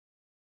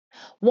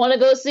Want to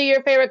go see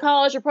your favorite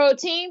college or pro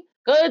team?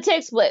 Go to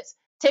TixSplits.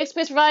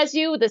 TixSplits provides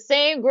you with the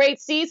same great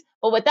seats,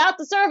 but without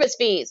the service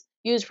fees.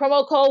 Use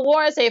promo code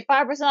WAR and save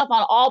 5% off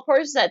on all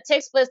purchases at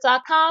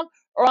TixSplits.com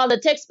or on the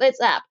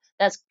TixSplits app.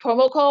 That's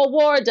promo code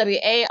WAR,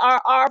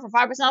 WARR, for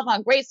 5% off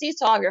on great seats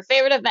to all of your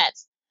favorite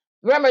events.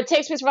 Remember,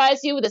 TixSplits provides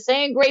you with the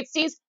same great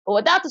seats, but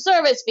without the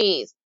service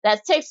fees.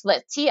 That's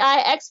TixSplits,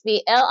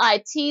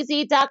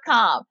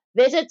 TixSplitz.com.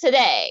 Visit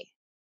today.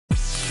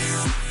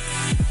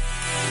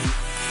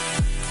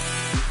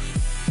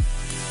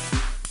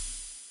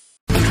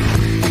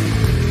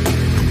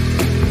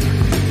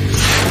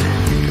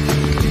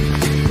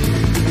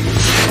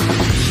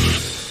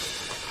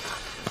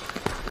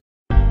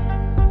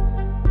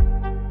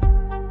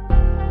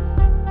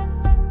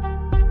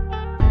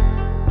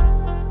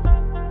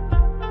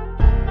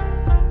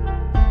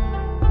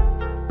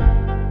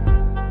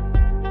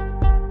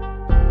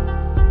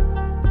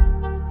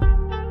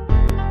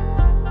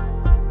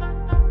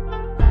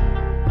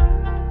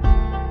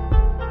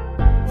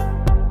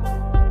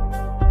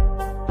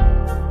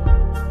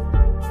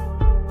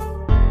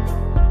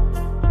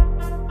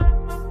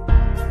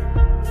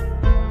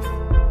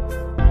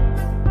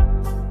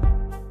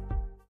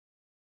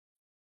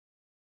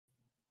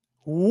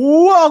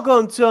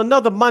 Welcome to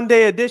another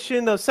Monday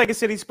edition of Second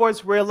City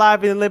Sports. We're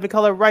live in living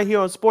color right here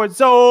on Sports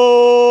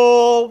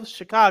Zone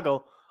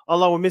Chicago,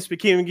 along with Miss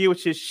Bikini McGee,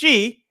 which is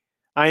she.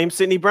 I am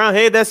Sydney Brown.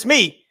 Hey, that's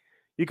me.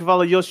 You can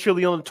follow yours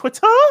truly on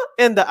Twitter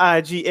and the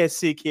IG at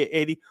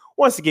SidKid80.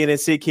 Once again, at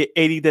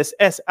SidKid80. That's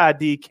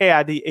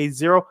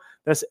SIDKID80.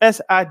 That's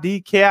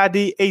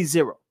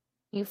SIDKID80.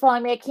 You follow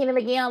me at Keenan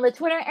McGee on the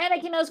Twitter and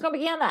at Keenan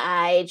McGee on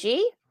the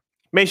IG.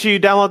 Make sure you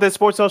download that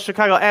Sports Zone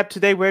Chicago app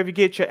today, wherever you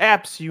get your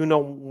apps. You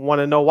want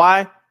to know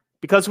why?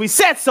 Because we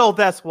said so,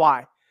 that's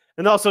why.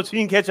 And also, you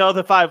can catch our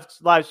other 5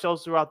 live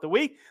shows throughout the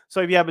week.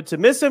 So if you happen to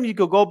miss them, you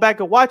can go back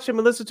and watch them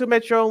and listen to them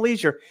at your own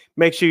leisure.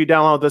 Make sure you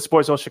download the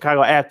Sports Zone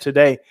Chicago app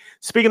today.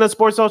 Speaking of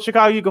Sports Zone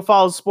Chicago, you can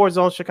follow Sports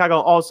Zone Chicago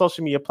on all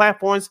social media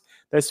platforms.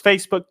 That's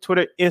Facebook,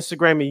 Twitter,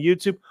 Instagram, and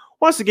YouTube.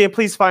 Once again,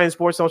 please find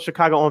Sports Zone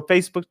Chicago on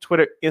Facebook,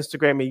 Twitter,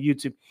 Instagram, and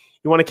YouTube.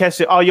 You want to catch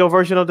the audio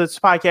version of this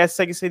podcast,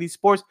 Second City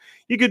Sports?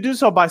 You can do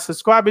so by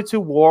subscribing to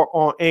War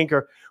on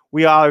Anchor.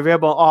 We are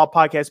available on all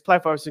podcast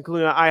platforms,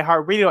 including our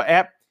iHeartRadio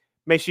app.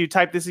 Make sure you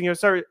type this in your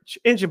search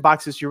engine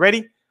boxes. You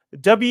ready?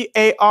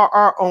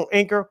 WARR on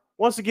Anchor.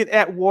 Once again,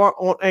 at War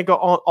on Anchor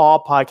on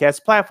all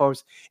podcast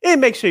platforms.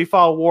 And make sure you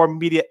follow War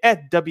Media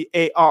at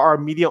WARR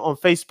Media on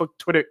Facebook,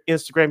 Twitter,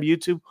 Instagram,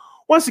 YouTube.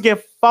 Once again,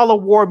 follow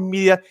War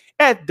Media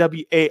at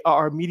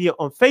WARR Media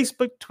on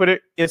Facebook, Twitter,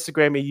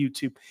 Instagram, and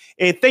YouTube.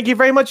 And thank you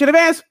very much in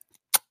advance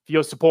for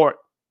your support.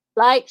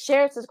 Like,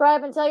 share,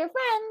 subscribe, and tell your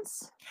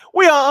friends.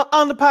 We are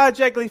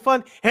unapologetically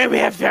fun, and we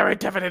have very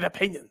definite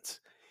opinions.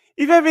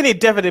 If you have any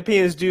definite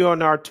opinions due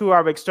on our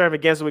 2-hour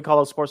extravaganza we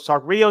call a Sports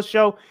Talk Radio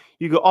Show,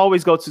 you can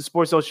always go to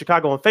Sports Zone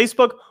Chicago on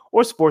Facebook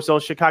or Sports Zone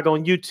Chicago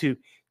on YouTube.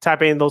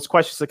 Type in those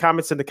questions or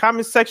comments in the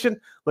comments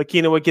section.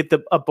 Lakina will get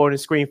them up on the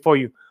screen for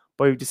you.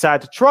 But if you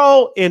decide to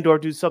troll and or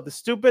do something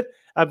stupid,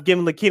 I'm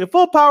giving Lakina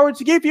full power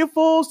to give you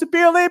fools to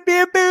barely be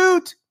a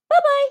boot.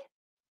 Bye-bye.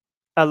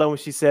 I love when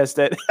she says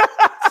that.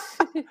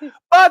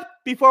 But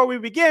before we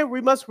begin,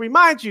 we must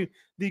remind you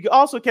that you can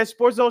also catch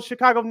Sports Zone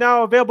Chicago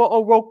now available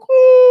on Roku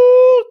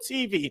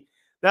TV.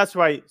 That's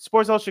right.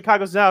 Sports Zone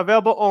Chicago is now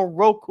available on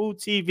Roku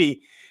TV.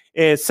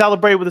 And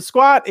celebrate with the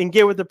squad and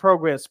get with the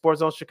program. Sports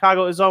Zone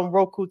Chicago is on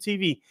Roku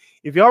TV.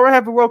 If you already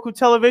have a Roku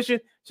television,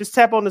 just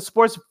tap on the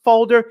sports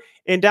folder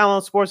and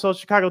download Sports Zone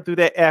Chicago through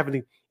that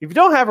avenue. If you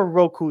don't have a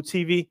Roku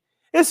TV,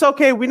 it's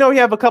okay. We know you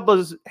have a couple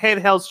of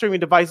handheld streaming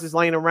devices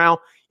laying around,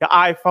 your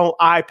iPhone,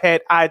 iPad,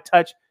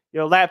 iTouch,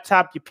 your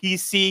laptop, your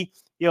PC,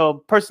 your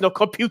personal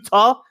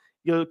computer,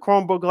 your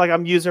Chromebook like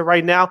I'm using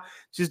right now.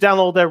 Just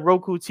download that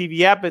Roku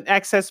TV app and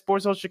access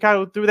Sports Zone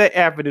Chicago through that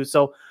avenue.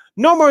 So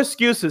no more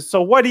excuses.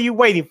 So what are you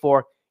waiting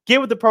for?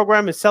 Get with the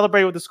program and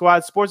celebrate with the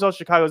squad. Sports Zone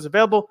Chicago is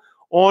available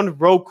on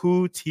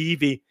Roku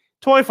TV.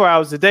 24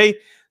 hours a day,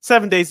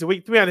 7 days a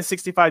week,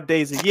 365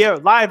 days a year,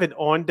 live and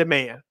on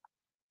demand.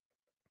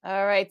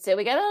 All right, so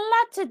we got a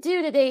lot to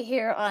do today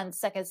here on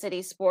Second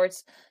City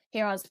Sports,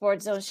 here on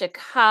Sports Zone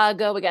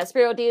Chicago. We got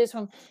Spiro Diaz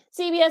from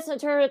CBS and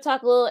Turner to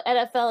talk a little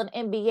NFL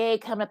and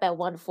NBA coming up at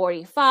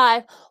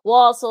 1:45. We'll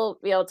also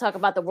talk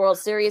about the World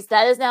Series.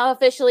 That is now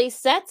officially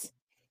set.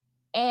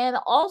 And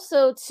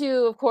also,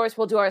 too, of course,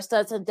 we'll do our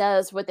studs and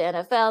does with the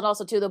NFL, and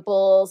also, too, the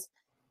Bulls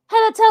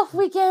had a tough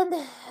weekend,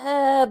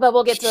 but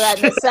we'll get to that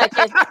in a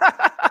second.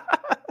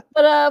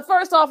 But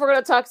first off, we're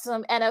going to talk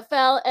some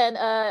NFL,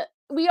 and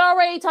we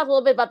already talked a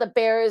little bit about the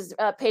Bears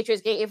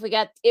Patriots game.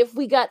 If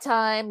we got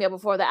time,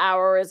 before the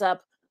hour is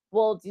up,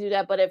 we'll do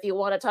that. But if you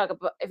want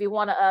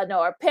to know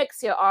our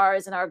picks,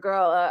 ours and our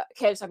girl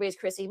KXRB's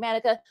Chrissy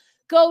Manica,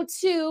 go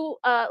to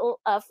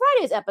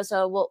Friday's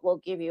episode.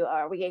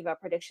 We gave our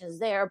predictions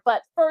there.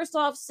 But first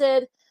off,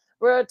 Sid,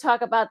 we're going to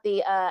talk about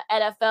the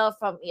NFL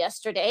from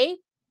yesterday.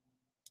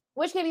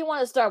 Which game you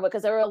want to start with?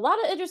 Because there were a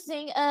lot of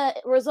interesting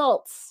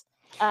results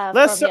from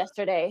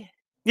yesterday.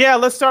 Yeah,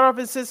 let's start off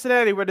in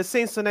Cincinnati, where the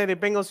Cincinnati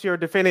Bengals, your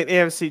defending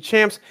AFC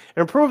champs,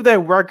 improved their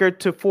record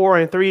to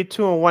 4-3,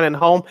 2-1 at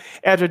home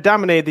after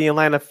dominating the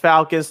Atlanta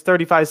Falcons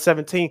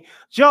 35-17.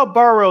 Joe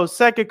Burrow's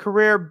second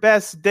career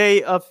best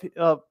day of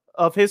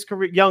his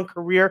young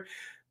career.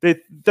 The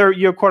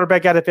third-year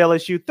quarterback out of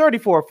LSU,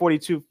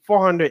 34-42,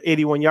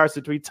 481 yards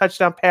to 3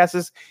 touchdown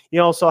passes. He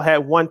also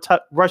had one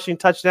rushing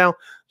touchdown.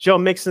 Joe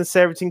Mixon,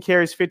 17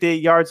 carries,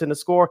 58 yards in the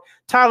score.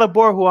 Tyler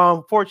Boyd, who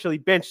unfortunately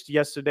benched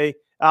yesterday,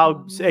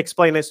 I'll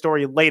explain that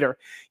story later.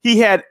 He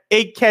had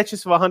 8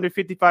 catches for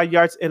 155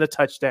 yards and a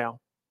touchdown.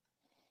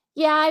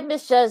 Yeah, I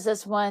misjudged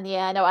this one.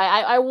 Yeah, no,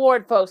 I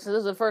warned folks. So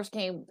this was the first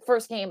game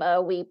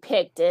we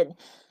picked, and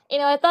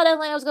I thought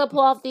Atlanta was gonna pull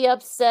off the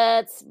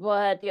upsets,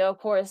 but of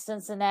course,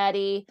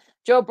 Cincinnati.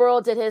 Joe Burrow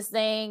did his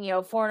thing.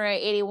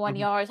 481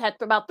 yards, had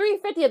about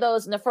 350 of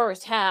those in the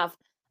first half,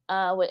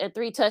 with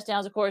 3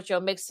 touchdowns. Of course, Joe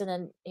Mixon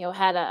and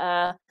had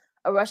a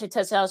rushing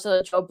touchdown.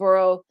 So Joe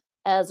Burrow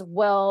as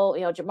well.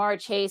 Jamar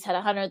Chase had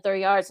 130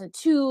 yards and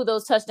 2 of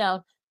those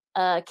touchdown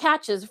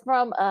catches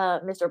from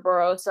Mr.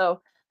 Burrow. So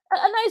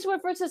a nice win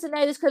for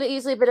Cincinnati. This could have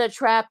easily been a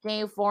trap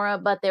game for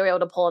them, but they were able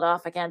to pull it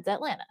off against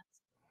Atlanta.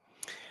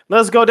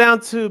 Let's go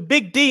down to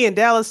Big D in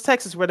Dallas,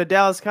 Texas, where the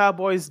Dallas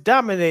Cowboys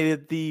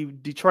dominated the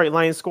Detroit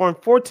Lions, scoring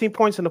 14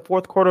 points in the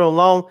fourth quarter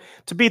alone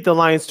to beat the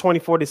Lions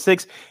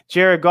 24-6.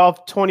 Jared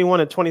Goff,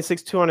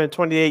 21-26,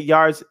 228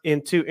 yards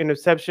and 2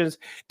 interceptions.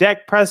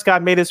 Dak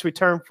Prescott made his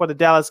return for the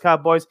Dallas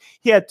Cowboys.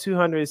 He had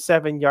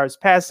 207 yards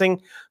passing.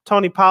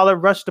 Tony Pollard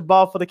rushed the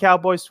ball for the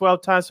Cowboys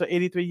 12 times for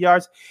 83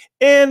 yards.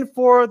 And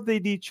for the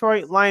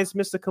Detroit Lions,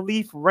 Mr.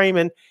 Khalif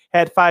Raymond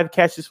had 5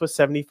 catches for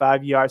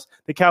 75 yards.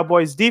 The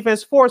Cowboys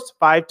defense forced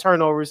 5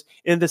 turnovers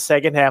in the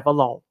second half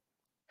alone.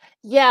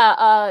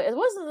 Yeah, it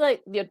wasn't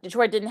like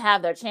Detroit didn't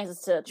have their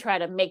chances to try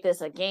to make this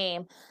a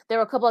game. There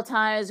were a couple of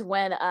times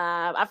when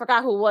I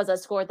forgot who it was that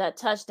scored that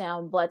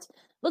touchdown, but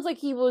looks like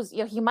he was,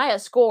 he might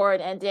have scored,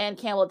 and Dan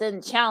Campbell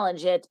didn't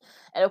challenge it.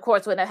 And of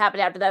course, when it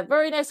happened after that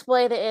very next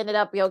play, they ended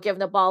up, giving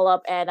the ball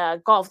up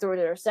and Golf threw an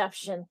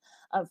interception,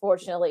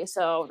 unfortunately.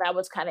 So that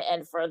was kind of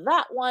end for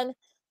that one.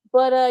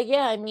 But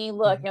yeah, I mean,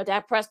 look,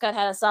 Dak Prescott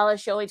had a solid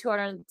showing,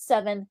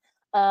 207,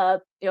 uh,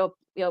 you know,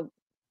 you know,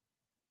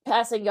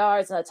 passing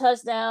yards and a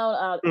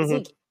touchdown.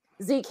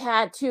 Zeke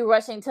had 2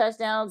 rushing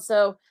touchdowns,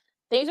 so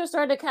things are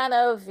starting to kind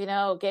of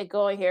get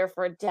going here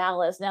for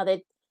Dallas. Now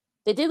they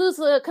did lose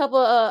a couple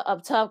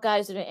of tough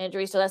guys due to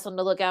injury, so that's something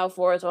to look out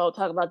for as well. We'll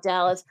talk about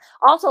Dallas.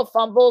 Also,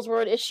 fumbles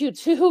were an issue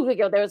too.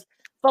 There was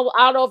fumble.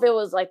 I don't know if it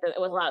was it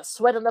was a lot of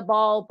sweat on the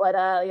ball, but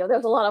there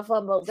was a lot of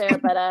fumbles there.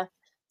 But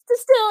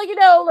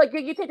still, like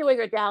you take away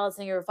your Dallas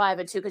and you're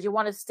 5-2 because you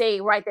want to stay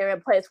right there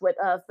in place with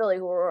Philly,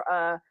 who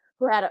are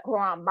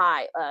on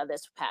bye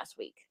this past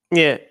week.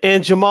 Yeah,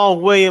 and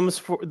Jamal Williams,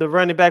 for the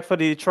running back for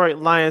the Detroit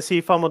Lions,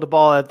 he fumbled the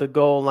ball at the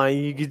goal line.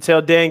 You could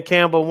tell Dan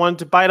Campbell wanted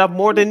to bite off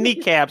more than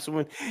kneecaps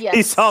when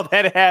he saw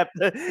that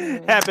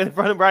happen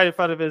right in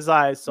front of his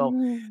eyes. So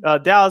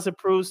Dallas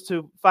improves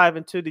to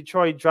 5-2.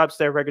 Detroit drops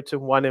their record to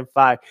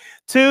 1-5.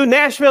 To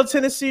Nashville,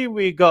 Tennessee,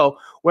 we go,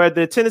 where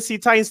the Tennessee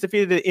Titans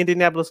defeated the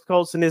Indianapolis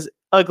Colts in this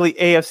ugly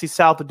AFC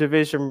South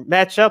division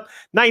matchup,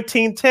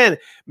 19-10.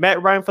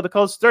 Matt Ryan for the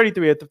Colts,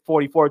 33 of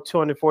 44,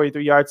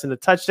 243 yards and a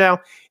touchdown.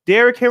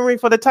 Derrick Henry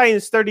for the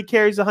Titans, 30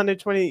 carries,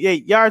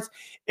 128 yards.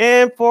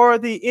 And for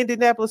the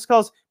Indianapolis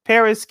Colts,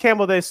 Paris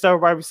Campbell, their star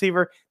wide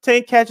receiver,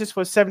 10 catches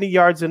for 70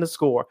 yards in the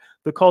score.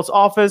 The Colts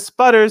offense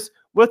sputters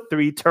with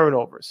 3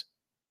 turnovers.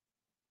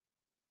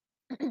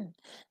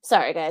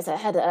 Sorry, guys. I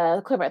had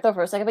to clear my throat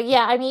for a second. But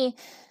yeah, I mean,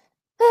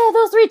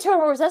 those 3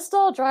 turnovers, that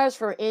stall drives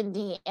for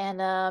Indy. And,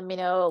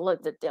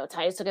 look, the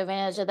Titans took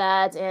advantage of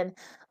that. And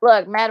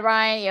look, Matt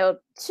Ryan,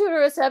 2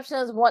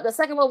 interceptions. The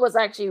second one was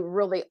actually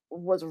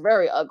was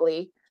very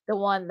ugly. The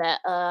one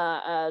that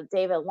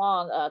David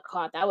Long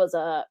caught, that was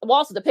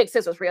also the pick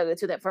 6 was really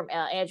too, that from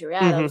Andrew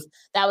Adams.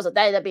 That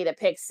ended up being a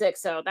pick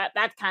 6, so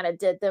that kind of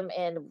did them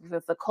in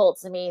with the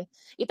Colts. I mean,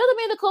 you thought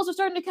maybe the Colts were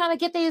starting to kind of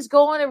get these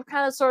going and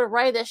kind of sort of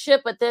right the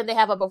ship, but then they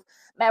have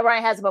Matt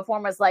Ryan has a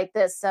performance like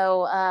this,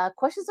 so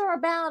questions are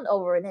abound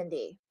over in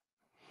Indy.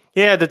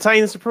 Yeah, the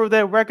Titans improved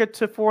their record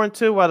to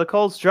 4-2, while the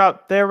Colts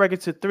dropped their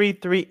record to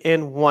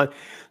 3-1.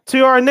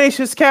 To our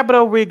nation's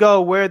capital we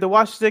go, where the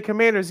Washington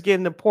Commanders get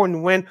an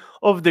important win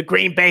over the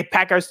Green Bay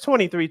Packers,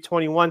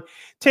 23-21.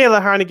 Taylor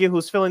Heinicke,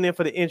 who's filling in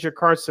for the injured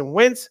Carson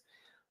Wentz,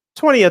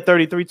 20 of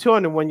 33,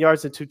 201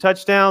 yards and 2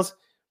 touchdowns.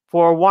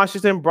 For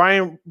Washington,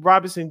 Brian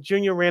Robinson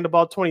Jr. ran the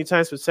ball 20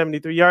 times for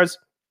 73 yards.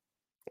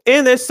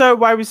 And their third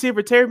wide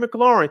receiver, Terry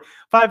McLaurin,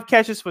 5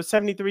 catches for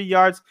 73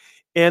 yards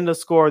and the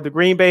score. The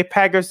Green Bay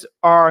Packers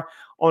are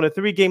on a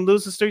 3-game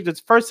losing streak.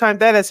 It's the first time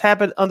that has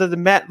happened under the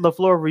Matt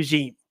LaFleur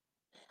regime.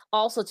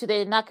 Also, too, they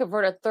did not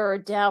convert a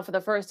third down for the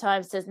first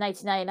time since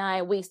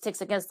 1999, week 6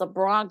 against the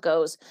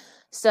Broncos.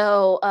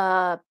 So,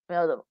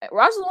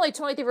 Rodgers only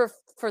 23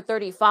 for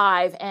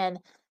 35, and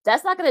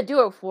that's not going to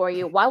do it for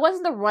you. Why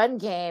wasn't the run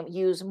game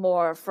used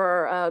more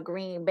for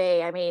Green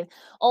Bay? I mean,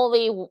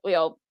 only,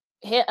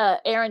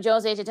 Aaron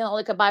Jones, AJ Dillon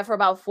only combined for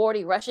about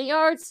 40 rushing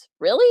yards?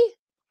 Really?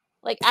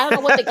 Like, I don't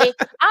know what the game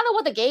I don't know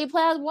what the game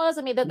plan was.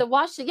 I mean, the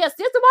Washington, yes,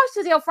 the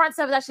Washington front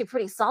seven is actually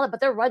pretty solid, but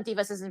their run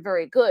defense isn't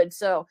very good.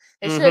 So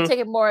they should have Mm-hmm.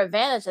 taken more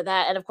advantage of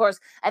that. And of course,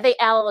 I think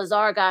Alan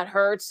Lazar got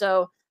hurt,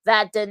 so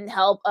that didn't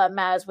help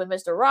matters with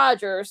Mr.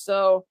 Rogers.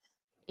 So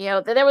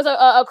there was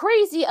a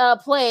crazy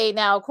play.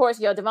 Now, of course,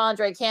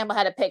 Devondre Campbell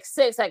had a pick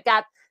six that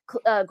got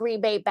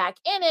Green Bay back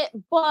in it,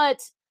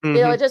 but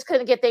Mm-hmm. it just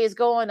couldn't get things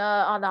going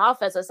on the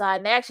offensive side.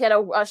 And they actually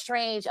had a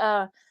strange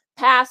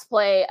pass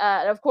play.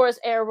 And of course,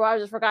 Aaron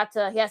Rodgers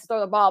he has to throw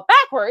the ball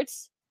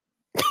backwards.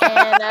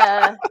 And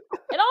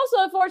also,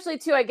 unfortunately,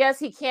 too, I guess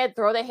he can't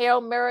throw the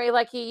Hail Mary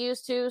like he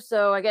used to.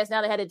 So I guess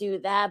now they had to do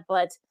that.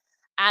 But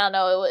I don't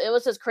know. It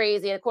was just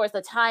crazy. And of course,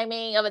 the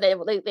timing of it, they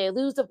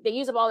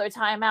use up all their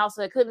timeouts,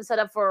 so they couldn't set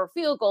up for a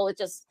field goal. It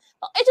just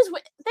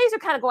things are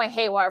kind of going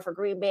haywire for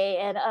Green Bay.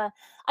 And I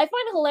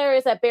find it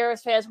hilarious that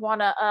Bears fans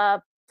want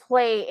to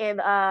play in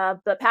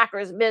the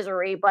Packers'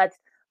 misery, but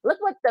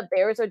look what the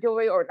Bears are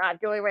doing or not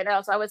doing right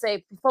now. So I would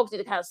say folks need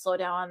to kind of slow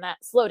down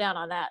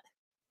on that.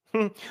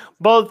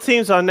 Both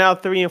teams are now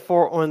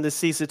 3-4 on the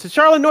season. To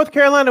Charlotte, North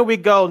Carolina, we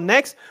go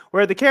next,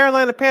 where the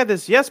Carolina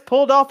Panthers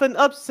pulled off an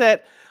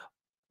upset,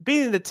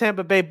 beating the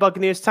Tampa Bay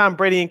Buccaneers, Tom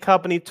Brady and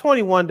company,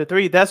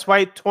 21-3. That's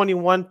right,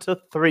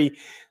 21-3.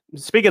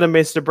 Speaking of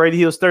Mr. Brady,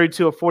 he was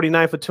 32 of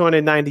 49 for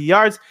 290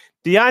 yards.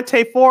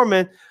 Deontay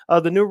Foreman,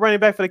 the new running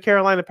back for the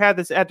Carolina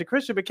Panthers, after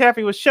Christian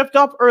McCaffrey was shipped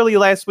off early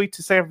last week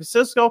to San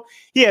Francisco.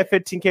 He had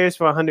 15 carries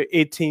for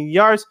 118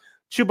 yards.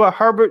 Chuba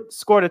Herbert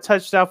scored a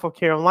touchdown for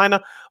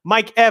Carolina.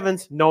 Mike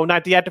Evans, no,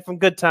 not the actor from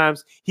Good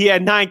Times. He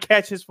had 9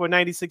 catches for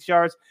 96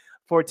 yards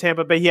for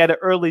Tampa Bay. He had an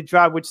early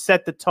drive, which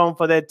set the tone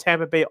for that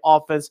Tampa Bay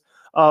offense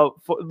for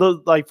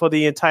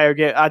the entire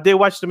game. I did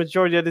watch the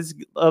majority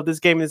of this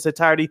game in its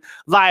entirety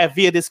live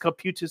via this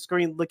computer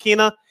screen.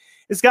 Lakina,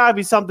 it's got to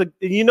be something.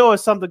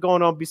 It's something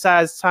going on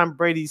besides Tom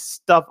Brady's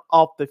stuff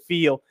off the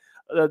field.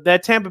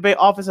 That Tampa Bay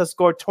offense has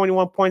scored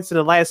 21 points in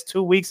the last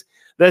 2 weeks.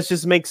 That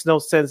just makes no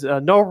sense.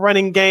 No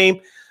running game.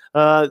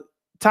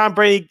 Tom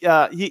Brady,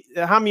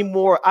 how many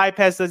more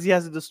iPads does he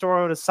have to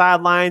destroy on the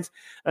sidelines?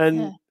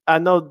 And I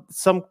know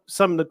some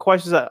of the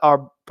questions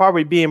are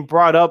probably being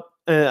brought up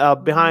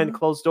behind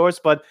closed doors,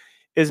 but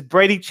is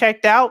Brady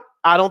checked out?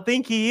 I don't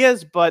think he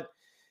is, but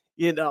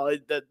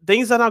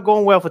things are not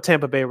going well for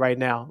Tampa Bay right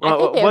now.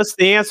 What's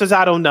the answers?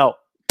 I don't know.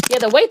 Yeah,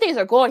 the way things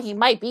are going, he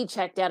might be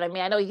checked out. I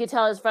mean, I know you could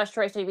tell his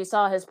frustration if you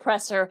saw his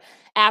presser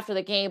after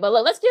the game. But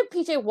look, let's give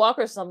PJ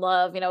Walker some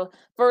love.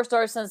 First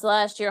start since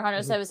last year,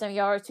 177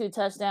 yards, 2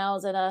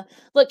 touchdowns. And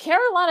look,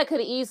 Carolina could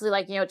have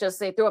easily, just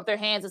say throw up their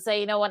hands and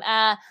say,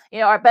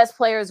 our best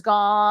player's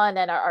gone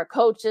and our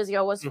coaches,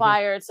 was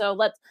fired. So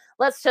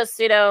let's just,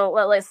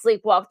 let's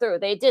sleepwalk through.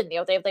 They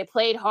didn't. They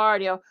played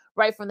hard,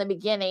 right from the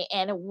beginning.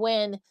 And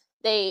when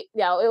it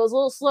was a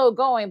little slow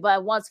going,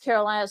 but once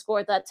Carolina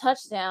scored that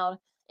touchdown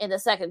in the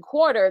second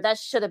quarter,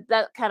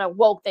 that kind of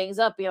woke things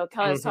up,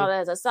 kind of saw that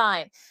as a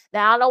sign.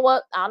 Now I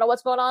don't know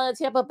what's going on in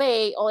Tampa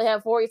Bay. Only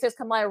have 46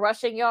 combined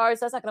rushing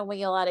yards. That's not going to win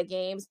you a lot of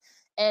games.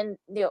 And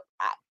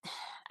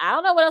I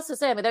don't know what else to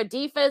say. I mean, their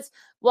defense,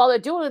 while they're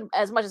doing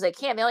as much as they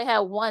can, they only had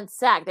 1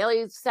 sack. They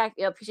only sacked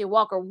PJ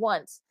Walker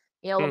once.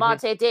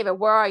 Lavonte David,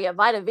 where are you?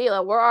 Vita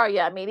Vila, where are you?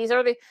 I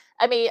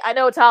mean, I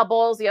know Todd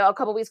Bowles, a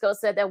couple weeks ago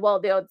said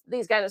that,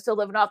 these guys are still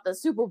living off the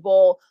Super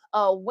Bowl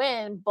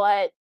win,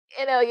 but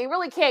you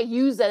really can't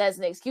use that as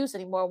an excuse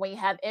anymore when you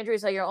have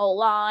injuries on your own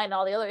line,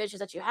 all the other issues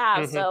that you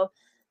have. So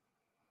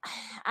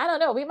I don't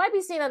know. We might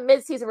be seeing a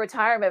midseason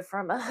retirement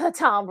from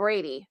Tom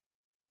Brady.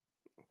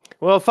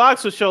 Well,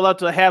 Fox will show up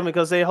to have him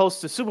because they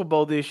host the Super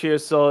Bowl this year,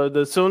 so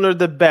the sooner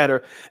the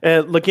better.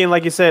 And looking,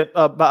 like you said,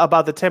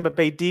 about the Tampa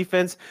Bay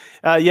defense,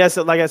 yes,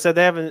 like I said,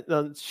 they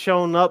haven't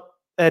shown up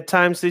at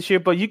times this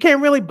year, but you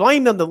can't really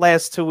blame them the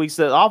last 2 weeks.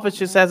 The offense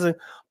just hasn't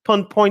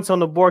put points on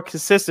the board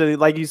consistently.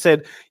 Like you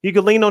said, you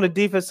can lean on the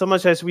defense so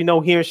much as we know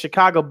here in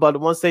Chicago, but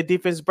once that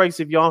defense breaks,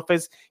 if your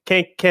offense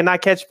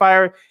cannot catch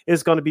fire,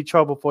 it's going to be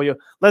trouble for you.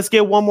 Let's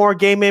get one more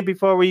game in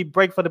before we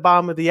break for the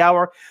bottom of the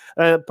hour.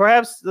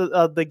 Perhaps one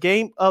of the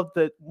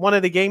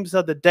games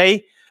of the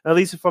day, at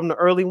least from the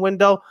early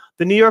window.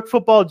 The New York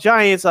Football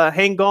Giants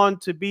hang on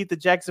to beat the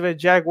Jacksonville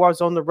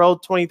Jaguars on the road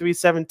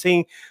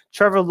 23-17.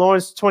 Trevor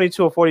Lawrence,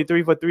 22 of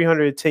 43 for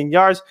 310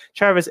 yards.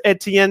 Travis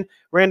Etienne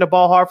ran the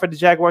ball hard for the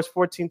Jaguars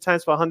 14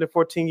 times for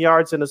 114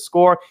 yards and a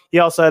score. He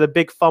also had a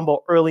big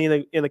fumble early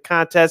in the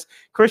contest.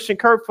 Christian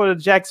Kirk for the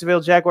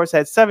Jacksonville Jaguars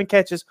had 7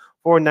 catches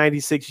for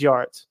 96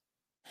 yards.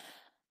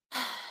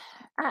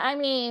 I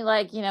mean,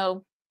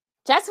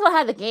 Jacksonville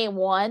had the game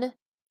won.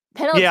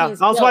 Penalties. Yeah,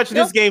 I was watching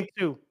this game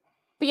too.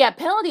 But yeah,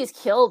 penalties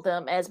killed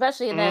them,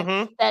 especially in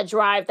that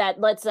drive that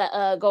lets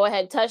go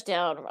ahead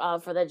touchdown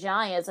for the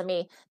Giants. I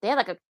mean, they had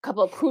a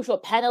couple of crucial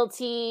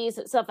penalties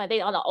and stuff like that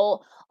on the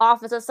old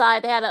offensive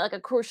side. They had a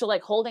crucial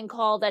holding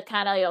call that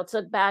kind of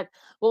took back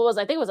I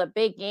think it was a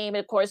big game.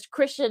 And of course,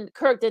 Christian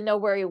Kirk didn't know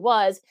where he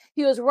was.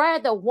 He was right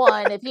at the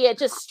 1. If he had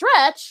just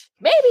stretched,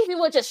 maybe if he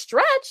would just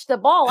stretch the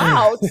ball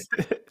out.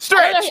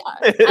 Stretch.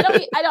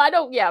 I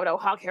know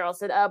Hawk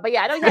Harrelson. But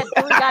yeah, I know he had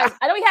 3 guys.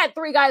 I know he had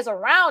 3 guys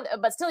around,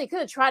 but still he could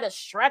have tried to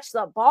stretch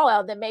the ball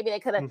out. Then maybe they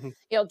could have,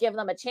 given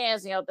them a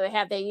chance.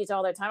 They used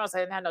all their timeouts. So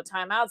they didn't have no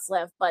timeouts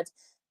left. But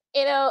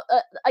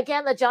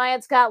again, the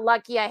Giants got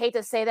lucky. I hate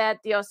to say that.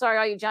 Sorry,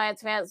 all you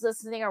Giants fans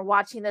listening or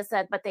watching this,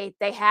 but they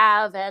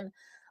have, and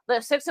they're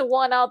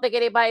 6-1. I don't think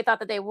anybody thought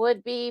that they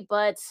would be,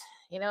 but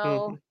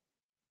you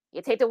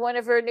take the win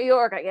over New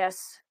York, I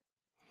guess.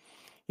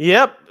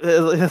 Yep,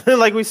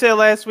 like we said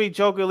last week,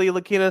 jokingly,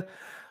 Lakina,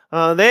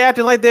 they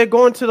acting like they're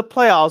going to the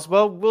playoffs.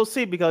 Well, we'll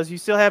see, because you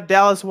still have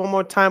Dallas one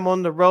more time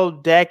on the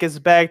road. Dak is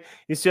back.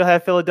 You still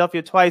have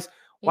Philadelphia twice.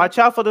 Watch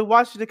out for the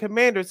Washington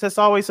Commanders. That's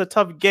always a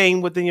tough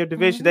game within your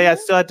division. They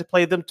still had to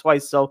play them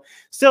twice. So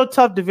still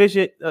tough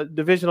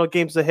divisional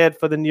games ahead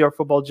for the New York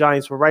Football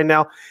Giants. But right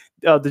now,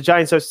 the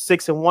Giants are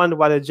 6-1,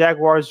 while the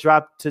Jaguars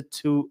dropped to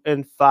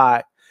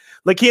 2-5.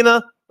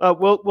 Lakina,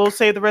 we'll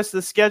save the rest of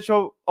the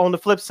schedule on the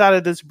flip side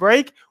of this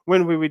break.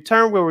 When we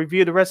return, we'll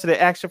review the rest of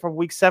the action from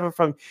Week 7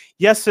 from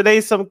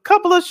yesterday. Some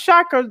couple of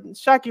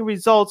shocking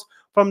results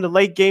from the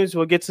late games.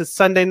 We'll get to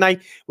Sunday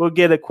night. We'll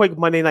get a quick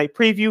Monday night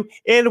preview,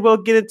 and we'll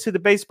get into the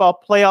baseball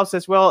playoffs,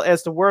 as well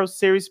as the World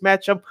Series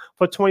matchup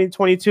for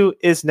 2022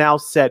 is now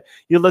set.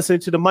 You're listening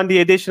to the Monday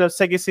edition of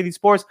Second City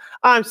Sports.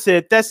 I'm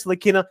Sid. That's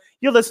Lakina.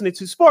 You're listening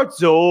to Sports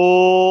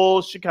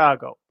Zone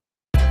Chicago.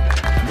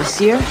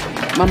 This year,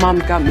 my mom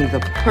got me the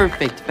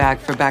perfect bag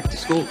for back to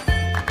school.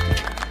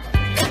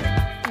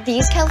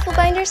 These colorful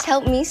binders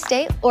help me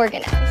stay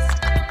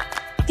organized.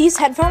 These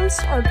headphones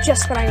are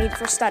just what I need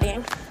for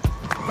studying.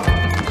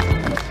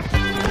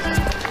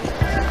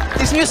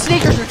 These new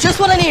sneakers are just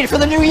what I need for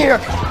the new year.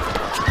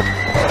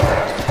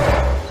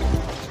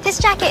 This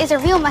jacket is a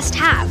real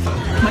must-have.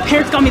 My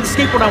parents got me the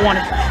skateboard I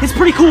wanted. It's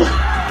pretty cool.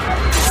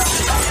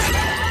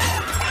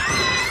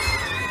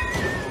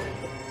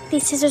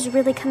 These scissors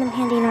really come in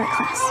handy in art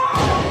class.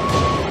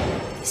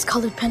 These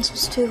colored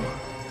pencils, too.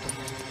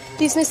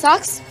 These new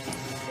socks,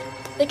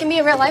 they can be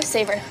a real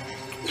lifesaver.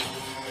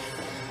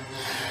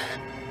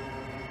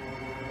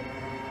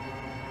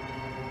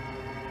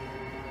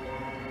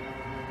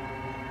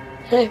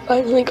 I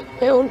finally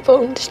got my own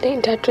phone to stay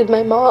in touch with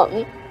my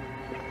mom.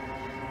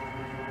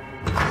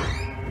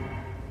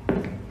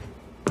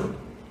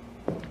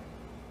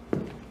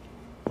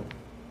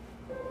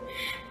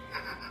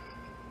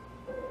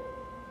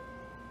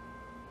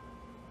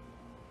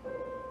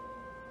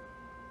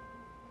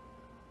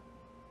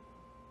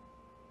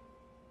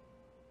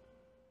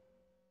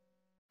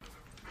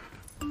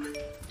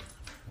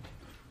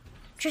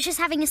 Trisha's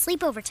having a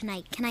sleepover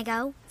tonight. Can I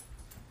go?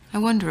 I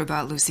wonder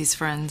about Lucy's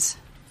friends.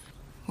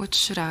 What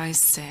should I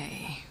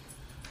say?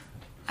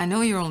 I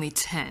know you're only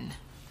 10,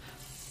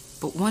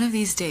 but one of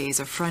these days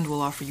a friend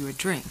will offer you a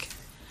drink.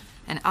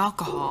 And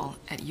alcohol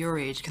at your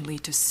age can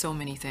lead to so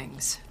many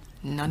things.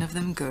 None of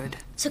them good.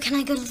 So can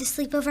I go to the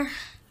sleepover?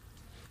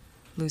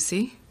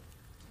 Lucy,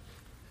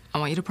 I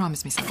want you to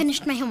promise me I something.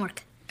 finished my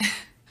homework.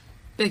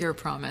 Bigger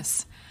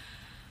promise.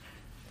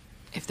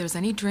 If there's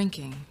any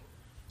drinking,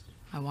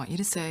 I want you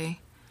to say,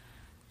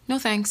 "No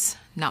thanks,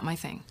 not my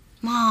thing."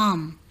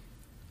 Mom.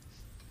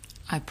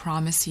 I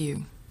promise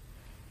you.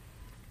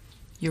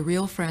 Your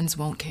real friends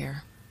won't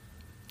care.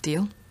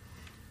 Deal?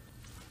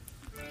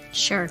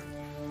 Sure.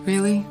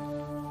 Really?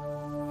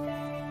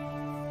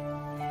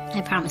 I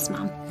promise,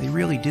 Mom. They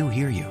really do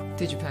hear you.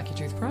 Did you pack your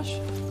toothbrush?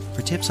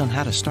 For tips on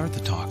how to start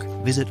the talk,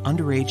 visit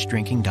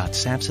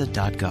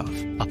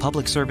underagedrinking.samhsa.gov. A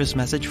public service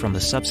message from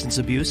the Substance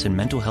Abuse and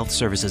Mental Health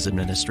Services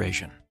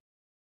Administration.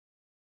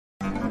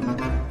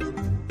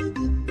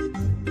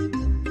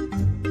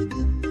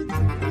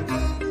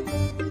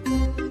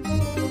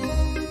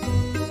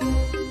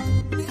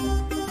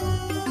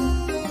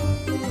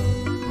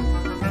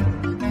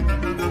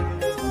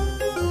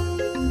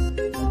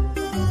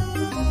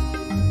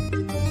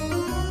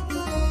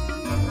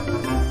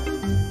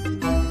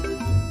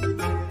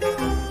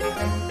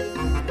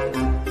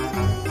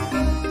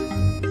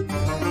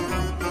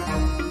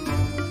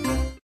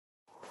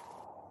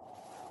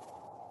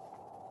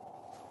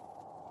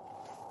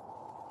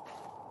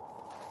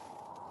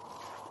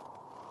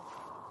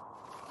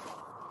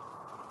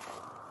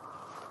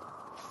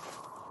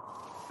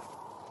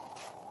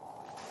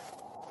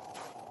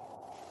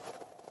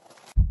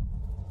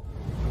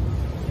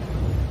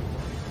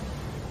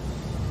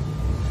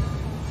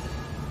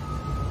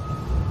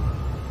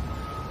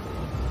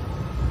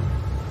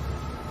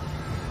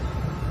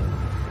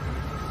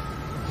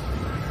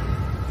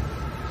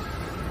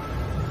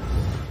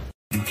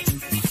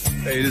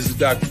 Hey, this is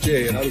Dr.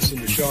 J, and I listen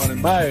to Sean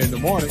and Maya in the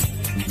morning.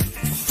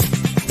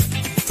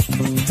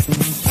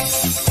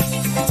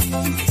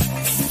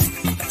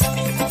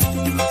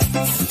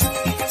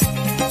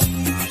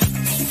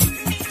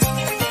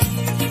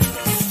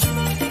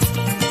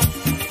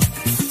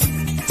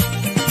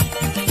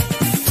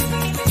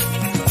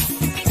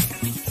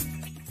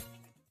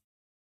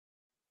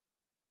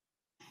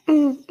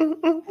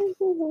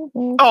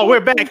 Oh,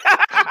 we're back.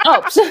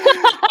 Oh,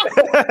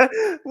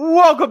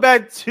 Welcome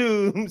back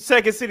to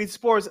Second City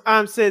Sports.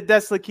 I'm Sid.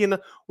 That's Lakina.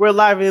 We're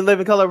live in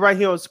living color right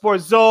here on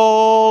Sports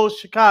Zone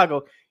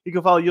Chicago. You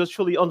can follow yours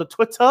truly on the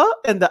Twitter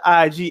and the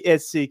IG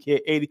at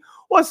CK80.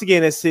 Once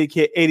again, that's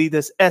CK80.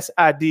 That's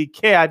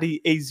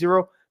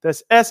SIDKID80.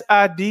 That's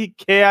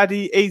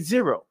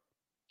SIDKID80.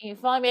 you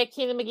can follow me at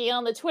Keena McGee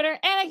on the Twitter and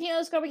at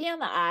Keena_McGee on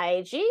the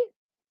IG.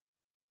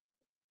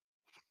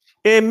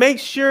 And make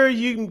sure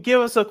you can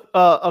give us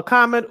a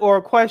comment or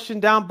a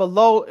question down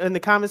below in the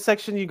comment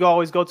section. You can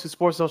always go to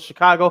Sports Zone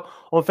Chicago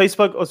on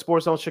Facebook or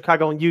Sports Zone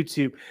Chicago on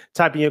YouTube.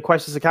 Type in your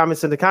questions and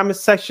comments in the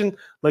comments section.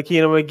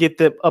 Lakina will get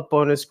them up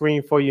on the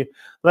screen for you.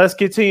 Let's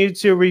continue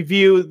to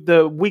review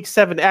the Week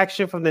 7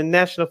 action from the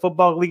National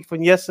Football League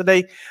from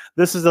yesterday.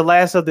 This is the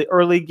last of the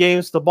early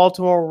games. The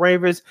Baltimore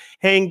Ravens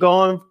hang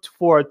on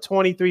for a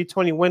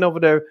 23-20 win over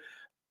the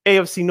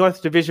AFC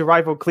North Division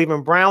rival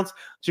Cleveland Browns.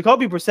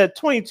 Jacoby Brissett,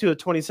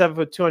 22-27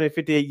 for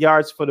 258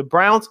 yards for the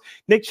Browns.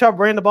 Nick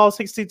Chubb ran the ball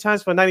 16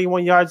 times for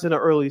 91 yards in an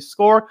early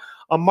score.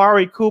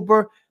 Amari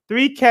Cooper,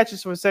 3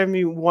 catches for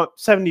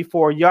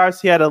 74 yards.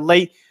 He had a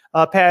late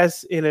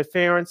pass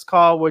interference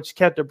call, which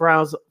kept the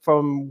Browns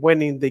from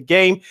winning the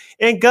game.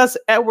 And Gus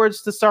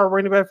Edwards, the star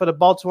running back for the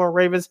Baltimore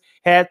Ravens,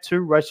 had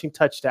 2 rushing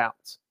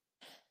touchdowns.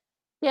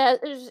 Yeah,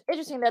 it's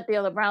interesting that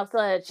the Browns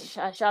still had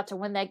a shot to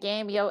win that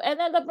game, and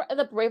then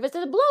the Ravens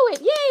didn't blow it.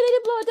 Yay, they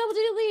didn't blow a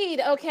double-digit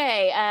lead.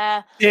 Okay,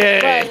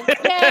 yay,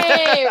 but,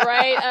 yay,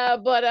 right?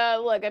 But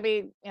look, I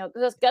mean,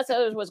 Gus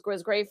Edwards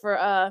was great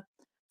for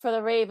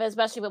the Ravens,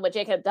 especially with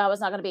Jacob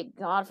Dobbins not going to be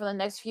gone for the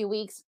next few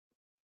weeks.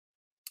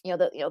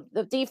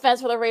 The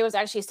defense for the Ravens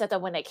actually stepped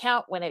up when it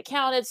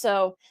counted.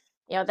 So,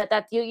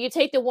 that you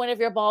take the win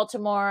of your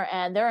Baltimore,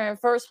 and they're in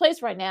first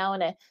place right now,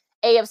 and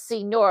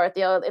AFC North,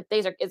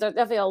 it's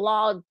definitely a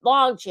log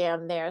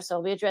jam there. So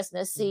it'll be interesting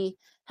to see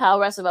how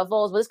the rest of it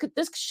evolves. But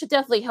this should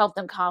definitely help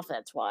them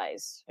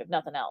confidence-wise, if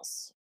nothing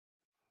else.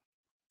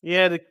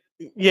 Yeah,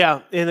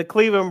 and the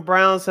Cleveland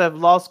Browns have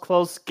lost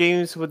close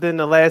games within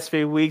the last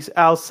few weeks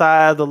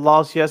outside the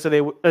loss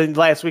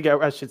last week,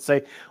 I should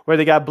say, where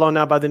they got blown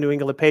out by the New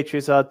England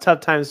Patriots.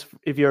 Tough times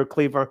if you're a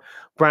Cleveland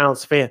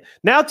Browns fan.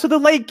 Now to the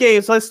late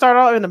games. Let's start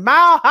out in the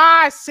Mile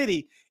High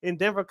City in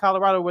Denver,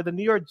 Colorado, where the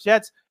New York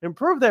Jets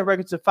improved their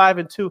record to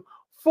 5-2,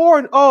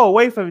 4-0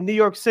 away from New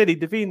York City,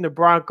 defeating the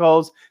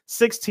Broncos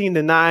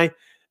 16-9.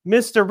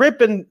 Mr.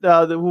 Rippon,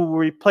 who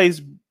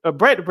replaced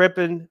Brett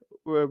Rippon,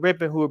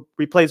 who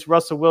replaced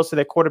Russell Wilson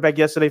at quarterback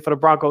yesterday for the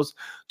Broncos,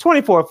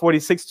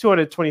 24-46,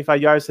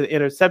 225 yards to the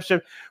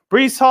interception.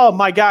 Breece Hall,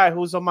 my guy,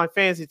 who's on my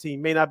fantasy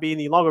team, may not be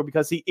any longer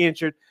because he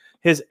injured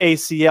his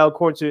ACL,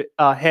 according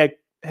to head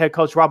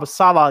coach Robert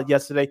Saleh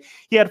yesterday.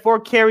 He had 4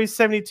 carries,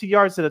 72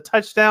 yards, and a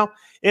touchdown.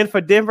 And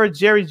for Denver,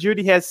 Jerry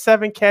Jeudy had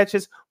 7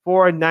 catches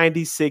for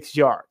 96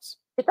 yards.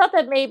 I thought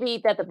that maybe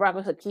that the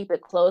Broncos would keep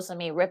it close. I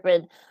mean,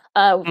 Rippon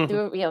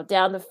threw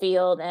down the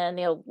field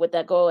and with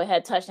that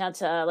go-ahead touchdown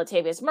to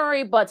Latavius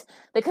Murray, but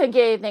they couldn't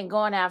get anything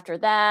going after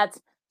that.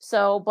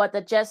 So, but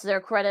the Jets, to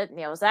their credit,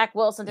 Zach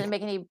Wilson didn't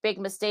make any big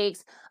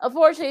mistakes.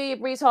 Unfortunately,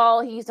 Breece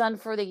Hall, he's done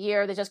for the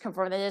year. They just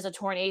confirmed that it is a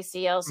torn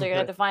ACL, so you're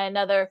going to have to find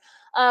another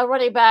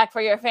running back for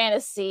your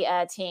fantasy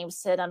team,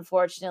 Sid,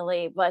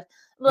 unfortunately. But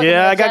look,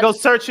 I got to go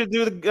search it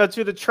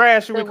to the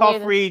trash and recall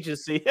free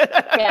agency.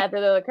 Yeah,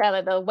 they're kind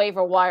of like the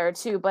waiver wire,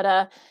 too.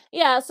 But,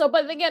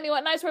 but again,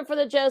 nice win for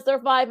the Jets. They're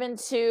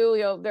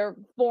 5-2. They're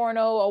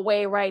 4-0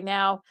 away right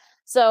now.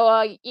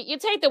 So you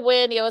take the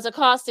win. It's a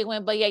costly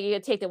win, but you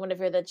take the win if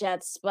you're the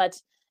Jets.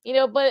 But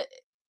but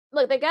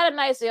look, they got a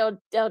nice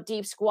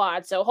deep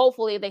squad. So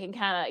hopefully they can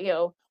kind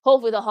of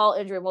hopefully the Hall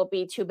injury won't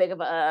be too big of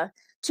a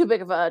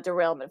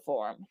derailment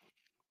for them.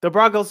 The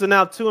Broncos are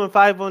now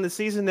 2-5 on the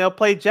season. They'll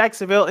play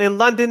Jacksonville in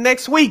London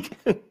next week.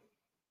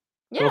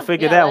 Go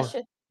figure that one.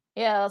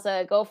 Yeah,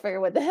 I'll go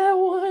figure with that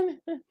one.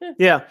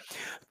 Yeah.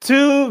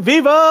 To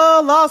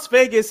Viva Las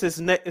Vegas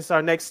is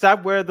our next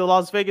stop, where the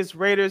Las Vegas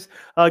Raiders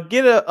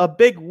get a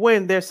big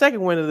win, their second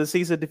win of the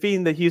season,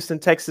 defeating the Houston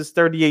Texans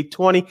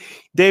 38-20.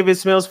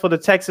 Davis Mills for the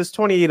Texans,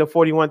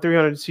 28-41,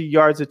 302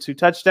 yards and 2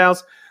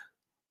 touchdowns.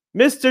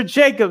 Mr.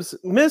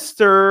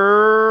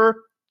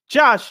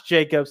 Josh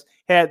Jacobs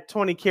had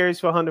 20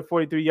 carries for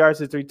 143 yards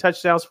and 3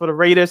 touchdowns for the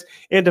Raiders,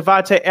 and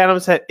Devontae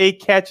Adams had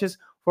 8 catches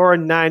for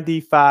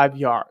 95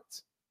 yards.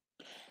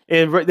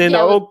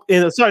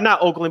 Not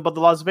Oakland, but the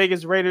Las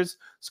Vegas Raiders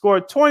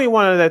scored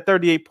 21 of their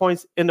 38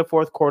 points in the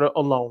fourth quarter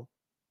alone.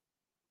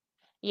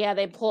 Yeah,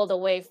 they pulled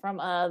away from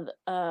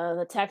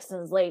the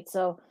Texans late,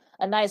 so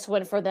a nice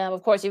win for them.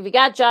 Of course, if you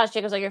got Josh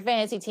Jacobs on your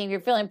fantasy team, you're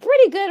feeling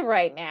pretty good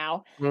right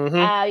now.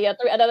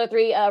 Mm-hmm. Another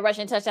 3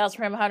 rushing touchdowns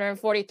for him,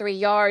 143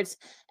 yards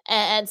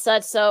and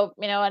such. So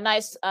a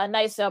nice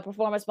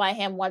performance by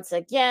him once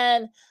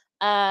again.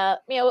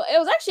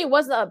 It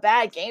wasn't a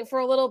bad game for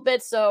a little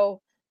bit,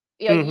 so.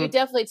 You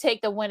definitely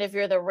take the win if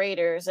you're the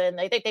Raiders, and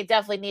I think they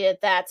definitely needed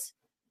that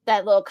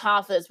little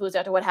confidence boost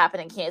after what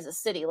happened in Kansas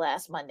City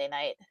last Monday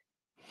night.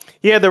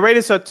 Yeah, the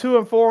Raiders are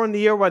 2-4 in the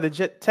year, while the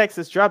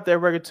Texans dropped their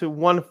record to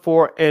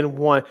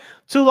 1-4-1.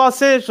 To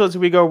Los Angeles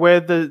we go,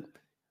 where the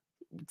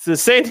the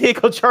San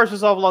Diego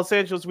Chargers of Los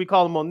Angeles, we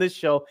call them on this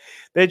show,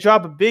 they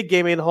drop a big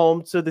game at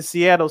home to the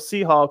Seattle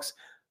Seahawks,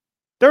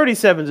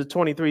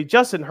 37-23.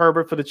 Justin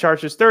Herbert for the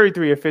Chargers,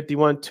 33 of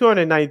 51,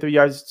 293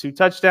 yards, 2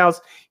 touchdowns.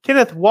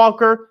 Kenneth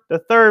Walker, the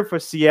third for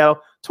Seattle,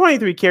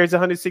 23 carries,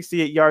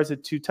 168 yards,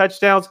 and 2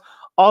 touchdowns.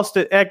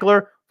 Austin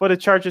Eckler for the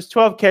Chargers,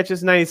 12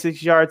 catches,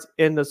 96 yards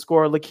in the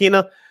score.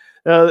 Lakina,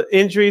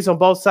 injuries on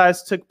both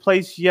sides took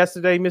place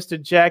yesterday.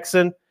 Mr.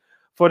 Jackson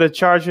for the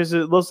Chargers,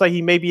 it looks like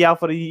he may be out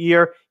for the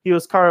year. He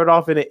was carted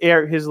off in the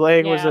air. His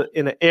leg was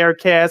in an air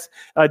cast.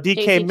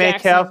 DK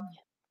Metcalf. Jackson.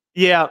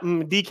 Yeah,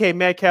 DK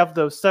Metcalf,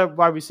 the sub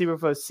wide receiver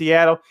for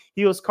Seattle,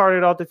 he was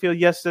carted off the field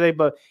yesterday,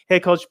 but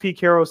head coach Pete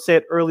Carroll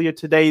said earlier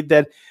today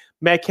that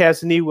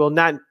Metcalf's knee will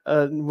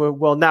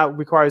not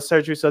require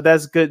surgery, so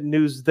that's good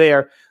news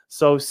there.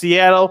 So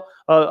Seattle,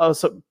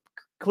 so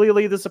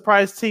clearly the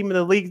surprise team in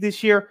the league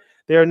this year.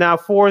 They are now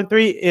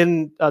 4-3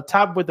 in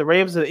top with the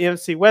Rams of the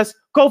NFC West.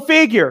 Go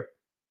figure.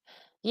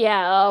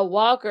 Yeah,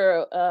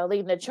 Walker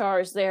leading the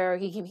charge there.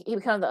 He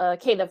became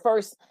the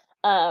first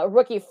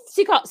rookie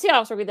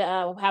Seahawks rookie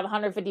to have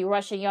 150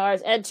 rushing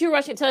yards and 2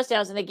 rushing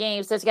touchdowns in the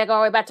game. Since you got to go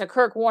all the way back to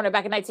Kurt Warner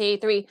back in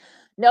 1983.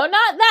 No,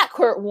 not that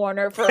Kurt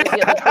Warner,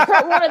 the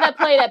Kurt Warner that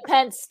played at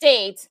Penn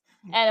State,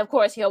 and of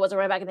course he was a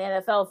running back in the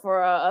NFL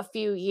for a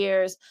few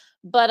years.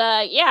 But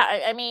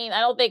I mean,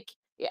 I don't think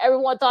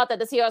everyone thought that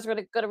the Seahawks were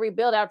going to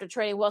rebuild after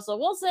trading Russell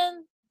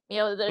Wilson. You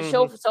know, the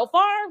show so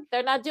far,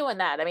 they're not doing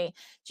that. I mean,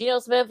 Geno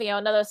Smith,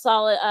 another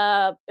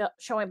solid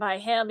showing by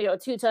him,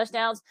 2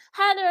 touchdowns,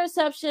 had an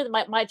interception.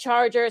 My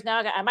Chargers, now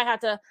I might have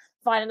to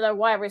find another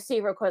wide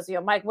receiver because,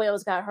 Mike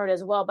Williams got hurt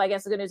as well. But I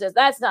guess the good news is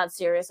that's not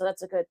serious, so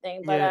that's a good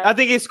thing. But I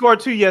think he scored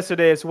 2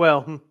 yesterday as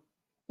well.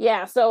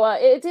 Yeah, so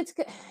it's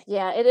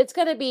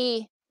going to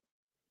be,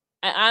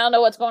 I don't know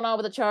what's going on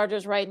with the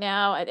Chargers right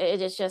now.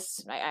 It's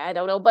just I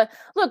don't know. But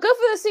look, good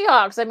for the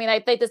Seahawks. I mean,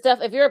 I think this stuff,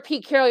 if you're a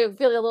Pete Carroll, you're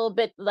feeling a little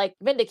bit like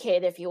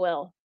vindicated, if you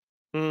will.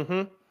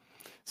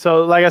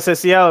 So, like I said,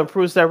 Seattle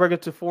improves that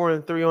record to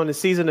 4-3 on the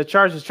season. The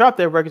Chargers dropped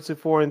their record to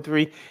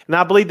 4-3, and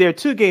I believe they're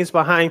 2 games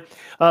behind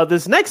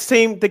this next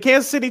team, the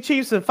Kansas City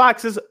Chiefs, and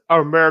Fox's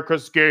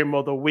America's Game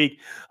of the Week.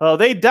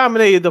 They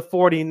dominated the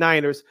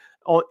 49ers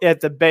at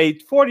the Bay,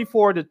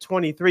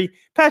 44-23.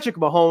 Patrick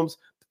Mahomes,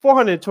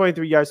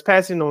 423 yards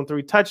passing on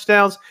 3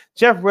 touchdowns.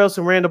 Jeff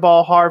Wilson ran the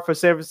ball hard for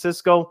San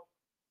Francisco.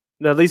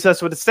 At least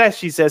that's what the stat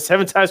sheet says.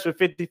 7 times for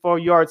 54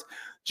 yards.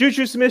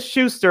 Juju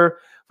Smith-Schuster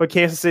for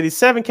Kansas City,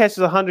 7 catches,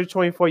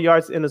 124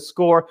 yards in the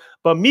score.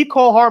 But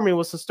Mecole Hardman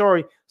was the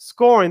story,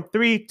 scoring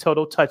 3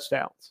 total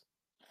touchdowns.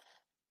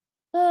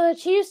 The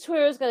Chiefs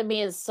Twitter is going to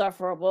be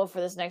insufferable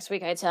for this next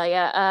week, I tell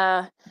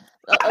you.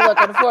 Look,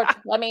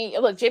 unfortunately, I mean,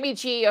 look, Jimmy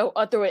G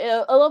threw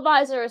an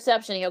ill-advised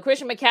interception.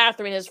 Christian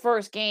McCaffrey in his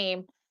first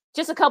game,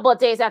 just a couple of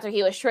days after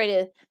he was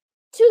traded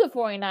to the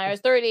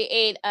 49ers,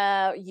 38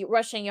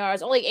 rushing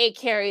yards, only 8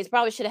 carries.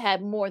 Probably should have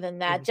had more than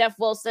that. Jeff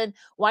Wilson,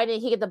 why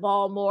didn't he get the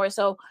ball more?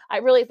 So I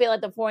really feel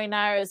like the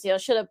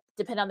 49ers, should have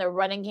depended on their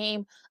running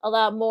game a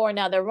lot more.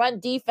 Now their run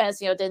defense,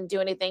 didn't do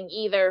anything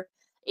either,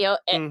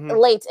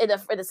 late in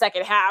the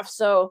second half.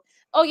 So,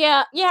 I'll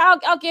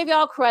give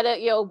y'all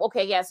credit.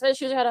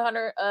 Smith-Schuster had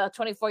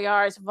 124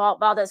 yards.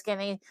 Valdez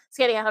getting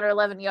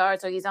 111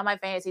 yards. So he's on my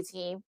fantasy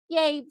team.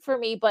 Yay for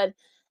me. But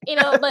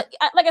but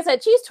like I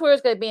said, Chiefs Twitter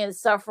is going to be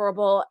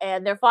insufferable,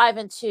 and they're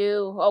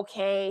 5-2.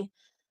 Okay,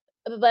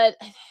 but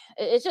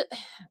it's just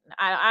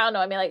I don't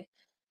know. I mean, like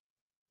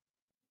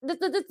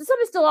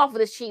something's still off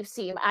with this Chiefs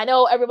team. I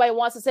know everybody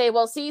wants to say,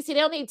 well, see, they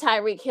don't need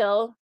Tyreek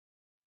Hill.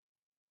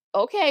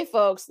 Okay,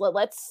 folks,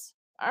 let's.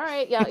 All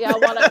right, you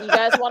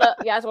guys want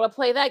to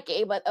play that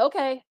game, but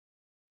okay.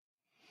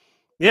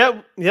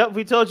 Yep.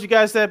 We told you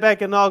guys that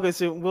back in August,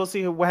 and we'll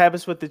see what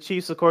happens with the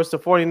Chiefs. Of course, the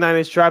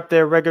 49ers dropped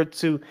their record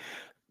to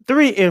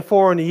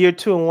 3-4 in the year,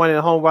 2-1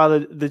 at home, while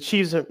the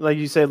Chiefs, like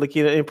you said,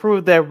 Lakina,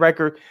 improved that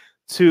record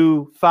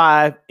to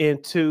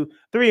 5-2,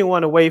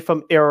 3-1 away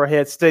from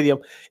Arrowhead Stadium.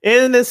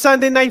 In the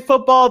Sunday Night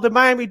Football, the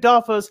Miami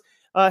Dolphins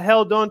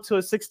held on to a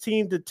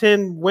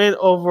 16-10 win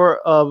over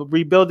a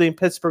rebuilding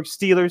Pittsburgh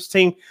Steelers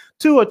team.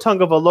 Tua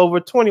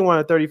Tagovailoa,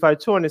 21-35,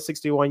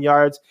 261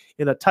 yards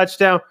in a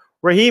touchdown.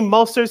 Raheem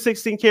Mostert,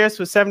 16 carries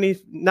for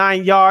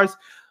 79 yards.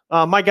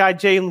 My guy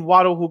Jalen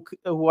Waddle,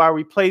 who I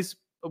replaced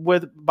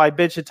by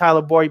bench and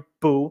Tyler Boyd,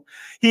 boo.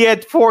 He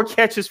had 4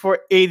 catches for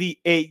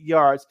 88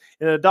 yards.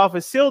 And the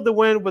Dolphins sealed the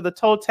win with a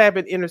toe tap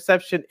and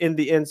interception in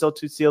the end zone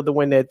to seal the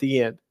win at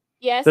the end.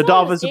 Yeah, the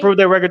Dolphins improved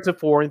their record to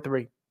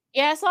 4-3.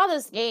 Yeah, I saw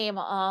this game,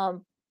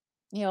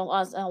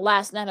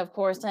 last night, of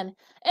course, and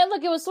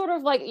look, it was sort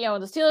of like, the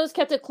Steelers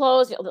kept it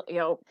close.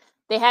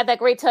 They had that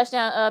great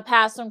touchdown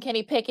pass from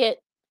Kenny Pickett,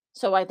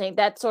 so I think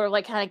that sort of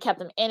like kind of kept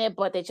them in it,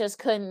 but they just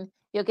couldn't,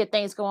 get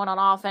things going on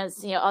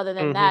offense, other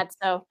than that.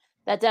 So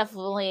that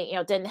definitely,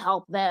 didn't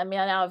help them.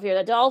 Now if you're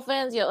the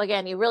Dolphins,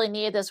 again, you really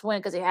needed this win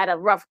because you had a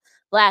rough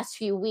last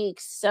few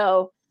weeks.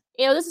 So,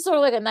 this is sort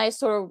of like a nice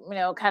sort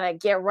of, kind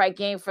of get right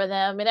game for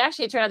them. It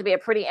actually turned out to be a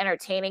pretty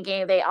entertaining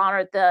game. They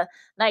honored the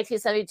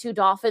 1972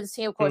 Dolphins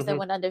team. Of course, they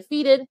went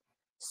undefeated.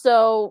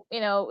 So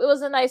it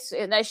was a nice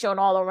showing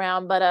all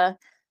around. But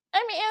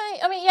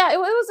yeah, it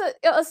was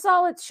a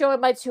solid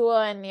showing by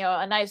Tua, and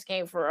a nice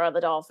game for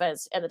the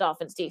Dolphins and the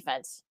Dolphins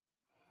defense.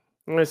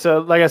 All right, so,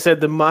 like I said,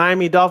 the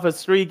Miami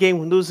Dolphins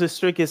 3-game losing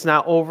streak is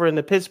now over, and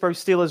the Pittsburgh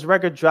Steelers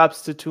record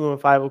drops to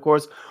 2-5. Of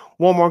course,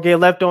 one more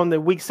game left on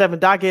the Week 7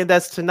 docket, and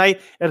that's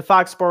tonight at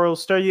Foxborough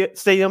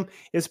Stadium.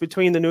 It's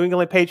between the New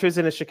England Patriots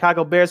and the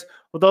Chicago Bears.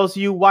 For those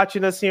of you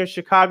watching us here in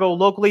Chicago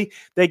locally,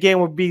 that game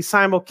will be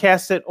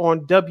simulcasted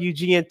on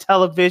WGN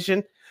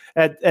television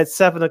at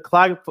 7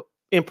 o'clock,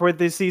 in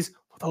parentheses,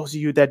 those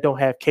of you that don't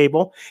have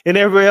cable. And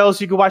everywhere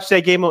else, you can watch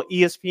that game on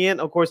ESPN.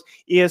 Of course,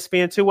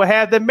 ESPN2 will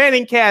have the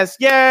Manningcast.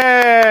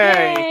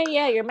 Yay!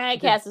 Yeah, your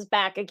Manningcast is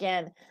back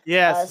again.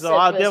 Yes, so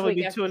I'll definitely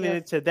be tuning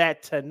into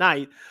that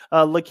tonight.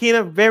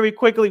 Lakina, very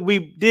quickly,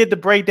 we did the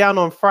breakdown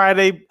on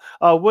Friday.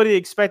 What do you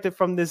expect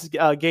from this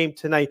game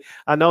tonight?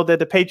 I know that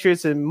the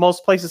Patriots in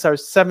most places are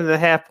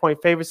 7.5-point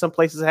favorites. Some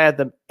places had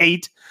them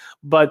 8.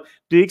 But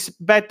do you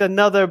expect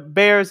another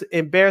Bears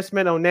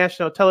embarrassment on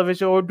national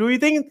television, or do you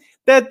think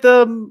that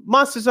the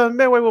Monsters of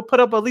Midway will put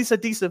up at least a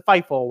decent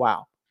fight for a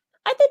while?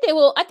 I think they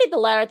will. I think the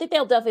latter. I think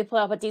they'll definitely put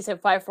up a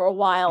decent fight for a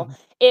while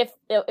if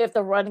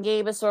the run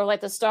game is sort of like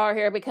the star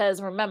here.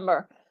 Because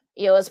remember,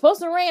 it's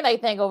supposed to rain, I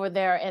think, over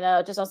there in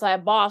just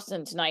outside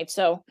Boston tonight.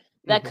 So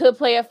that could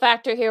play a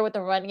factor here with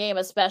the run game,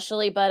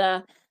 especially.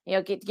 But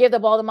give the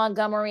ball to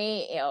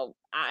Montgomery.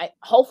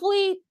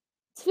 Hopefully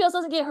Fields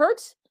doesn't get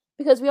hurt,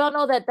 because we all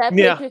know that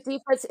Patriots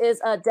defense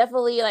is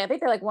definitely, I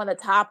think they're like one of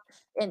the top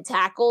in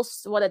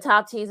tackles, one of the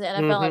top teams in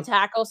the NFL in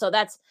tackles. So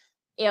that's,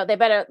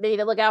 they need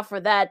to look out for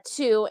that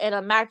too.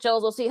 And Mac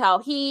Jones, we'll see how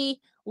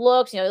he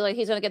looks. Like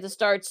he's going to get the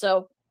start.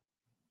 So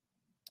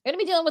going to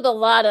be dealing with a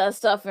lot of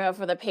stuff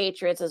for the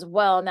Patriots as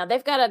well. Now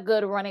they've got a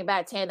good running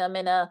back tandem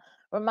in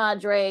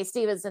Ramondre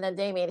Stevenson and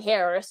Damian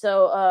Harris.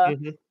 So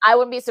I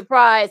wouldn't be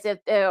surprised if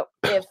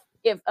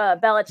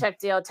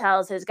Belichick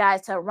tells his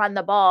guys to run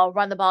the ball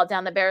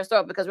down the Bears'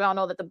 throat, because we all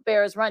know that the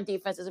Bears' run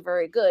defense is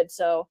very good.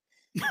 So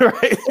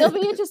it'll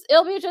be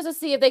interesting to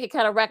see if they can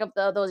kind of rack up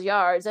those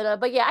yards. And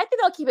but yeah, I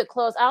think they'll keep it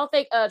close. I don't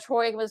think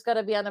Troy was going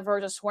to be on the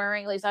verge of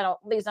swearing. At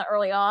least not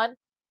early on.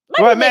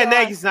 Well, Matt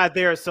Nagy's not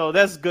there, so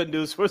that's good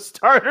news for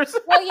starters.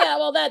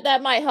 Well,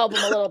 that might help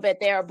him a little bit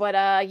there.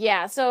 But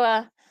yeah, so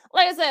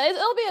like I said,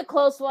 it'll be a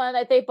close one,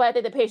 I think. But I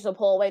think the Patriots will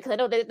pull away, because I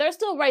know they're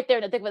still right there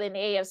in the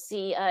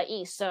AFC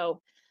East.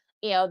 So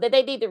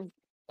they need to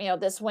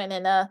this win.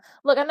 And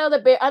look, I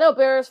know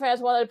Bears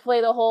fans wanted to play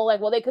the whole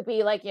they could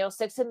be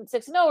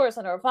 6-0 or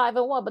something, or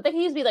 5-1, but they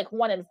could easily be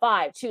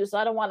 1-5 too. So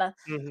I don't want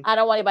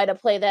anybody to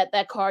play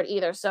that card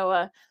either. So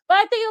but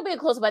I think it'll be a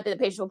close one. I think the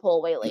Patriots will pull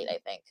away late, I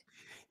think.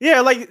 Yeah,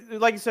 like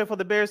you said, for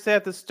the Bears to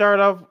have to start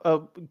off,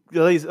 at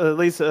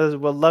least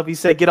what Lovey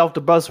said, get off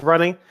the bus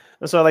running.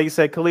 And so, like you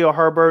said, Khalil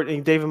Herbert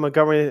and David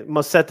Montgomery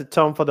must set the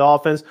tone for the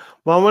offense.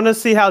 Well, I want to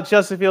see how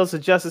Justin Fields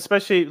adjusts,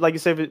 especially, like you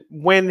said,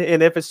 when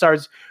and if it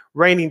starts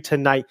raining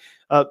tonight.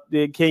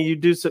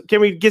 Can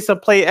we get some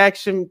play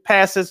action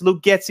passes?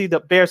 Luke Getsy, the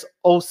Bears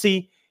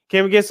OC.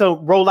 Can we get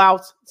some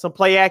rollouts, some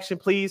play action,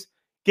 please?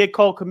 Get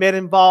Cole Kmet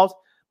involved.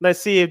 Let's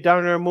see if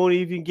Darnell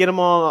Mooney, if you can get him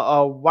on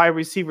a wide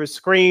receiver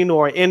screen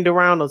or an end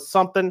around or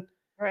something.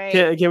 Right.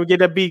 Can we get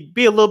that be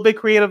a little bit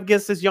creative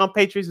against this young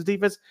Patriots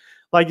defense?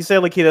 Like you said,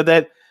 Lakita,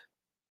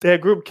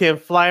 that group can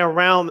fly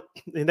around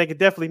and they can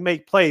definitely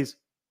make plays.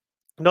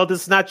 No,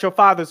 this is not your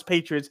father's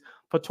Patriots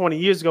for 20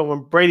 years ago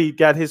when Brady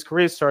got his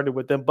career started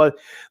with them, but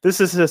this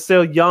is a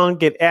still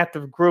young and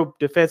active group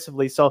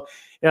defensively. So,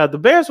 the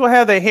Bears will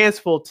have their hands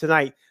full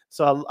tonight.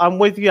 So I'm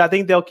with you. I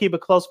think they'll keep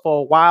it close for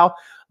a while.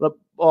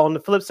 On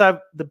the flip side,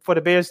 for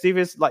the Bears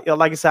defense, like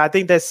I said, I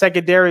think that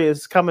secondary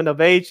is coming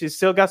of age. It's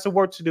still got some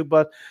work to do,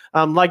 but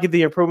I'm liking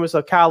the improvements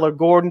of Kyler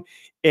Gordon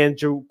and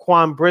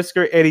Jaquan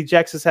Brisker. Eddie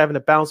Jackson's having a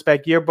bounce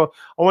back year, but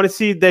I want to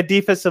see that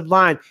defensive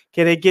line.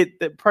 Can they get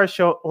the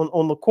pressure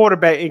on the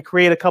quarterback and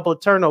create a couple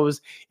of turnovers?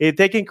 If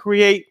they can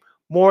create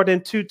more than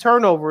 2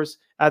 turnovers,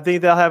 I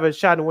think they'll have a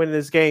shot in winning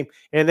this game.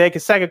 And they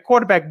can sack a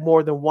quarterback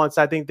more than once.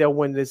 I think they'll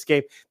win this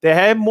game. They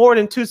had more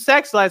than 2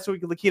 sacks last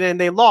week, Lakina, and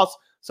they lost.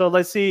 So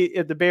let's see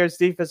if the Bears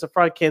defensive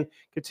front can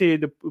continue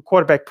the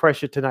quarterback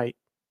pressure tonight.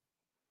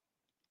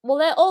 Well,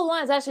 that old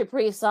line is actually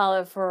pretty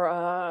solid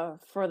for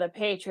the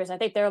Patriots. I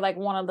think they're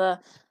one of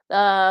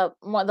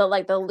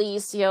the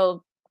least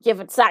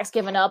sacks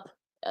given up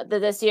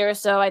this year.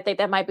 So I think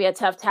that might be a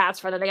tough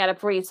task for them. They got a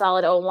pretty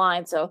solid old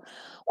line. So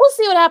we'll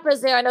see what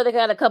happens there. I know they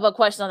got a couple of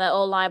questions on that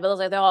old line, but it looks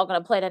like they're all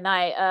going to play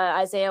tonight.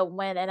 Isaiah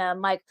Wynn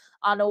and Mike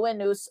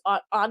Onwenu.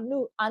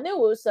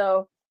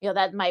 So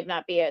that might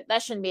not be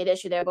that shouldn't be an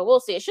issue there, but we'll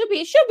see. It should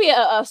be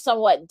a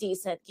somewhat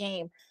decent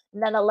game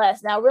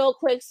nonetheless. Now, real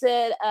quick,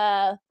 Sid,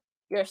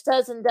 your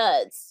studs and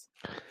duds.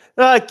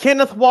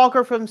 Kenneth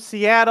Walker from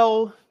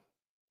Seattle,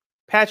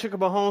 Patrick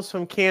Mahomes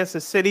from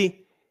Kansas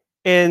City,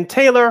 and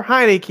Taylor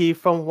Heineke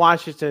from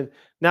Washington.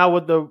 Now,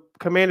 with the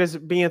Commanders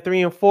being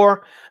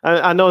 3-4,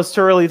 I know it's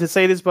too early to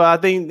say this, but I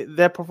think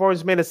that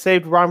performance may have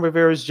saved Ron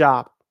Rivera's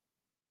job.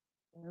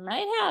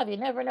 Might have, you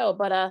never know.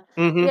 But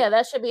Mm-hmm. yeah,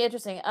 that should be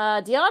interesting.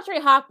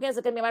 DeAndre Hopkins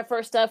is gonna be my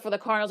first step for the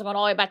Cardinals going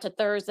all the way back to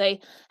Thursday.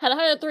 Had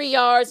 103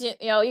 yards. You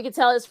know, you can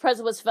tell his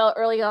presence was felt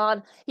early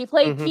on. He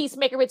played Mm-hmm.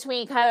 peacemaker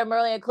between Kyler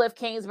Murray and Cliff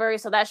Kingsbury,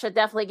 so that should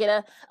definitely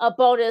get a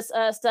bonus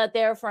stud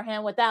there for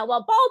him with that.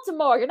 Well,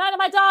 Baltimore, you're not in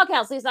my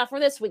doghouse. At least not for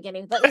this weekend.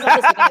 At least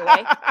not this week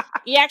anyway.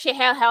 You actually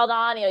held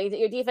on. You know,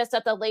 your defense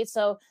stepped up late,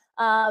 so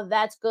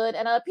that's good.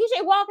 And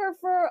PJ Walker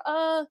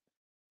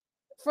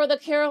for the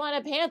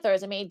Carolina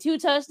Panthers. I mean, 2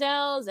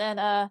 touchdowns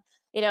and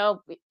you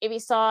know, if you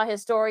saw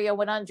his story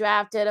when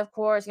undrafted, of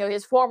course, you know,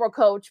 his former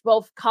coach,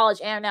 both college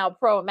and now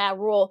pro, Matt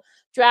Rule,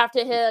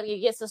 drafted him. He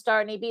gets to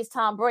start and he beats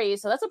Tom Brady.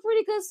 So that's a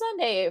pretty good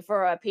Sunday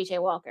for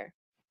PJ Walker.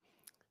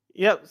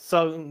 Yep.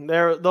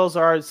 So those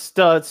are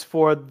studs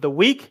for the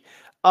week.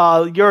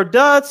 Your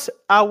duds,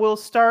 I will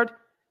start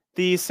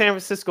the San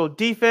Francisco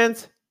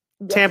defense,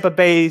 Tampa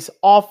Bay's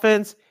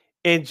offense,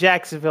 and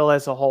Jacksonville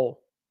as a whole.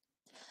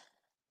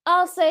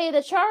 I'll say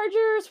the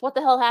Chargers. What the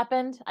hell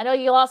happened? I know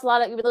you lost a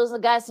lot of losing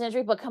guys to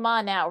injury, but come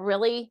on now,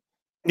 really?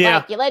 Yeah.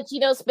 Like, you let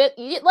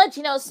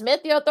Geno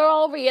Smith, you know, throw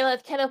all over you.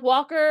 Let Kenneth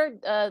Walker,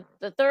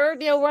 the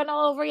third, you know, run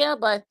all over you.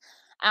 But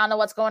I don't know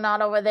what's going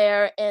on over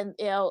there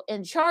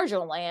in Charger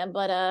land.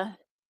 But I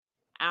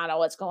don't know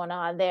what's going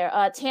on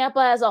there. Tampa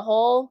as a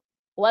whole,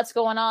 what's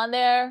going on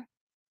there?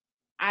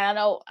 I don't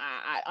know.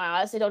 I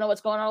honestly don't know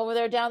what's going on over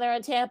there down there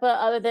in Tampa,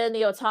 other than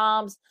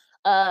Tom's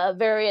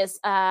various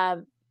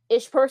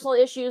personal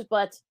issues,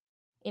 but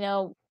you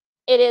know,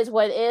 it is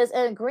what it is.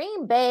 And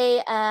Green Bay,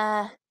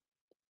 I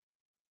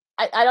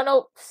don't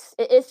know.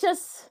 It's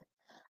just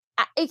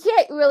you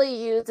can't really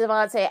use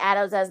Devontae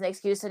Adams as an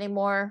excuse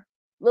anymore.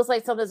 Looks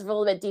like something's a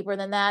little bit deeper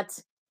than that.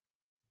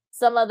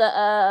 Some of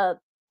the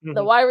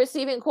wide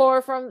receiving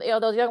core from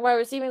those young wide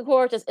receiving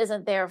core just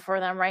isn't there for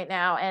them right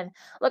now. And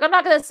look, I'm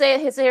not going to say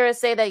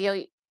that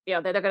you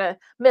know they're going to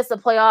miss the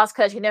playoffs,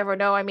 because you never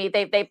know. I mean,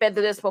 they've been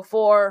through this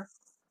before.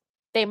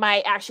 They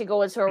might actually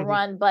go into a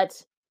run,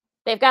 but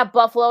they've got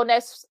Buffalo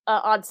next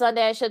on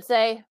Sunday, I should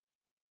say.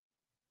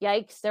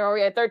 Yikes. They're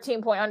already a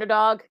 13-point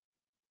underdog.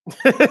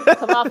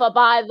 Come off a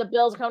bye. The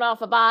Bills coming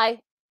off a bye.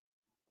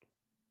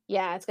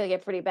 Yeah, it's going to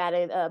get pretty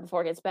bad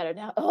before it gets better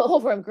now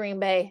over in Green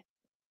Bay.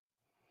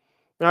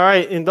 All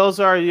right, and those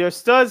are your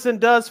studs and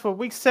duds for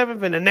Week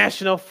 7 in the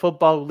National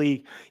Football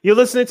League. You're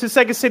listening to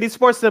Second City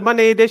Sports, the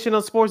Monday edition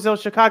of Sports Zone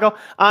Chicago.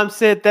 I'm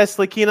Sid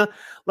Deslakina.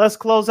 Let's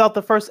close out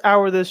the first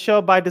hour of the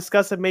show by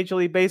discussing Major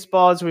League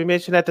Baseball. As we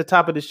mentioned at the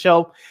top of the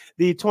show,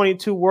 the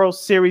 22 World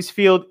Series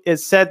field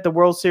is set. The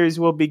World Series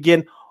will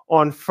begin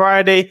on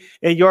Friday,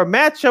 and your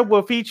matchup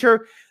will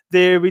feature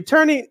the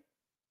returning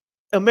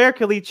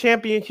American League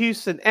champion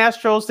Houston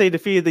Astros. They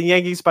defeated the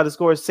Yankees by the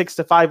score of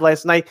 6-5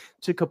 last night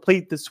to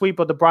complete the sweep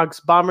of the Bronx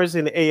Bombers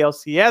in the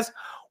ALCS,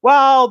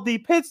 while the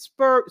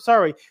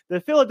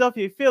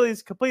Philadelphia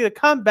Phillies completed a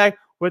comeback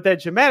with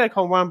that dramatic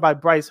home run by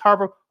Bryce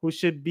Harper, who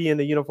should be in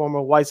the uniform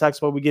of White Sox,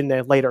 but we get in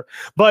there later.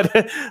 But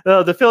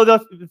the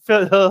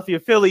Philadelphia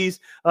Phillies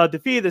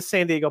defeated the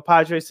San Diego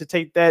Padres to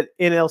take that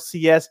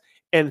NLCS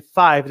in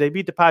 5. They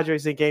beat the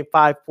Padres in game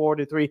 5,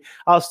 4-3.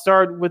 I'll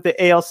start with the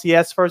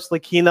ALCS first,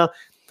 Lakina.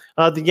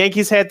 The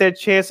Yankees had their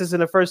chances in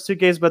the first 2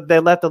 games, but they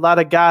left a lot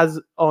of guys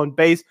on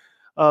base.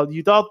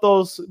 You thought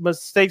those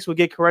mistakes would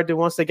get corrected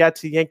once they got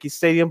to Yankee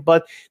Stadium,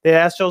 but the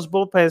Astros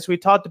bullpen, as we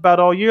talked about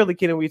all year,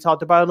 and we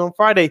talked about it on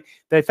Friday,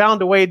 they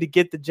found a way to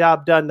get the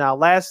job done. Now,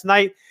 last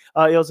night,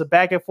 it was a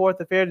back-and-forth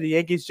affair. The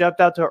Yankees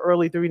jumped out to an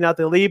early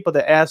 3-0 lead, but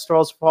the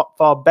Astros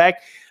fall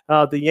back.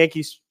 The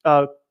Yankees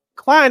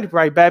climbed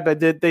right back,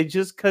 but they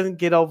just couldn't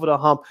get over the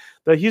hump.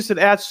 The Houston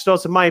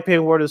Astros, in my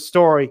opinion, were the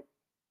story.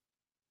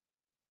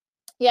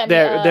 Yeah,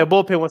 their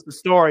bullpen was the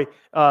story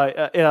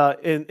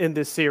in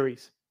this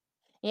series.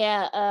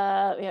 Yeah,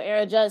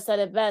 Aaron Judge said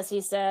it best.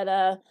 He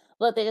said,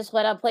 "Look, they just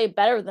went out and played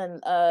better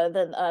than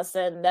us,"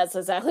 and that's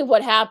exactly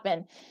what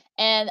happened.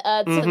 And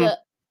to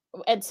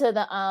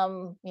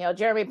the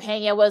Jeremy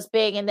Pena was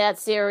big in that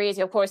series.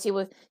 Of course, he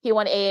won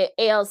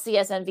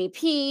ALCS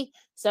MVP.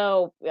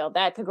 So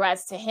that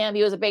congrats to him.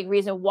 He was a big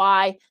reason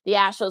why the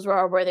Astros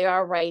were where they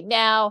are right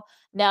now.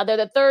 Now they're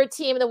the 3rd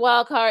team in the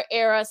wild card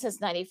era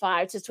since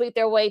 '95 to sweep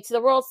their way to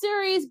the World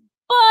Series.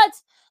 But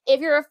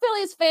if you're a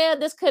Phillies fan,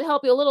 this could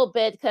help you a little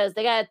bit, because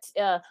they got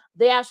the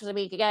Astros. I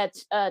mean, you got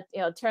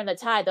turn the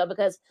tide though,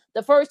 because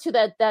the first 2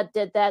 that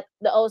did that,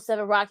 the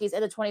 07 Rockies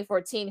and the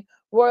 2014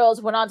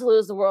 Royals, went on to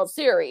lose the World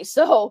Series.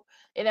 So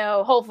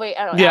hopefully,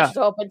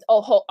 Astros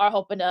are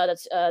hoping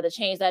to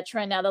change that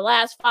trend. Now, the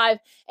last 5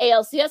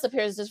 ALCS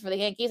appearances for the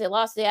Yankees, they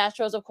lost to the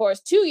Astros, of course,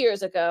 2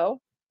 years ago.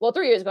 Well,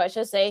 3 years ago, I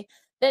should say.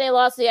 Then they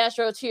lost to the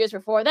Astros 2 years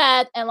before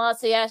that, and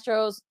lost to the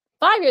Astros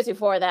 5 years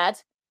before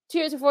that. 2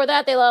 years before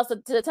that, they lost to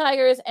the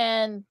Tigers,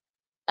 and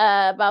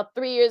about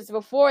 3 years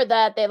before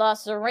that, they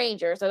lost to the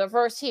Rangers. So the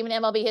first team in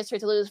MLB history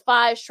to lose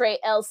 5 straight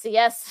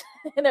LCS,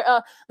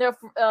 their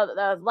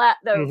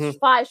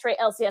 5 straight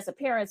LCS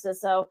appearances.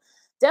 So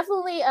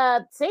definitely,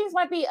 things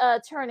might be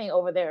turning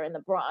over there in the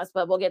Bronx,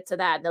 but we'll get to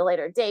that in a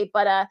later date.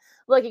 But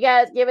look, you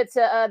guys give it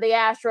to the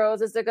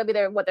Astros. Is there going to be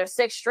their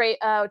 6th straight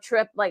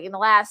trip, like in the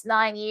last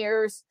 9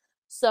 years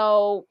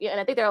So, yeah, and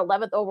I think they're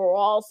 11th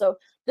overall. So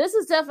this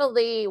is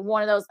definitely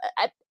one of those.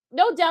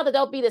 No doubt that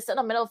they'll be the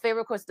sentimental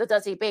favorite. Of course, the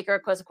Dusty Baker.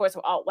 Of course,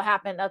 what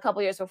happened a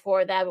couple years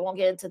before that. We won't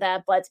get into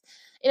that. But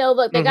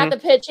look, they got the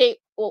pitching.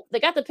 Well, they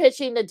got the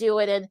pitching to do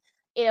it, and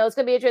it's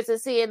going to be interesting to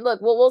see. And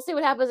look, we'll see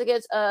what happens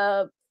against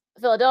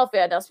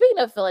Philadelphia. Now, speaking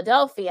of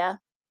Philadelphia,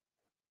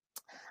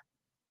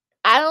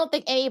 I don't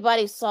think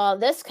anybody saw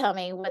this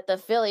coming with the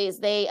Phillies.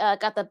 They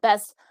got the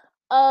best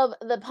of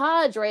the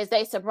Padres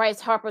thanks to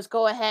Bryce Harper's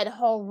go-ahead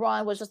home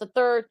run, which was the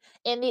third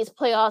in these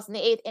playoffs in the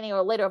 8th inning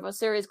or later of a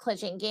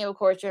series-clinching game. Of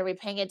course, Jeremy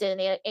Pena did in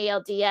the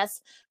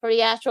ALDS for the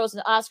Astros,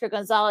 and Oscar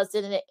Gonzalez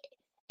did in the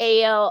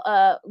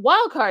AL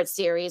wildcard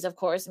series, of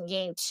course, in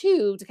Game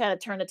 2 to kind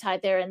of turn the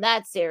tide there in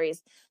that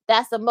series.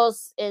 That's the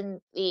most in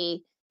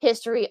the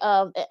history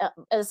of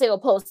a single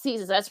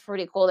postseason. So that's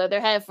pretty cool. They're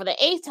headed for the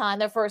 8th time,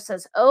 their first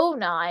since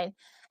 2009,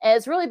 and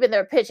it's really been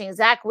their pitching.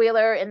 Zach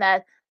Wheeler in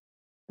that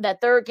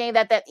third game,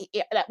 in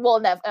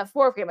that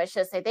fourth game, I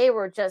should say, they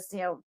were just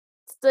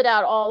stood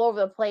out all over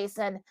the place,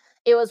 and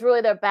it was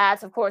really their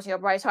bats. Of course,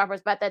 Bryce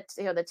Harper's bat that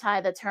the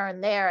tide the turn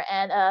there,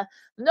 and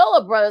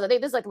Nola brothers. I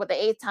think this is like the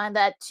 8th time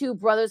that two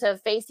brothers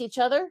have faced each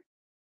other,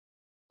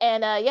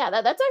 and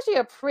that's actually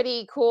a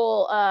pretty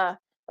cool.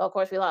 Well, of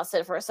course, we lost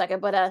it for a second,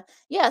 but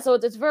so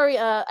it's very.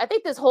 I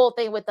think this whole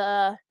thing with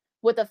the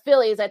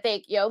Phillies, I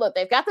think look,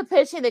 they've got the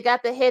pitching, they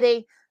got the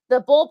hitting,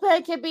 the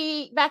bullpen can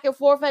be back and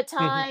forth at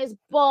times,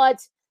 but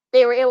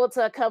they were able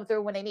to come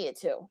through when they needed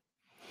to.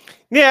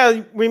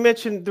 Yeah, we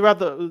mentioned throughout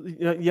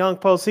the young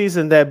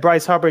postseason that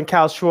Bryce Harper and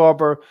Kyle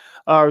Schwarber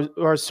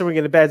are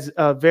swinging the bats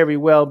very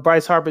well.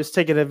 Bryce Harper is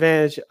taking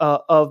advantage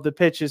of the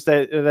pitches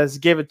that's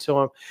given to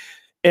him.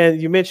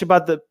 And you mentioned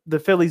about the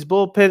Phillies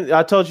bullpen.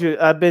 I told you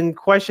I've been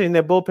questioning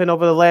their bullpen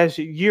over the last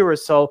year or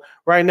so.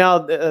 Right now,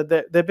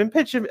 they've been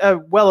pitching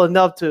well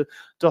enough to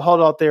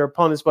hold off their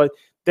opponents, but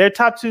their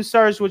top two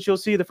stars, which you'll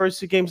see the first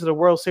 2 games of the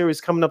World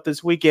Series coming up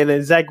this weekend,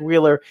 and Zach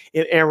Wheeler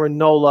and Aaron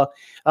Nola.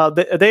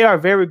 They are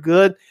very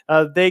good.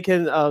 They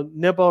can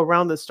nibble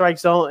around the strike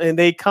zone, and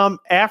they come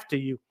after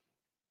you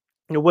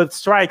with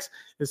strikes.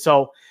 And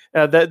so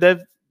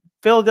the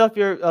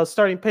Philadelphia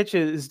starting pitcher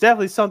is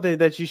definitely something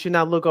that you should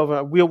not look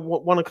over. We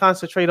want to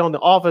concentrate on the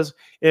offense,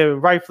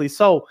 and rightfully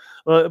so.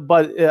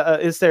 But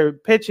it's their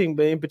pitching,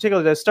 but in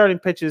particular, their starting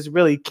pitchers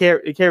really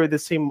carry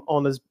this team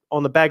on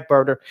the back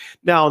burner.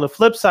 Now, on the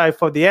flip side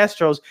for the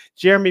Astros,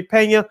 Jeremy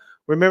Pena,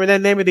 remember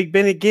that name at the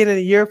beginning of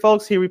the year,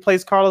 folks? He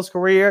replaced Carlos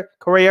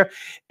Correa,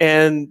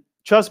 and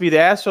trust me, the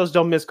Astros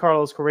don't miss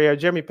Carlos Correa.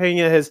 Jeremy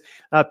Pena has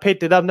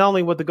picked it up not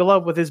only with the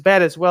glove, with his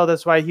bat as well.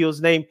 That's why he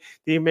was named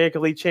the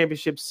American League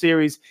Championship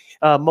Series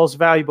most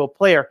valuable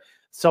player.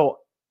 So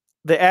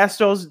the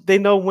Astros, they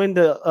know when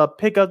to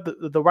pick up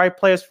the right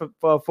players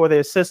for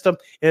their system,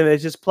 and they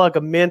just plug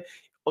them in.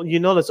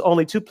 There's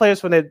only 2 players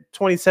from their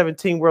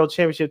 2017 World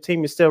Championship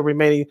team is still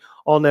remaining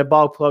on their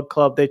ball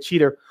club. Their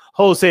cheater,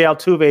 Jose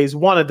Altuve, is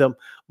one of them.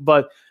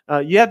 But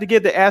you have to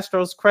give the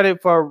Astros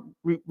credit for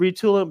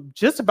retooling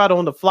just about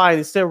on the fly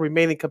and still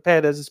remaining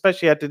competitors,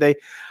 especially after they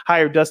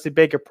hired Dusty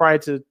Baker prior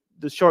to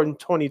the shortened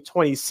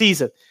 2020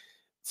 season.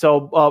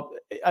 So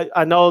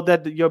I know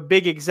that your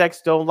big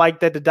execs don't like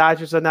that the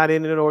Dodgers are not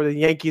in it or the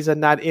Yankees are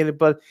not in it,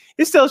 but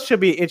it still should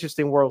be an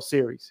interesting World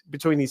Series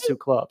between these 2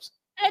 clubs.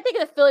 I think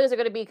the Phillies are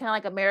going to be kind of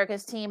like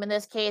America's team in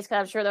this case, because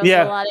I'm sure there's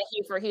a lot of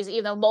heat for Houston,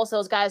 even though most of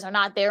those guys are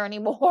not there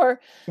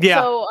anymore.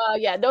 Yeah. So,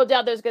 no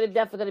doubt there's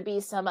definitely going to be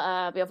some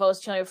votes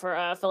cheering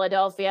for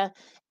Philadelphia.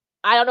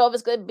 I don't know if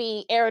it's going to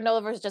be Aaron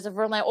Nola versus Justin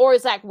Verlander or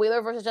Zach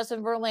Wheeler versus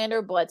Justin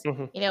Verlander, but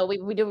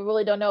we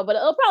really don't know. But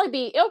it'll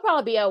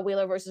probably be a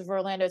Wheeler versus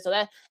Verlander. So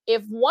that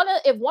if one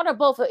or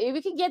both, if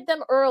we can get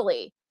them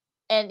early,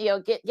 and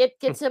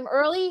get them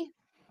early,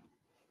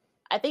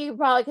 I think you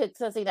probably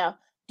could see now.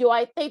 Do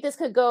I think this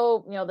could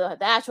go, the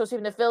Astros,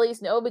 even the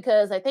Phillies? No,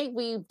 because I think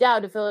we've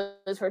doubted the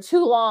Phillies for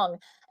too long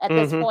at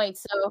this point.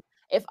 So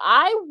if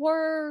I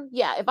were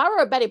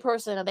a betting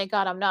person, and thank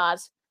God I'm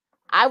not,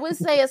 I would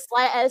say a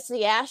slight edge to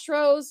the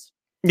Astros.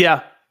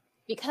 Yeah.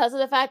 Because of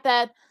the fact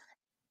that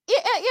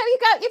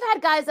you've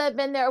had guys that have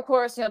been there, of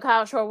course.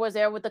 Kyle Schwarber was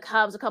there with the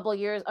Cubs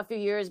a few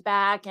years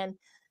back, and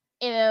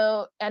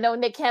I know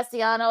Nick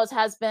Castellanos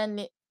has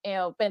been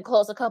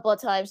close a couple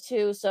of times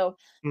too. So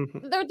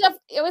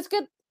it was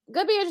good.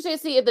 Could be interesting to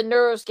see if the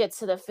nerves get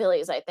to the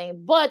Phillies, I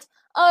think. But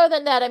other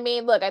than that, I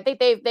mean, look, I think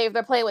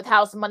they're playing with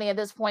house money at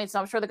this point, so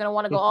I'm sure they're going to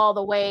want to go all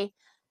the way.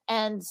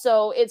 And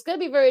so it's going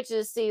to be very interesting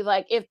to see,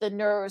 like, if the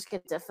nerves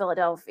get to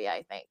Philadelphia,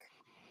 I think.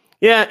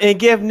 Yeah, and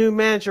give new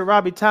manager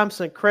Robbie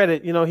Thompson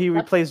credit. He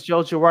replaced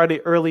Joe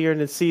Girardi earlier in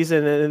the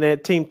season, and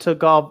that team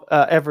took off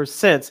ever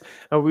since.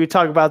 We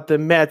talk about the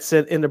Mets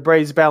and the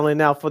Braves battling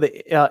now for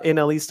the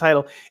NL East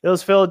title. It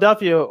was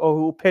Philadelphia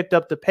who picked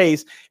up the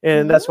pace,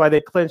 and that's why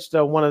they clinched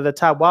one of the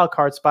top wild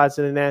card spots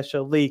in the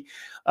National League.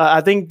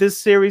 I think this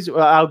series,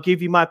 I'll give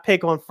you my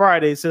pick on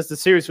Friday since the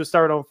series will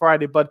start on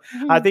Friday, but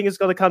I think it's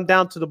going to come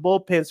down to the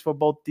bullpens for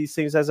both these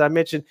teams. As I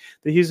mentioned,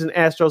 the Houston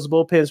Astros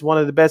bullpen is one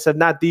of the best, if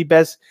not the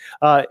best,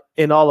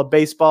 in all of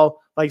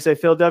baseball. like I said,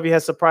 Philadelphia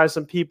has surprised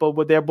some people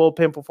with their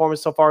bullpen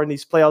performance so far in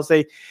these playoffs.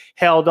 They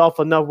held off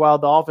enough while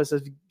the offense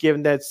has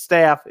given that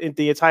staff,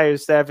 the entire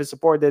staff, and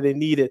support that they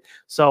needed.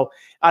 So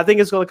I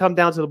think it's going to come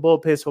down to the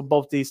bullpens for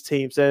both these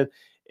teams.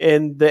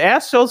 And the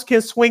Astros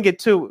can swing it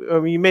too. I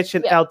mean, you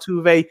mentioned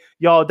Altuve,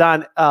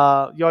 Yordan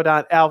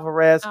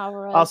Alvarez,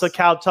 also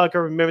Kyle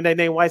Tucker. Remember that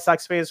name, White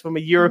Sox fans from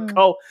a year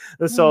ago.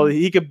 So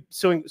he could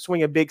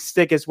swing a big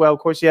stick as well. Of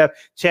course, you have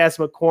Chas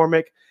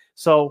McCormick.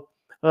 So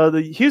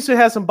the Houston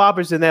has some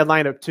boppers in that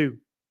lineup too.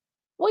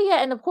 Well,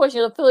 yeah, and of course,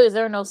 the Phillies,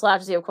 there are no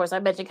slouches here. Of course, I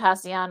mentioned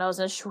Castellanos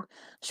and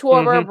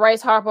Schwarber,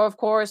 Bryce Harper, of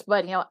course,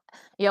 but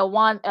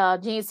Juan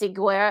Gene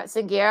Segura.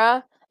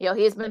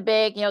 He's been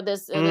big,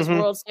 this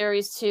World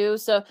Series too.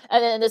 So,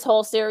 and then this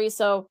whole series.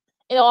 So,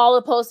 all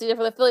the postseason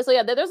for the Phillies. So,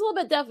 yeah, there's a little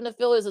bit depth in the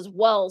Phillies as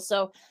well.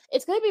 So,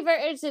 it's going to be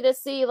very interesting to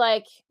see,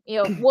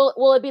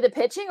 will it be the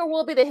pitching or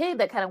will it be the hitting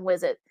that kind of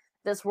wins it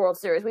this World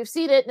Series? We've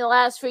seen it in the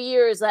last few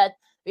years that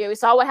we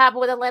saw what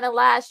happened with Atlanta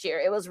last year.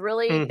 It was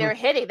really their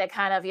hitting that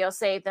kind of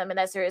saved them in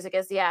that series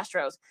against the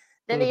Astros.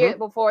 Then the year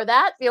before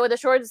that, with the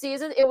shortened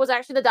season, it was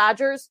actually the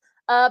Dodgers.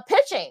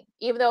 Pitching,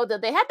 even though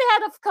they had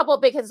a couple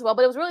of big hits as well,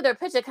 but it was really their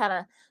pitch that kind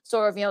of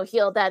sort of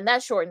healed that in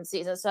that shortened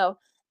season. So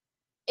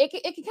it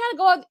can kind of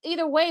go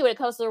either way when it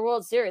comes to the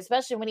World Series,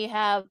 especially when you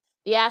have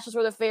the Astros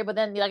were the favorite, but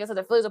then like I said,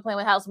 the Phillies are playing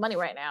with house money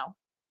right now.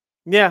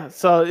 Yeah,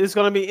 so it's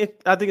going to be.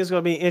 I think it's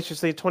going to be an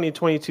interesting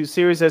 2022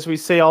 series, as we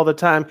say all the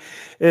time.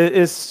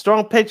 It's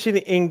strong pitching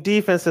and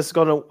defense that's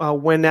going to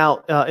win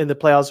out in the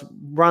playoffs.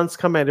 Runs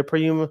come at a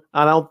premium.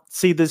 I don't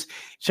see this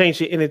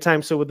changing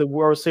anytime soon with the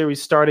World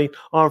Series starting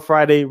on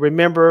Friday.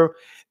 Remember,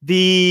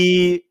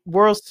 the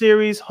World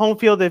Series home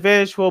field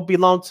advantage will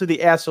belong to the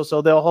Astros,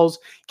 so they'll host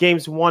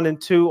games 1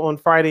 and 2 on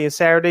Friday and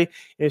Saturday.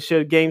 And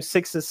should games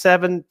 6 and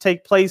 7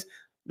 take place,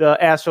 the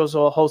Astros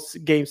will host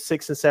games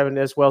 6 and 7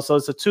 as well. So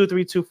it's a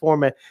 2-3-2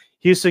 format.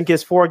 Houston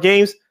gets 4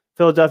 games.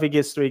 Philadelphia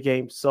gets 3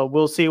 games. So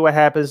we'll see what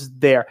happens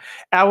there.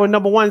 Hour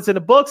number 1 is in the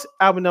books.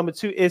 Hour number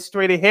 2 is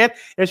straight ahead.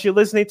 As you're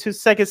listening to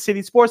Second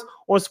City Sports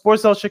on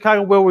Sports Zone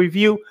Chicago, we'll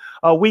review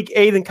Week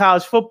 8 in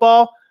college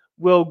football.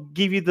 We'll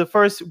give you the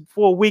first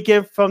full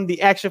weekend from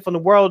the action from the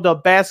world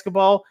of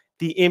basketball,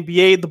 the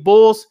NBA, the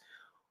Bulls.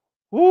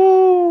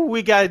 Woo,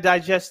 we got to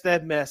digest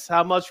that mess.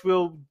 How much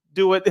we'll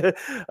do it.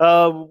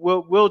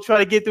 We'll try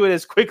to get through it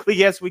as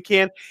quickly as we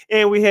can.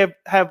 And we have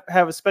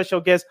a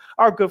special guest,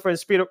 our good friend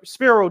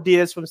Spiro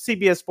Diaz from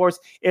CBS Sports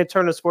and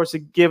Turner Sports, to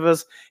give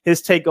us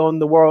his take on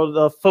the world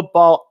of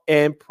football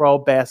and pro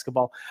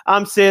basketball.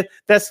 I'm Sid.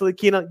 That's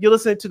Lakina. You're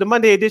listening to the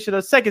Monday edition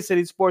of Second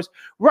City Sports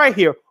right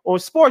here on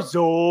Sports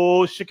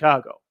Zone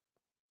Chicago.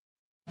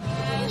 No,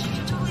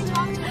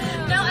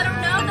 I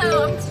don't know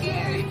though. I'm scared.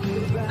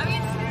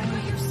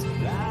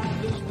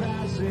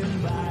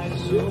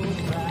 You're so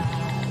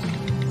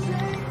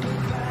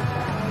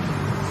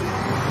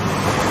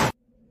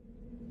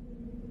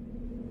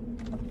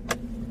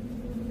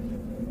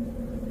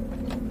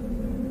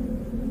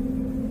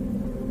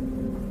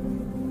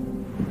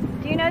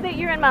Do you know that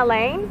you're in my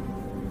lane?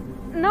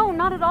 No,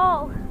 not at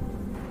all.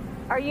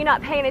 Are you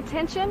not paying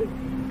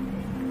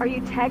attention? Are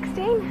you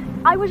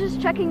texting? I was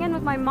just checking in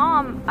with my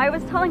mom. I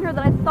was telling her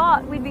that I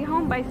thought we'd be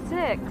home by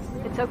 6.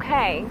 It's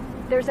okay.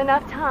 There's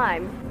enough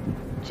time.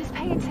 Just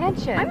pay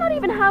attention. I'm not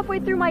even halfway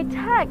through my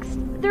text.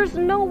 There's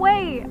no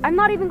way. I'm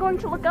not even going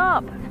to look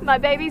up. My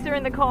babies are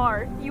in the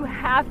car. You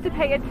have to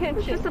pay attention.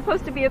 It's just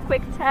supposed to be a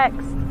quick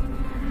text.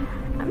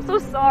 I'm so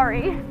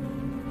sorry.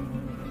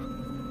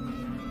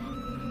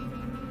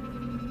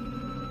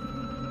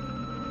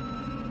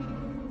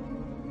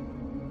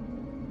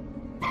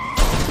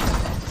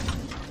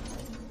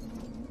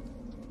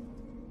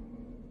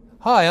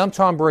 Hi, I'm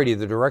Tom Brady,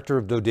 the director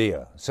of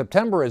DODEA.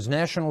 September is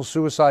National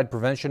Suicide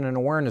Prevention and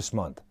Awareness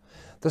Month.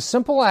 The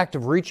simple act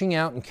of reaching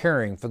out and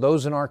caring for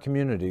those in our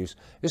communities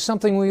is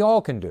something we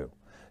all can do.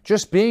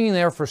 Just being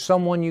there for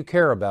someone you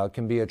care about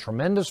can be a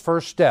tremendous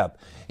first step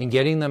in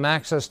getting them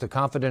access to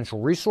confidential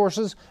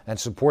resources and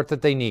support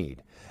that they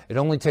need. It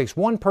only takes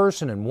one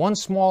person and one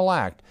small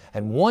act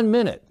and 1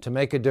 minute to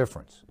make a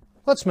difference.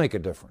 Let's make a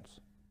difference.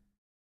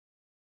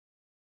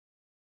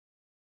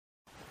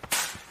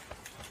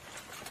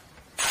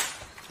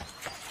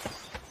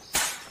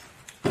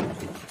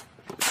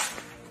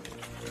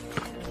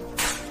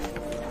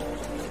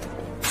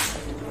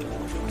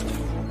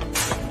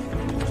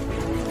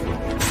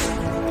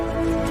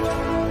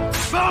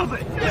 Move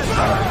it!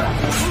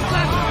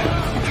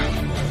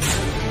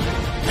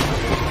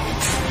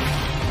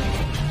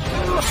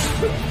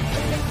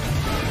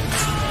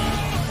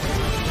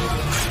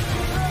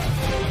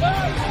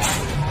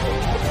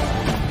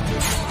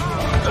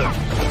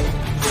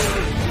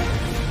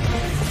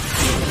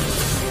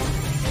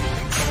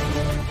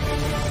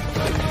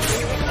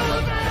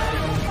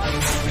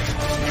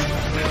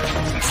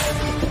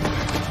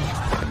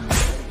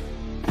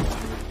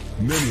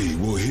 Many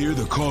will hear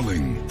the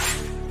calling.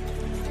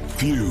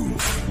 Few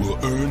will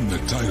earn the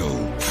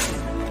title.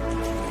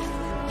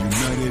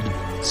 United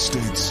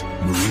States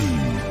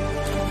Marine.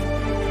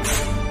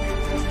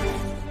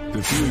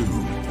 The few,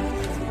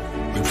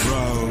 the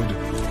proud,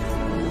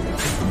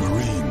 the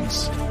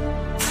Marines.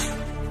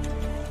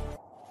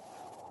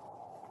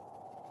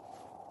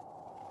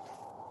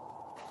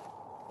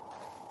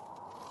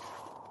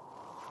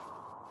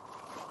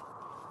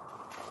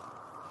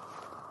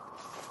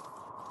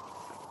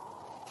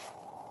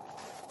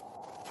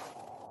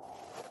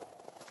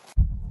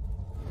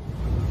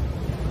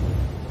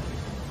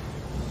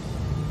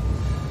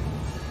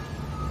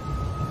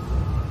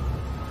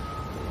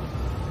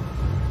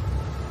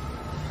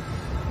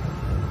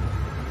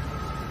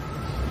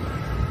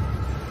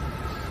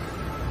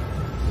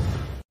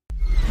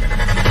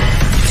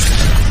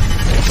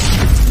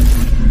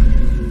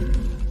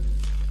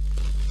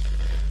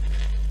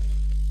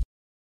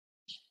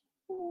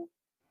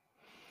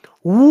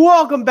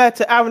 Welcome back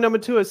to hour number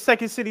 2 of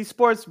Second City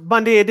Sports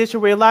Monday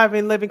edition. We're live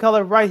in living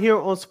color right here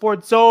on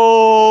Sports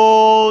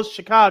Zone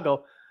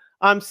Chicago.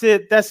 I'm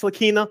Sid. That's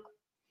Lakina.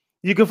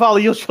 You can follow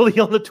yours truly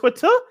on the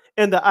Twitter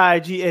and the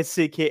IG at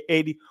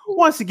SidKid80.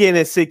 Once again,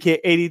 at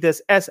SidKid80.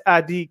 That's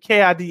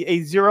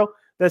SIDKID80.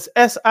 That's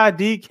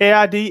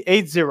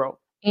SIDKID80. You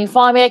can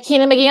follow me at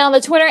Keenan McGee on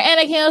the Twitter and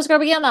at Keenan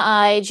McGee on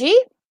the IG.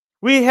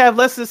 We have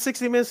less than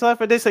 60 minutes left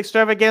for this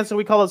extravaganza.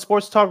 We call it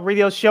Sports Talk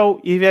Radio Show.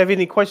 If you have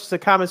any questions or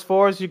comments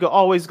for us, you can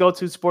always go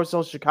to Sports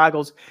Zone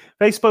Chicago's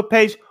Facebook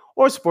page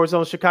or Sports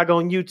Zone Chicago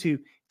on YouTube.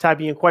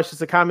 Type in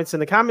questions or comments in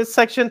the comments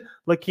section.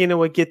 Lakina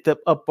will get them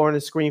up on the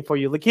screen for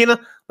you. Lakina,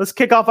 let's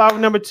kick off hour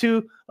number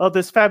 2 of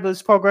this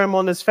fabulous program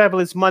on this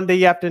fabulous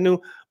Monday afternoon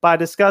by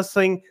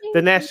discussing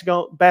the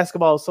National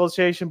Basketball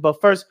Association.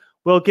 But first,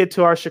 we'll get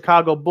to our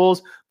Chicago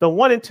Bulls, the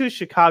 1-2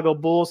 Chicago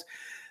Bulls.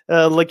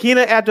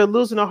 Lakina, after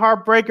losing a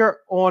heartbreaker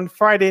on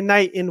Friday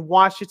night in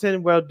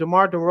Washington, where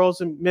DeMar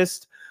DeRozan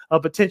missed a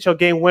potential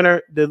game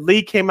winner, the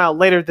league came out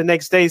later the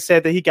next day,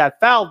 said that he got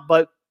fouled,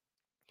 but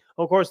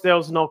of course there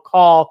was no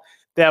call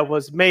that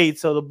was made,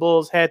 so the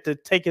Bulls had to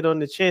take it on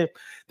the chin.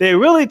 They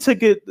really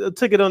took it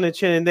on the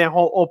chin in their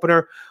home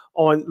opener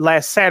on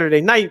last Saturday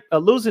night,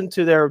 losing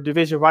to their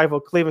division rival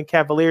Cleveland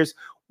Cavaliers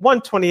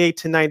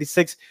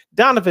 128-96.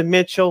 Donovan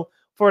Mitchell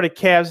for the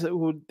Cavs,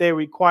 who they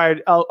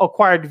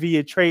acquired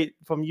via trade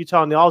from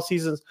Utah in the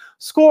offseason,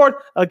 scored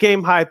a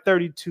game-high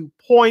 32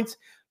 points.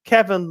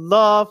 Kevin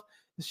Love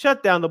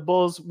shut down the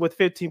Bulls with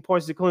 15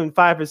 points, including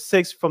 5 or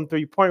 6 from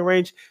three-point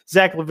range.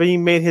 Zach LaVine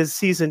made his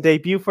season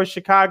debut for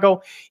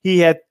Chicago. He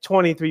had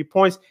 23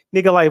 points.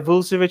 Nikolai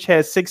Vucevic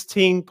had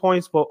 16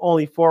 points, but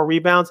only 4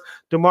 rebounds.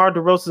 DeMar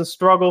DeRozan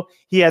struggled.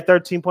 He had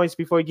 13 points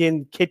before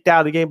getting kicked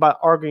out of the game by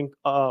arguing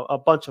a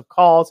bunch of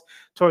calls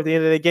toward the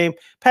end of the game.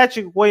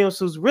 Patrick Williams,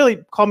 who's really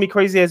called me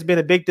crazy, has been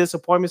a big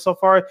disappointment so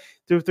far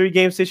through 3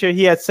 games this year.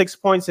 He had 6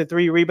 points and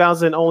 3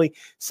 rebounds in only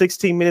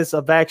 16 minutes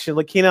of action.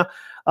 Lakina,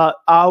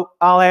 I'll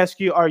ask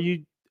you, are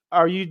you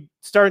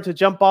starting to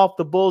jump off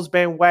the Bulls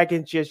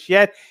bandwagon just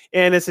yet?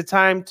 And is it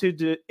time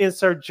to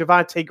insert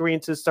Javonte Green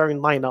to the starting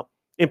lineup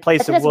in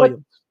place of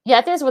Williams? I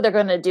think that's what they're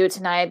going to do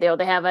tonight.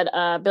 They have it.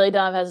 Billy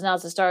Donovan hasn't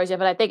announced the stars yet,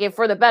 but I think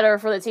for the better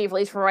for the team, at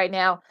least for right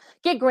now,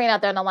 get Green out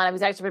there in the lineup.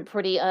 He's actually been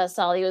pretty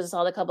solid. He was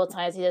solid a couple of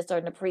times. He just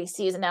started in the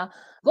preseason. Now,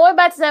 going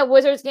back to that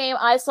Wizards game,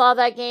 I saw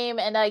that game,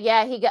 and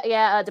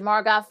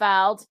DeMar got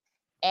fouled.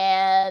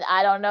 And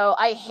I don't know.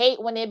 I hate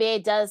when the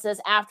NBA does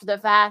this after the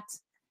fact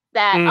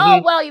that,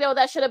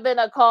 that should have been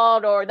a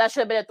call or that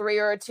should have been a 3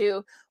 or a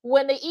 2.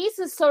 When the East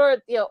is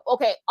sort of,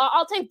 okay,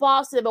 I'll take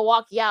Boston and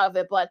Milwaukee out of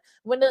it. But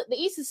when the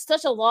East is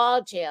such a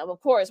log jam,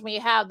 of course, when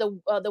you have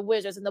the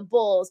Wizards and the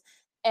Bulls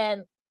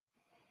and,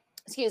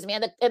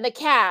 and the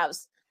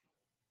Cavs,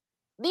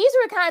 these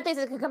are the kind of things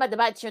that can come back to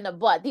bite you in the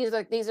butt. These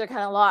are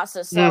kind of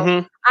losses.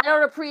 So I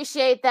don't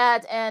appreciate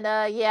that. And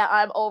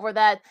I'm over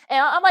that. And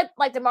I'm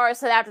like DeMar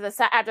said after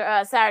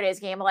Saturday's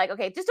game, I'm like,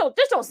 okay, just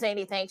don't say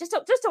anything. Just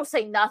don't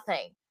say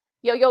nothing.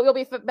 You'll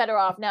be better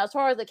off. Now, as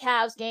far as the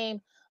Cavs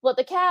game, look,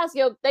 the Cavs,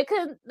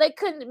 they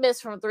couldn't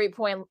miss from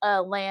 3-point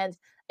land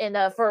in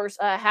the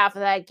first half of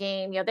that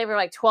game. They were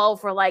like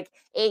 12 for like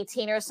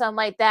 18 or something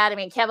like that. I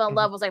mean, Kevin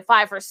Love was like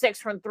 5 for 6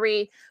 from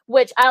 3,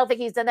 which I don't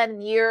think he's done that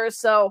in years.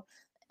 So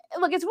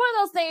look, it's one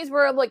of those things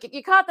where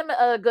you caught them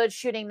a good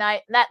shooting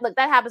night. And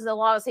that happens in a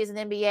lot of season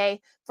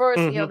NBA. First,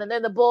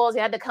 then the Bulls,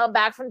 you had to come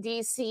back from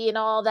DC and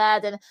all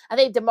that. And I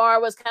think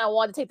DeMar was kind of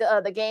wanting to take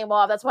the game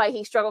off. That's why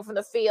he struggled from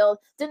the field.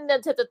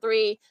 Didn't tip the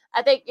 3.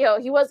 I think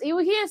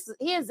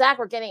he and Zach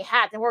were getting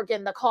hacked and weren't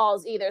getting the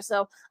calls either.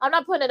 So I'm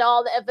not putting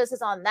all the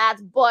emphasis on that,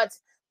 but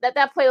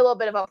that played a little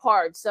bit of a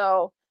part.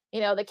 So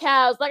the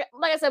Cavs, like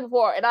I said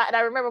before, and I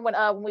remember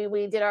when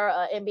we did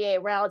our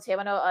NBA roundtable.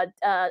 I know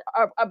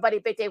our buddy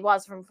Big Dave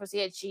Watson from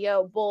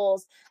CHGO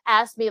Bulls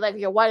asked me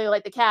why do you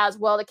like the Cavs?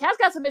 Well, the Cavs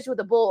got some issue with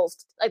the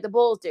Bulls, like the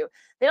Bulls do.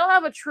 They don't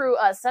have a true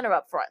center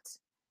up front,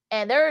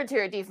 and their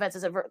interior defense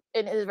is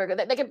very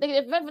good. They can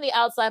defend from the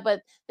outside,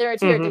 but their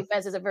interior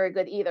defense isn't very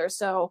good either.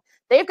 So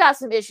they've got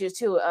some issues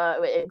too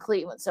in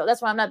Cleveland. So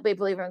that's why I'm not a big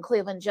believer in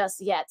Cleveland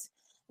just yet.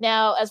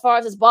 Now, as far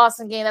as this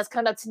Boston game that's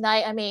coming up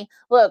tonight, I mean,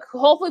 look,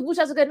 hopefully Vooch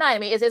has a good night. I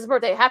mean, it's his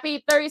birthday.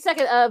 Happy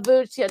 32nd,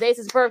 Vooch. Today's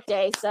his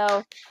birthday,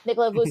 so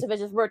Nikola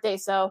Vucevic's birthday.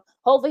 So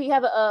hopefully you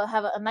have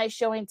a nice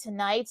showing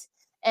tonight.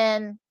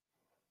 And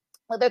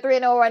they're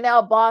 3-0 right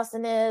now.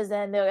 Boston is,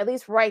 and at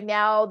least right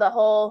now, the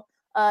whole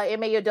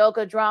Ime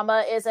Udoka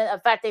drama isn't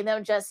affecting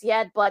them just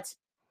yet. But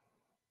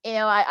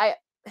I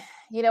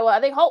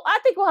I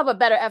think we'll have a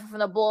better effort from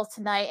the Bulls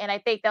tonight, and I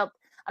think they'll.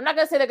 I'm not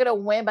gonna say they're gonna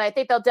win, but I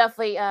think they'll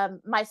definitely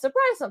might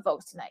surprise some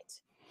folks tonight.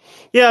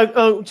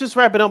 Yeah, just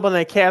wrapping up on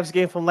that Cavs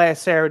game from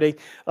last Saturday.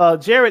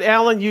 Jared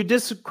Allen, you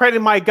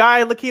discredited my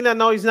guy. Lakina, I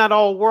know he's not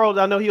all world.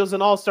 I know he was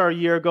an all-star a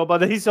year ago,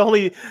 but he's the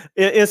only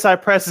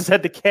inside presence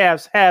that the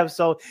Cavs have.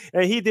 So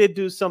he did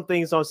do some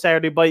things on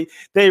Saturday, but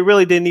they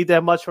really didn't need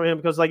that much from him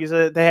because, like you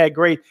said, they had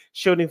great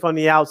shooting from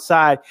the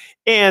outside.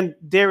 And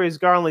Darius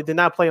Garland did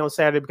not play on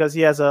Saturday because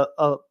he has a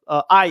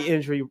eye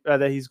injury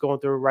that he's going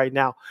through right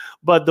now.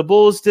 But the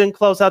Bulls didn't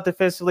close out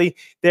defensively.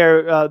 They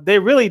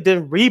really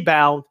didn't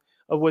rebound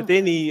with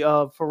any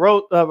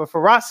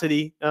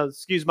ferocity,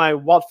 excuse my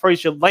Walt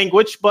Frazier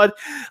language, but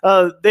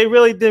they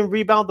really didn't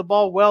rebound the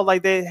ball well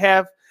like they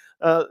have,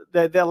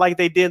 like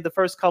they did the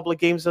first couple of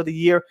games of the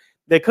year.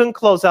 They couldn't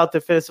close out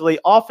defensively.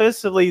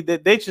 Offensively,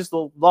 they just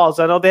lost.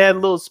 I know they had a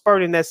little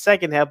spurt in that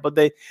second half, but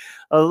they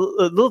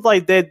it looked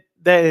like that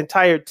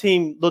entire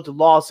team looked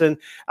lost. And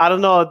I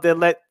don't know if they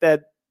let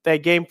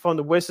that game from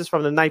the Wizards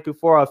from the night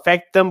before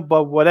affect them,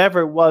 but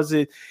whatever it was,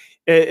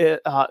 it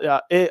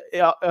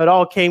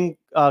all came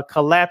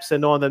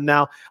collapsing on them.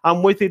 Now,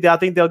 I'm with you. I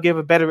think they'll give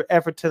a better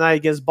effort tonight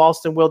against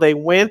Boston. Will they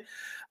win?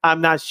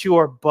 I'm not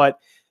sure, but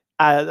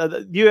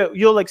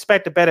you'll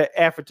expect a better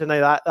effort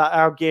tonight.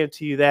 I'll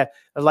guarantee you that.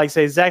 Like I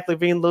say, Zach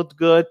LaVine looked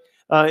good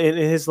in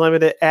his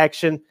limited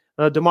action.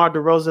 DeMar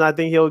DeRozan, I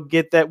think he'll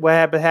get that what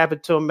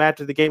happened to him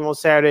after the game on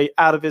Saturday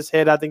out of his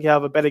head. I think he'll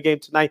have a better game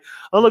tonight.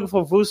 I'm looking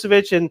for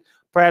Vucevic and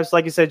perhaps,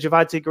 like you said,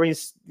 Javonte Green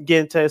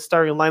getting to a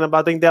starting lineup.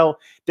 I think they'll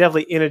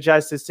definitely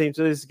energize this team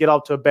to just get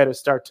off to a better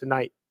start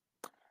tonight.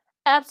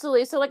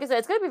 Absolutely. So, like I said,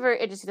 it's going to be very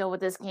interesting though with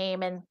this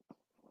game and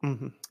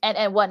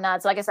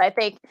whatnot. So, like I said, I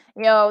think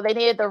they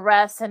needed the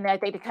rest, and I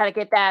think to kind of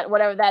get that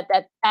whatever that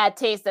bad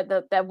taste that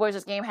that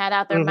Wizards game had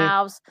out their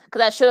mouths, because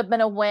that should have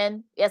been a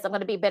win. Yes, I'm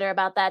going to be bitter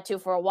about that too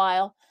for a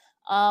while.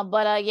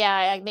 But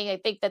yeah, I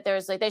think that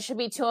there's they should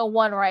be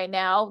 2-1 right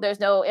now. There's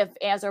no ifs,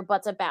 ands, or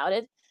buts about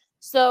it.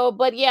 So,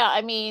 but yeah,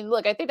 I mean,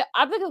 look, I think that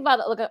I'm looking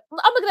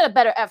at a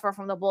better effort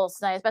from the Bulls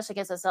tonight, especially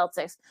against the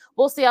Celtics.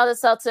 We'll see how the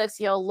Celtics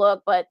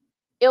look, but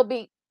it'll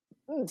be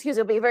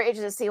very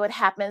interesting to see what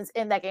happens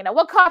in that game. Now,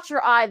 what caught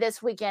your eye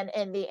this weekend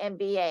in the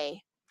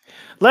NBA?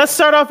 Let's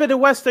start off in the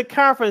Western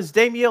Conference.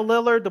 Damian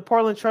Lillard, the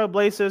Portland Trail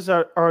Blazers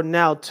are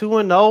now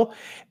 2-0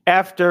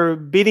 after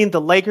beating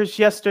the Lakers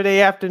yesterday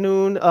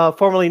afternoon,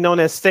 formerly known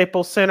as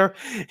Staples Center,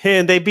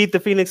 and they beat the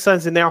Phoenix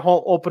Suns in their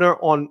home opener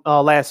on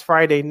last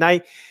Friday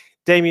night.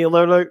 Damian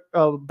Lillard,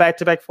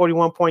 back-to-back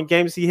 41-point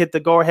games. He hit the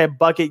go-ahead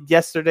bucket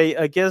yesterday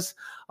against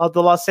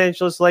the Los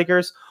Angeles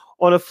Lakers.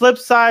 On the flip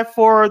side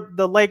for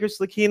the Lakers,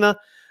 Lakina,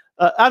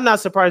 I'm not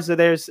surprised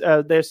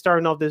that they're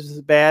starting off this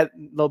bad.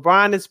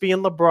 LeBron is being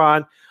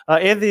LeBron.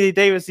 Anthony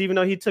Davis, even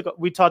though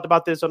we talked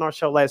about this on our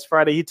show last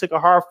Friday, he took a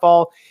hard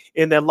fall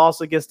in that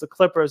loss against the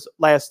Clippers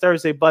last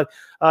Thursday, but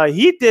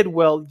he did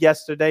well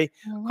yesterday.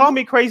 Call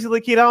me crazy,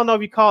 Lakita. I don't know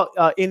if you caught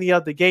any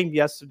of the game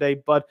yesterday,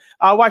 but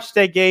I watched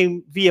that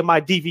game via my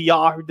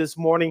DVR this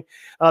morning.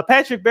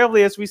 Patrick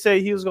Beverley, as we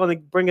said, he was going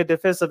to bring a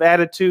defensive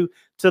attitude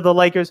to the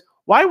Lakers.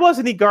 Why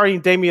wasn't he guarding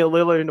Damian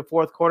Lillard in the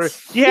fourth quarter?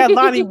 He had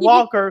Lonnie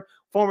Walker,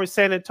 former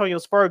San Antonio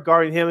Spur,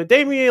 guarding him, and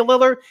Damian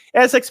Lillard,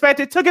 as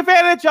expected, took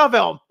advantage of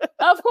him.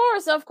 Of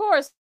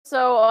course.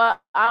 So I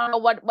don't know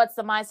what's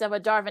the mindset of a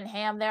Darvin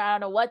Ham there. I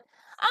don't know what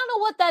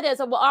that is.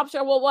 Well, I'm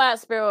sure we'll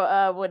ask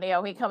Spiro when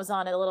he comes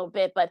on in a little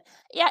bit. But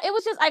yeah, it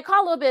was just I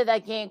caught a little bit of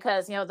that game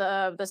because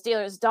the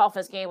Steelers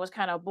Dolphins game was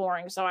kind of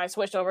boring, so I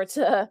switched over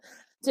to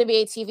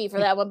BATV for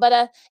that one.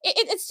 But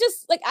it's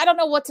just like I don't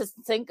know what to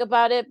think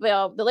about it.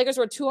 But the Lakers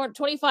were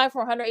 225 for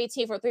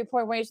 118 for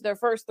 3-point range in their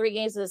first 3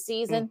 games of the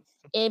season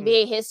in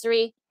NBA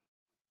history.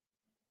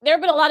 There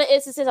have been a lot of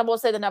instances, I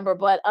won't say the number,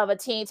 but of a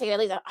team taking at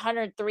least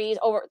 103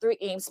 over 3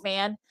 game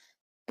span.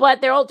 But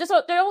they're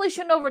only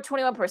shooting over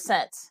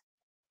 21%.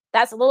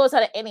 That's the lowest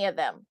out of any of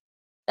them.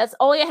 That's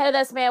only ahead of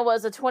that span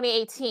was the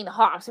 2018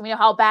 Hawks. I mean, you know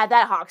how bad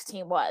that Hawks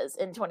team was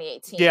in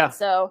 2018. Yeah.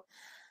 So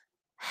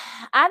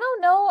I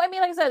don't know. I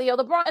mean, like I said,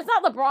 LeBron. It's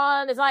not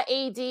LeBron. It's not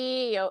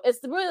AD. It's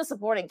really the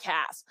supporting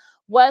cast.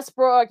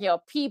 Westbrook,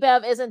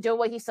 P-Bev isn't doing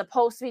what he's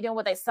supposed to be doing,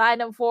 what they signed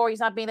him for.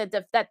 He's not being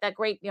that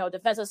great,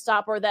 defensive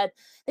stopper that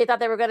they thought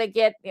they were going to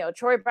get.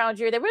 Troy Brown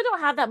Jr. They really don't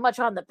have that much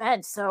on the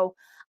bench. So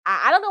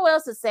I don't know what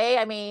else to say.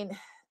 I mean,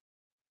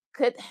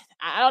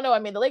 I don't know. I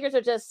mean, the Lakers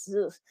are just.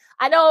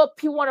 I know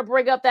people want to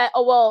bring up that.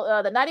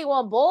 The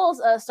 '91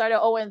 Bulls started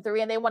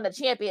 0-3 and they won the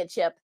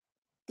championship.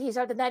 These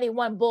are the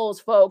 91 Bulls,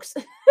 folks.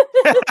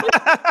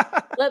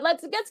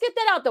 Let's get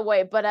that out the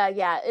way. But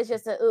yeah, it's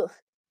just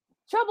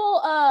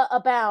trouble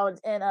abound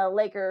in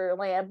Laker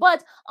land.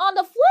 But on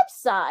the flip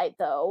side,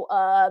 though,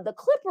 the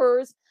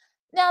Clippers.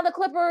 Now the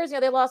Clippers,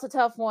 they lost a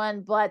tough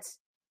one, but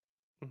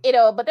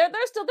but they're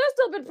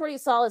still been pretty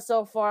solid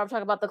so far. I'm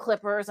talking about the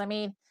Clippers. I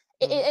mean,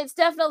 it's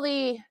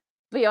definitely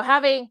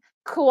having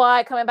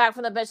Kawhi coming back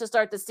from the bench to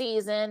start the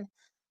season.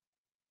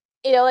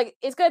 like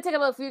it's gonna take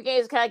them a few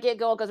games to kind of get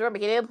going because remember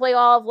he didn't play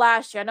all of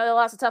last year. I know they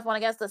lost a tough one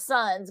against the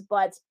Suns,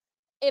 but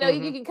you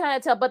can kind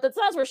of tell. But the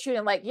Suns were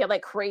shooting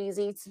like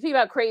crazy. Speaking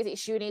about crazy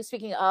shooting,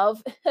 speaking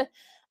of,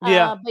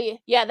 Yeah. but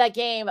yeah, that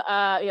game,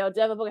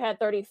 Devin Booker had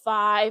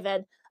 35,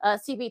 and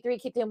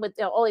CP3 kicked in with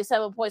only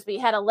 7 points, but he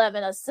had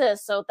 11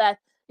 assists. So that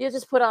you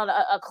just put on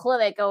a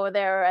clinic over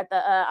there at the.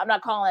 I'm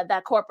not calling it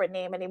that corporate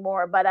name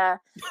anymore, but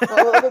put me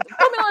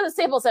on the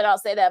sample set. I'll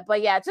say that.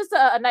 But yeah, just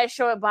a nice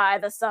showing by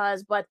the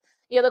Suns. But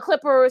the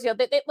Clippers, they've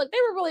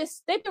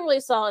been really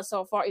solid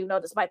so far, even though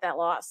despite that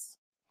loss.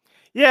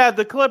 Yeah,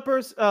 the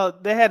Clippers,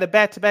 they had a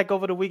back-to-back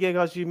over the weekend,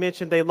 as you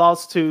mentioned. They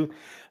lost to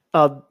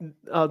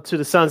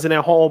the Suns in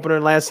their home opener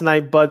last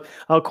night, but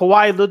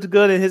Kawhi looked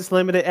good in his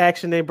limited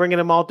action. They're bringing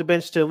him off the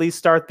bench to at least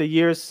start the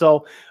year,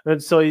 so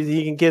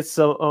he can get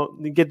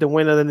the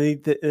win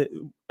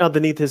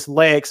underneath his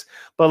legs.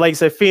 But like I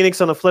said,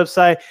 Phoenix on the flip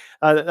side,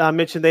 I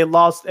mentioned they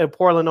lost at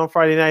Portland on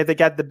Friday night. They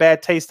got the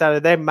bad taste out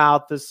of their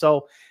mouth,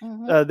 so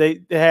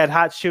they had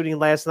hot shooting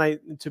last night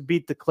to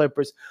beat the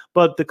Clippers.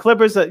 But the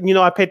Clippers,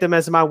 I picked them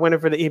as my winner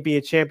for the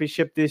NBA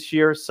championship this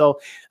year, so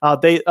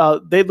they've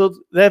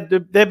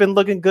been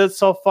looking good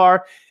so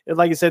far. And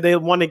like I said, they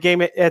won the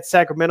game at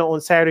Sacramento on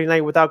Saturday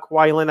night without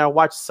Kawhi Leonard. I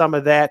watched some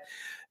of that.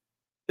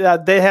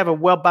 They have a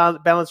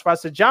well-balanced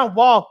roster. John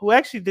Wall, who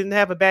actually didn't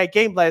have a bad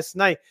game last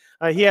night,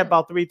 he had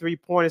about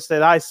 3-3-pointers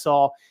that I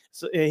saw.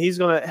 So, and he's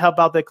going to help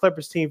out the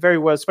Clippers team very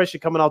well, especially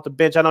coming off the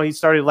bench. I know he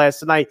started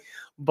last night,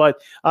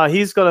 but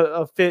he's going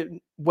to fit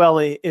well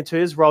into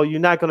his role. You're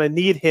not going to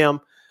need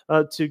him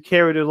to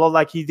carry the load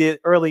like he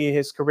did early in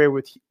his career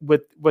with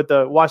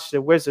the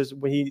Washington Wizards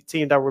when he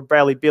teamed up with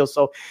Bradley Beal.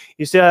 So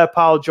you still have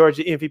Paul George,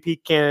 the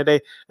MVP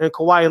candidate, and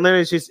Kawhi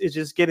Leonard is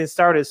just getting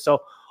started.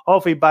 So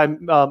hopefully by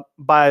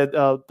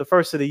the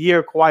first of the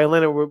year, Kawhi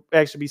Leonard will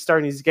actually be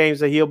starting these games,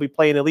 that he'll be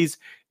playing at least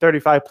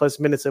 35 plus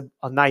minutes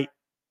a night.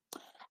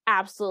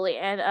 Absolutely.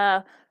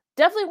 And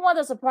definitely one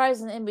of the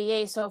surprises in the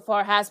NBA so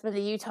far has been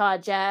the Utah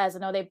Jazz. I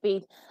know they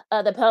beat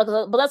the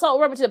Pelicans, but let's all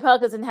remember to the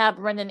Pelicans and have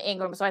Brandon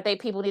Ingram. So I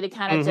think people need to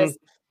kind of just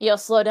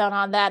slow down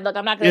on that. Look,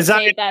 I'm not going to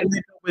say that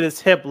with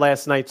his hip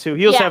last night too.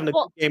 He was having a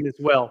good game as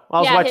well. I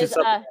was watching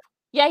something.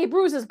 Yeah, he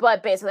bruised his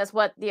butt, basically. That's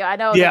what, I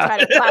know they're trying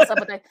to class up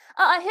with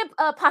a hip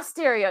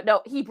posterior.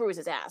 No, he bruised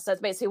his ass.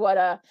 That's basically what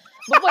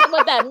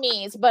that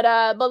means.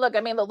 But look, I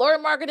mean, the Lauri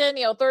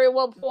Markkanen,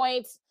 31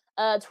 points,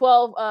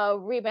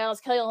 12 rebounds.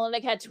 Kelly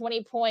Olynyk had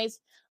 20 points.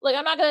 Look,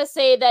 I'm not going to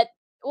say that,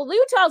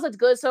 Utah's looked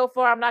good so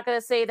far. I'm not going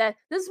to say that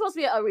this is supposed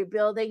to be a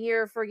rebuilding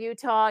year for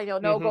Utah.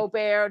 No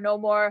Gobert, no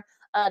more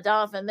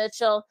Donovan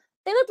Mitchell.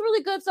 They looked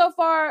really good so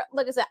far.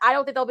 Like I said, I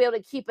don't think they'll be able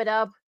to keep it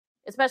up,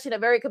 especially in a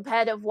very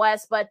competitive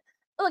West, but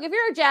look, if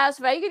you're a Jazz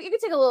fan, you can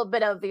take a little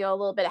bit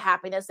of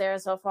happiness there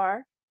so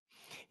far.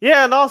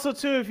 Yeah, and also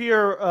too, if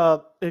you're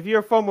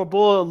a former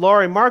Bull,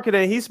 Lauri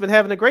Markkanen, he's been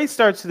having a great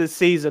start to this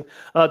season.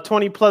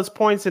 20 plus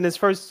points in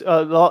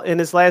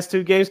his last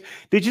two games.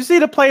 Did you see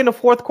the play in the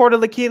fourth quarter,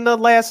 Lakina,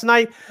 last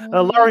night?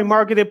 Lauri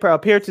Markkanen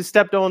appeared to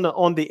step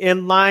on the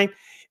end line,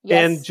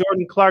 and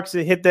Jordan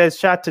Clarkson hit that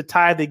shot to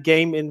tie the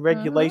game in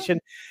regulation.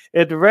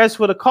 If the refs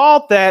would have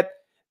called that,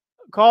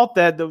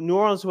 the New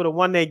Orleans would have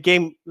won that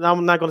game.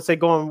 I'm not going to say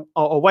going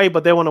away,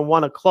 but they would have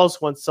won a close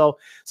one. So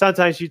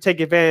sometimes you take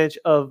advantage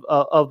of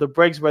the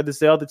breaks, whether it's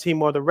the other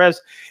team or the refs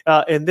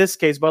in this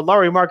case. But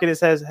Lauri Markkanen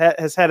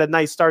has had a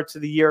nice start to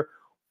the year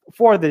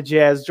for the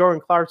Jazz. Jordan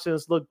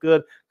Clarkson's looked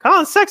good.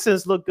 Colin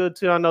Sexton's looked good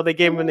too. I know they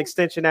gave him an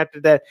extension after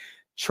that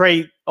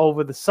trade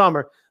over the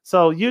summer.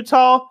 So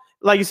Utah,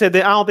 like you said, I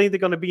don't think they're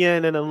going to be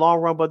in the long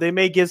run, but they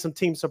may give some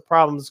teams some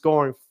problems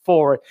going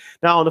forward.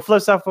 Now, on the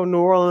flip side for New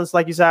Orleans,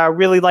 like you said, I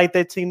really like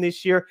that team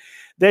this year.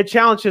 Their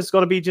challenge is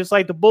going to be just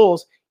like the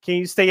Bulls. Can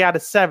you stay out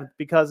of seventh?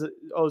 Because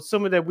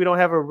assuming that we don't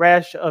have a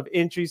rash of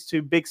injuries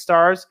to big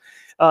stars,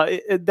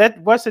 that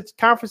Western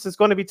Conference is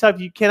going to be tough.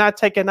 You cannot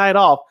take a night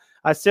off.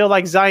 I still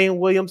like Zion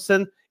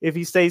Williamson if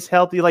he stays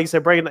healthy. Like I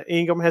said, Brandon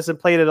Ingram hasn't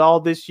played at all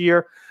this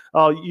year.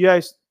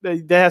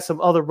 They have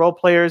some other role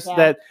players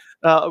that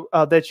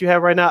you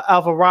have right now.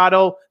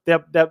 Alvarado,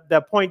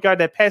 that point guard,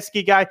 that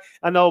pesky guy.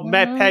 I know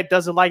Matt Pack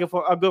doesn't like it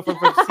for a good for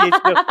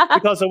CHL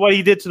because of what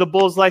he did to the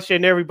Bulls last year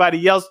and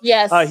everybody else.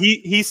 Yes,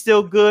 he's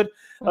still good.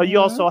 You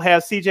also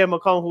have CJ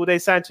McCollum, who they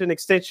signed to an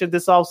extension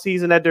this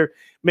offseason that they're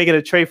making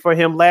a trade for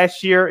him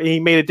last year, and he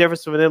made a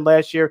difference for them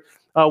last year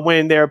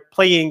when they're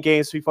playing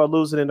games before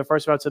losing in the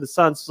first round to the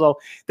Suns. So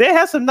they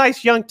have some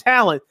nice young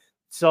talent.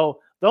 So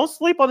don't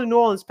sleep on the New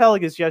Orleans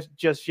Pelicans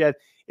just yet.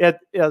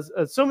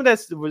 Assuming that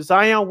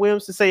Zion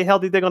Williamson stay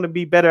healthy, they're going to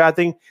be better, I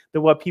think,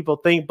 than what people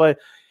think. But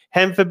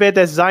heaven forbid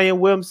that Zion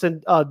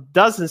Williamson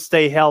doesn't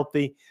stay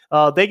healthy.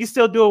 They can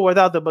still do it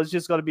without them, but it's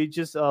just going to be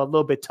just a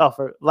little bit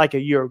tougher, like a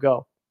year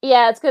ago.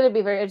 Yeah, it's going to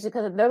be very interesting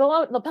because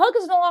the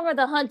Pelicans are no longer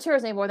the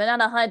Hunters anymore. They're not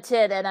a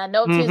hunted, and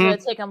no team's going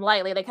to take them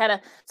lightly. They kind of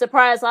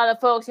surprised a lot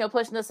of folks,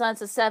 pushing the Suns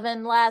to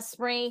 7 last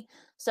spring.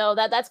 So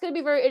that's going to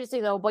be very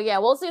interesting, though. But yeah,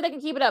 we'll see if they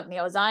can keep it up.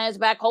 Zion's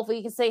back. Hopefully,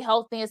 he can stay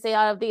healthy and stay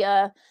out of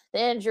the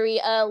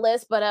injury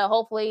list. But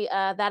hopefully,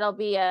 that'll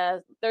be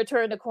their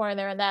turn the corner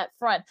there in that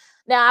front.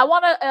 Now, I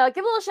want to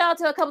give a little shout out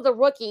to a couple of the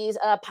rookies.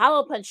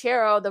 Paolo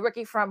Panchero, the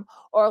rookie from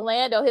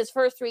Orlando, his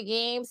first 3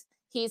 games,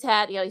 he's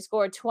had, he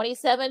scored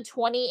 27,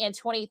 20, and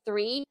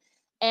 23,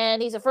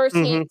 and he's the first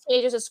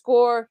teenager to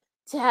score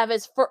 20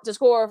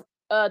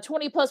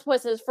 plus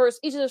points in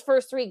each of his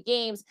first 3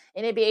 games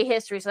in NBA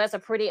history. So that's a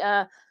pretty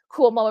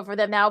cool moment for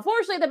them. Now,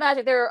 unfortunately, the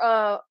Magic, they're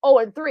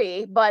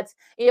 0-3, but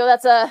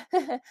that's a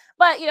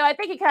but I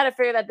think he kind of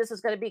figured that this was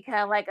going to be kind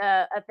of like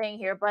a thing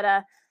here. But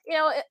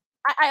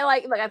I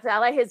like I said, I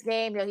like his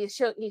game. He's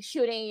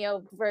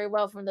shooting very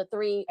well from the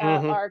 3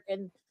 arc,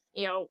 and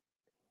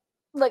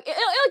look,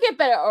 it'll get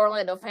better,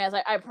 Orlando fans.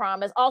 I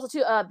promise. Also,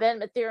 to Ben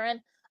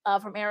Mathurin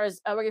from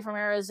Arizona, rookie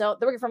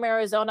from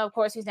Arizona. Of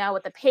course, he's now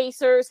with the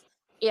Pacers.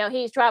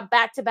 He's dropped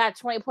back-to-back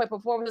 20-point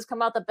performances,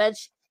 come out the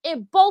bench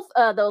in both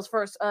those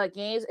first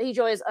games. He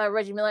joins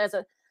Reggie Miller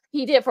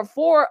he did for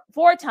four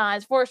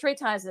straight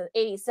times in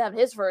 '87,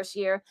 his first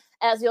year,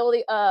 as the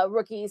only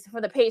rookies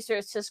for the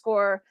Pacers to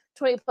score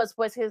 20 plus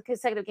points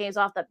consecutive games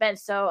off the bench.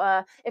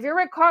 So if you're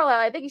Rick Carlisle,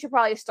 I think you should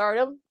probably start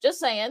him. Just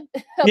saying.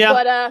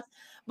 Yeah.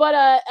 but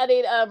I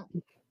mean, I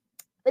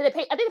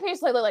think the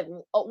Pacers are like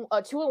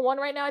 2-1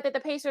 right now. I think the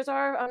Pacers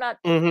are. I'm not.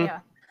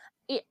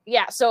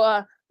 Yeah.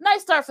 So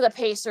nice start for the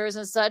Pacers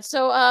and such.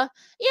 So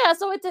yeah.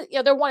 So it's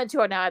they're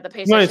 1-2 now at the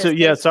Pacers. 1-2.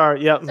 Yeah.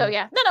 Sorry. Yeah. So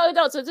yeah.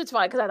 No. So it's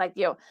fine because I like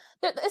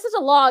this is a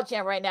log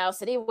jam right now,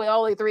 City, with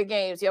only 3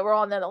 games. We're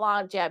on the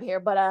log jam here,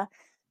 but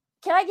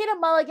can I get a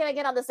mulligan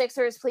again on the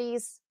Sixers,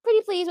 please?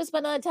 Pretty please with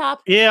spin on the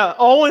top. Yeah,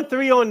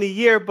 0-3 on the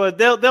year, but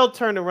they'll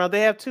turn around.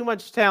 They have too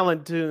much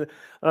talent to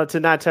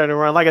not turn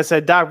around. Like I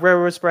said, Doc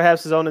Rivers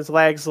perhaps is on his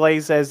legs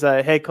as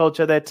a head coach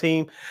of that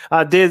team.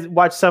 Did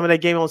watch some of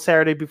that game on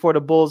Saturday before the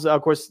Bulls.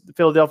 Of course,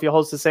 Philadelphia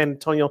hosted San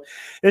Antonio.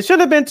 It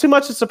shouldn't have been too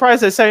much of a surprise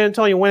that San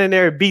Antonio went in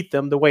there and beat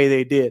them the way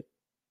they did.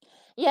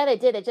 Yeah, they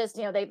did. It just,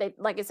 they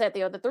like I said,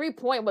 the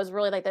 3-point was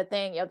really like the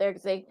thing.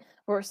 They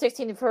were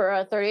 16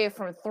 for 38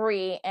 from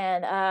 3,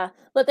 and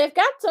but they've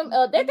got some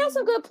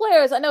good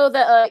players. I know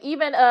that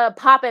even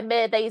Pop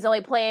admitted that he's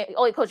only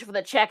coaching for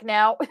the check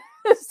now,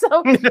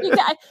 so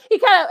he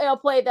kind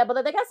of played that.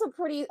 But they got some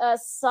pretty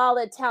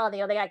solid talent.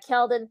 They got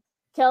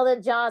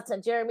Keldon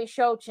Johnson, Jeremy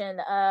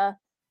Sochan,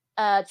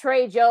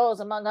 Trey Jones,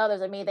 among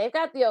others. I mean, they've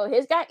got young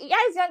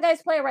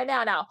guys playing right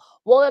now. Now,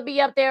 will it be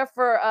up there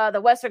for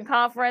the Western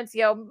Conference?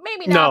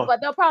 Maybe not,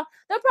 but they'll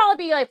probably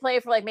be like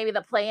playing for maybe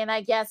the play-in,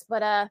 I guess.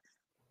 But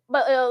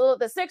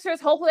the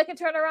Sixers, hopefully they can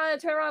turn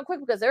around quick,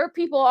 because there are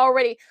people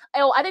already.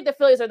 I think the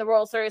Phillies are in the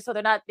World Series, so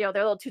they're not. They're a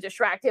little too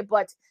distracted.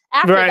 But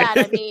after that,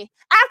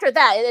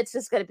 it's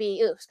just gonna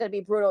be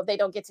brutal if they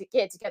don't get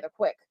together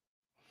quick.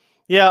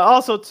 Yeah,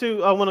 also,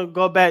 too, I want to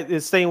go back,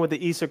 staying with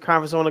the Eastern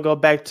Conference, I want to go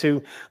back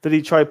to the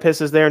Detroit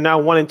Pistons. They're now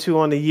 1-2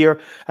 on the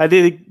year. I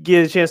did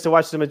get a chance to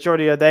watch the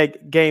majority of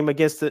that game at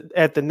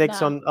the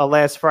Knicks on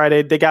last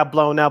Friday. They got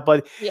blown out,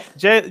 but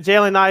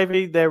Jalen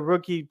Ivey, their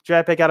rookie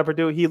draft pick out of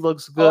Purdue, he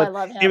looks good. I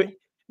love him.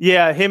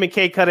 Him and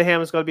Kate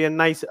Cunningham is going to be a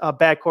nice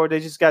backcourt.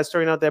 They just got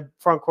straightened out their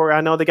front court.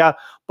 I know they got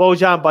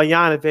Bojan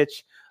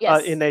Bogdanovic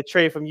in that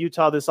trade from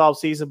Utah this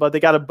offseason, but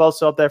they got to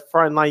bolster up that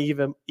front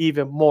line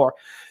even more.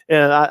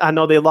 And I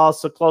know they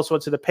lost a close one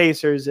to the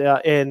Pacers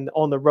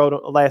on the road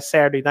last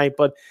Saturday night.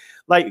 But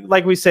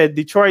like we said,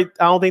 Detroit,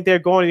 I don't think they're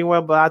going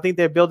anywhere, but I think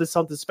they're building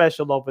something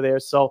special over there.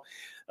 So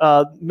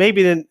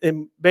maybe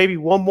in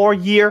one more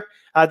year,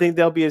 I think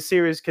they'll be a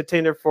serious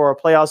contender for a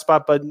playoff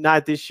spot, but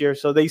not this year.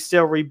 So they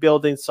still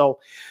rebuilding. So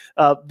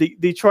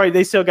Detroit,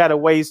 they still got a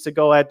ways to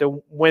go at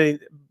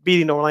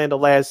beating Orlando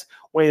last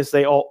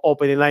Wednesday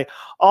opening night.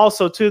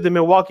 Also, too, the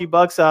Milwaukee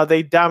Bucks,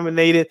 they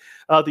dominated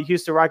the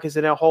Houston Rockets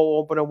in their whole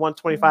opener,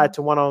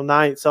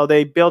 125-109. So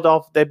they built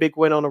off their big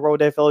win on the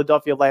road at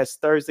Philadelphia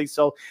last Thursday.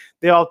 So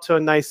they're off to a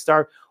nice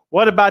start.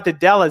 What about the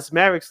Dallas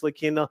Mavericks,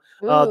 Lakina?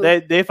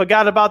 They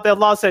forgot about their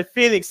loss at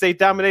Phoenix. They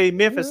dominated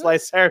Memphis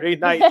last Saturday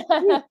night.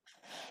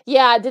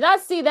 Yeah, I did not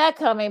see that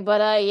coming, but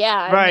I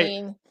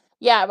mean,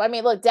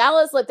 look,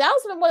 Dallas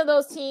has been one of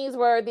those teams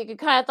where they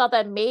kind of thought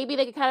that maybe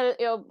they could kind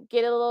of,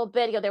 get a little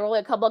bit. They were only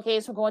a couple of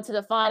games from going to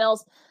the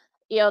finals.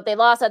 They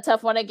lost that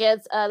tough one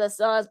against the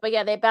Suns, but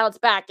they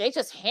bounced back. They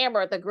just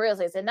hammered the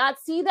Grizzlies. Did not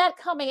see that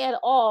coming at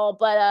all.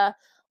 But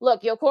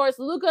look, of course,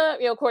 Luka,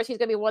 of course, he's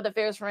going to be one of the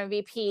favorites for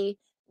MVP.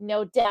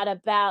 No doubt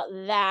about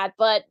that.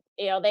 But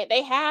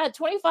they had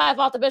 25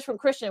 off the bench from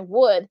Christian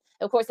Wood.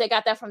 Of course, they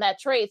got that from that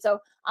trade. So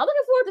I'm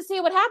looking forward to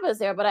seeing what happens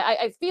there. But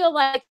I feel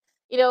like,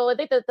 I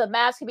think that the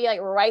Mavs can be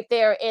right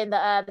there in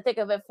the thick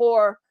of it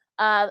for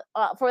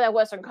that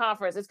Western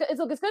Conference. It's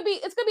gonna be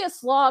a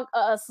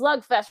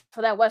slugfest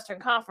for that Western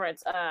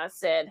Conference,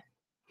 Sid.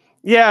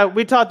 Yeah,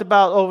 we talked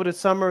about over the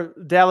summer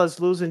Dallas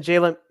losing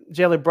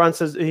Jalen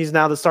Brunson. He's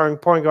now the starting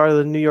point guard of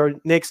the New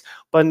York Knicks.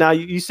 But now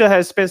you still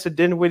have Spencer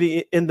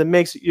Dinwiddie in the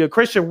mix.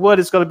 Christian Wood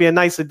is going to be a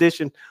nice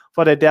addition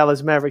for that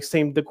Dallas Mavericks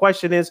team. The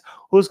question is,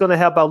 who's going to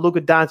help out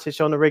Luka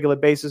Doncic on a regular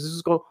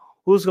basis?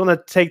 who's going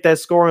to take that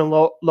scoring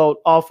load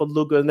off of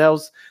Luka? And that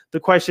was the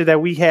question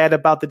that we had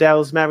about the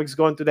Dallas Mavericks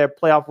going through their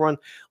playoff run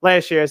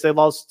last year as they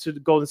lost to the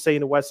Golden State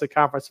in the Western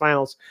Conference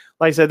Finals.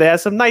 Like I said, they had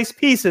some nice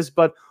pieces,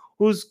 but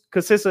who's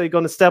consistently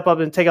going to step up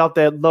and take out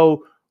that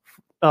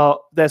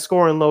that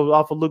scoring load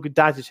off of Luka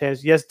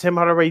Doncic? Yes, Tim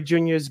Hardaway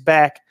Jr. is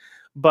back,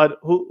 but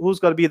who's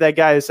going to be that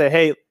guy to say,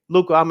 hey,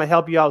 Luka, I'm going to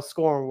help you out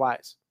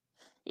scoring-wise?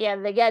 Yeah,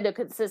 they got to do it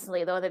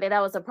consistently, though. That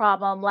was a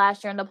problem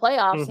last year in the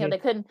playoffs. They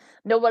couldn't,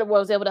 nobody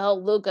was able to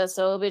help Luka,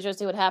 so it'll be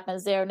interesting what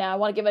happens there. Now, I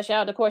want to give a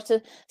shout out, of course,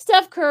 to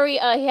Steph Curry.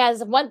 He has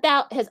his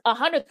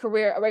 100th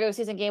career regular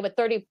season game with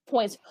 30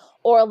 points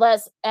or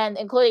less, and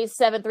including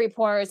 7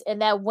 3-pointers in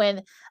that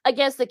win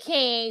against the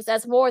Kings.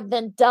 That's more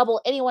than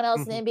double anyone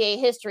else in NBA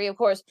history. Of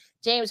course,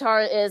 James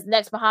Harden is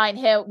next behind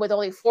him with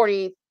only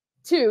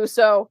 42,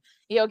 so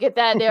get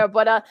that there.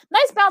 But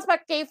nice bounce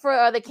back game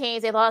for the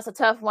Kings. They lost a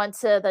tough one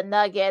to the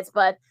Nuggets,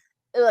 but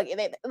look,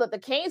 the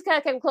Kings kind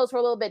of came close for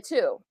a little bit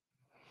too.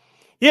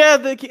 Yeah,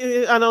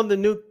 I know the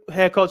new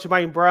head coach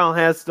Mike Brown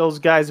has those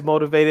guys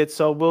motivated,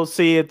 so we'll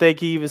see if they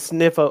can even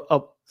sniff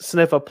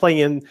a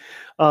playing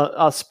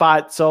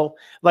spot. So,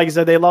 like I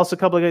said, they lost a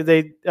couple of games.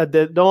 They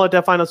don't let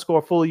that final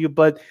score fool you,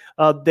 but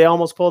they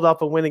almost pulled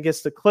off a win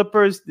against the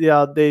Clippers.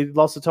 They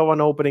lost a total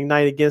on opening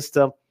night against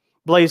the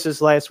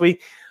Blazers last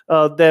week.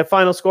 Their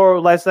final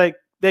score last night,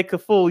 they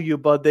could fool you,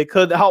 but they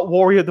could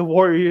out-warrior the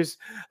Warriors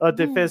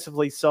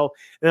defensively. So,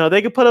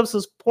 they could put up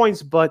some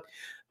points, but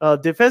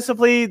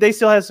defensively, they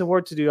still have some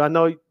work to do. I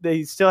know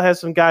they still have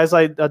some guys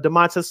like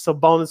Domantas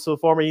Sabonis, the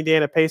former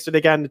Indiana Pacer.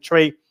 They got in the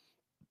trade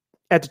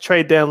at the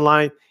trade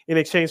deadline in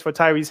exchange for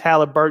Tyrese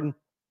Halliburton.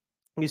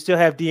 You still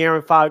have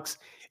De'Aaron Fox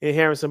and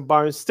Harrison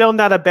Barnes. Still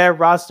not a bad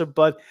roster,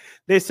 but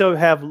they still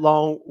have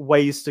long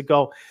ways to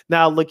go.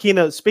 Now,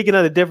 Lakina, speaking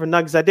of the different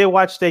Nuggets, I did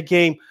watch that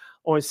game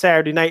on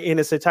Saturday night in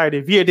its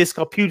entirety via this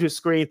computer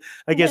screen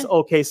against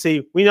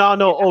OKC. We all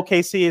know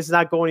OKC is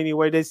not going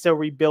anywhere. They're still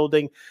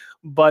rebuilding.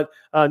 But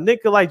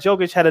Nikola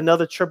Jokic had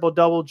another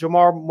triple-double.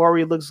 Jamal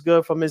Murray looks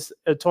good from his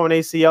torn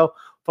ACL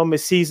from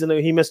his season.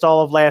 He missed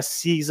all of last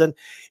season.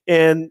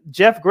 And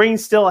Jeff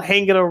Green's still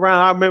hanging around.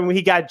 I remember when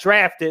he got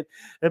drafted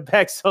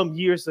back some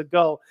years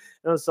ago.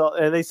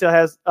 And they still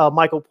has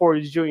Michael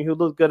Porter Jr., who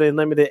looked good in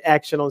limited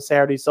action on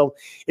Saturday. So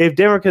if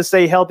Denver can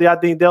stay healthy, I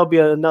think there'll be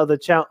another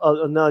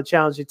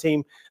challenging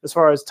team as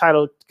far as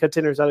title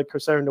contenders are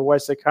concerned in the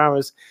Western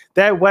Conference.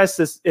 That West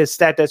is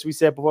stacked, as we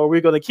said before.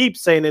 We're going to keep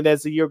saying it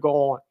as the year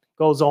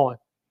goes on.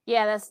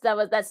 Yeah, that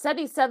was that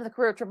 77th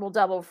career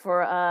triple-double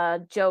for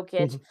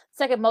Jokic.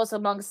 Second most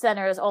among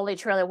centers, only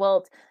trailing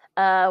Wilt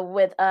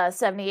with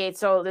 78.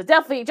 So there's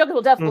definitely Jokic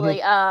will definitely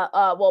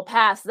will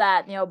pass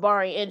that,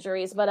 barring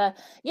injuries. But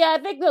yeah,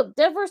 I think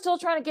Denver's still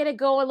trying to get it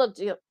going.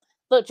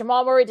 Look,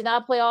 Jamal Murray did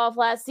not play off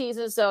last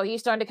season, so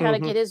he's starting to kind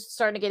of get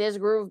his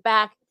groove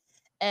back.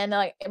 And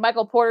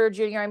Michael Porter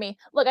Jr.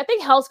 I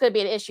think health's going to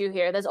be an issue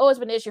here. There's always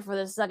been an issue for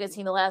this Nuggets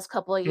team the last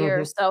couple of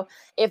years. So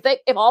if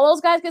all those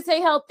guys can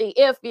stay healthy,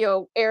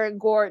 Aaron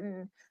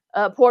Gordon,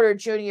 Porter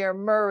Jr.,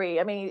 Murray,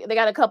 they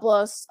got a couple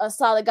of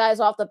solid guys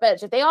off the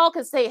bench. If they all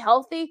can stay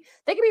healthy,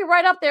 they can be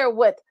right up there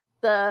with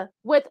the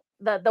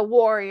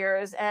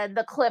Warriors and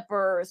the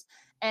Clippers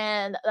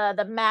and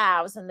the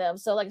Mavs and them.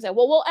 So like I said,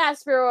 we'll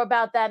ask Spiro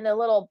about that in a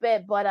little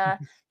bit. But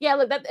yeah,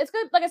 look, it's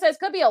good. Like I said, it's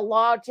going to be a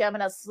log jam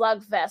and a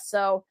slugfest.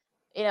 So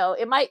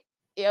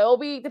it'll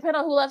be depend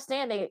on who left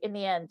standing in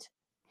the end.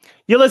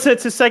 You listen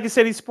to Second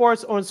City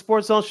Sports on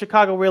Sports Zone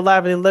Chicago. We're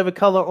live in living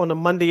color on the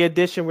Monday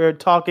edition. We're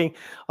talking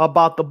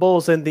about the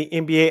Bulls and the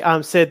NBA.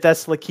 I'm Sid.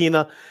 That's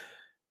Lakina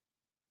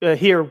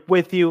here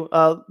with you.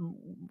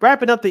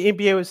 Wrapping up the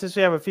NBA, since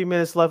we have a few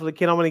minutes left,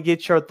 Lakina, I want to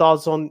get your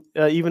thoughts on,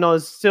 even though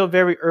it's still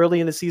very early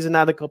in the season,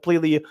 not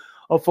completely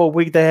a full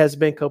week that has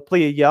been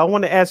completed. Yeah, I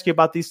want to ask you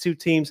about these two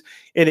teams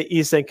in the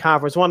Eastern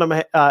Conference. One of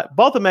them,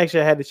 both of them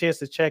actually had the chance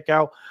to check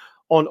out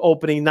on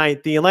opening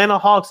night. The Atlanta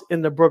Hawks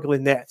and the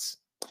Brooklyn Nets.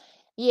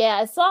 Yeah,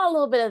 I saw a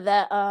little bit of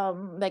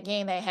that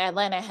game they had.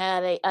 Atlanta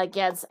had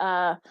against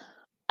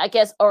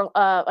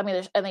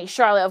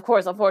Charlotte, of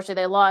course. Unfortunately,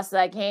 they lost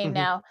that game.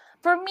 Now,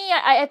 for me,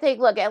 I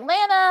think, look,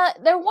 Atlanta,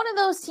 they're one of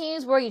those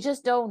teams where you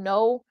just don't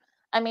know.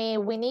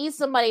 We need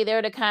somebody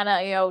there to kind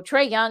of,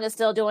 Trae Young is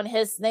still doing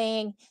his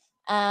thing.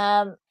 They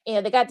got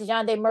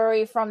DeJounte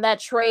Murray from that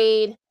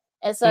trade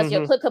and such.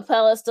 Clint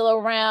Capella is still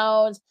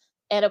around,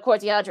 and of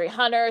course DeAndre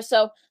Hunter.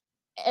 So.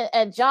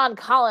 And John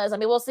Collins,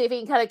 we'll see if he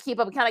can kind of keep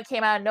up. He kind of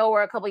came out of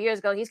nowhere a couple of years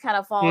ago. He's kind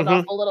of fallen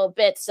off a little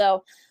bit.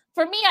 So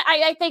for me,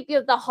 I think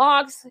the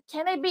Hawks,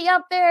 can they be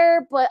up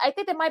there? But I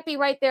think they might be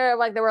right there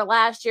like they were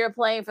last year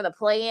playing for the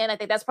play-in. I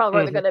think that's probably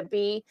where they're going to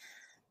be.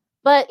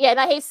 But, yeah, and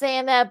I hate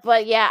saying that.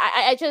 But, yeah,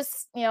 I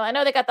just, I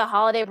know they got the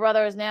Holiday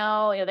brothers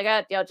now. They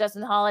got,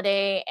 Justin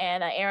Holiday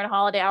and Aaron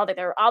Holiday. I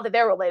don't think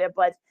they're related.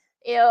 But,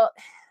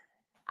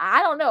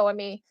 I don't know.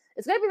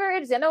 It's going to be very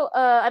interesting.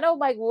 I know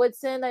Mike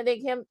Woodson, I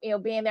think him,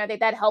 being there, I think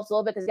that helps a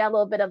little bit because he got a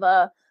little bit of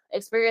a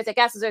experience. They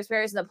got some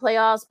experience in the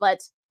playoffs,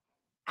 but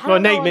Well,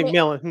 Nate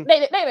McMillan.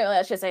 Nate McMillan,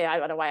 I should say. I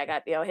don't know why I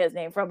got his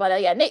name from,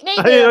 but yeah, Nate.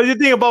 You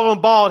think about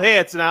them bald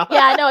heads now?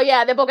 Yeah, I know.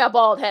 Yeah, they both got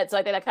bald heads, so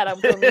I think that kind of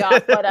threw me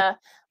off.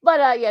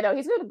 But yeah, no,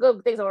 he's doing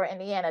good things over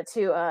Indiana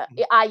too.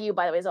 IU,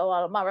 by the way, is a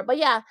lot of moderate. But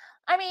yeah,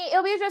 I mean,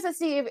 it'll be interesting to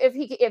see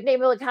if Nate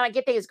McMillan kind of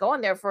get things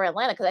going there for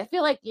Atlanta, because I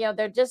feel like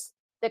they're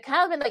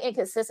kind of been like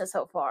inconsistent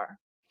so far.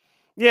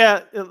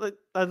 Yeah,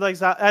 I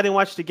didn't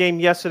watch the game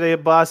yesterday,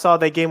 but I saw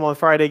that game on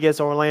Friday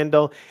against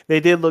Orlando. They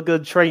did look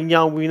good. Trae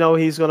Young, we know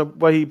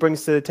what he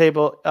brings to the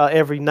table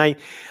every night.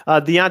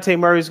 Dejounte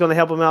Murray is going to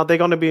help him out. They're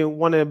going to be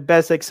one of the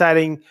best,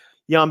 exciting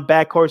young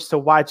backcourts to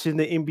watch in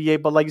the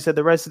NBA. But like you said,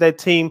 the rest of that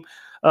team,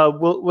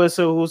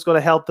 Whistle, who's going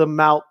to help them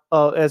out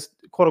as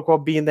quote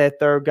unquote being that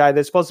third guy.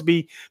 They're supposed to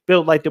be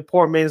built like the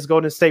poor man's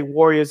Golden State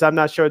Warriors. I'm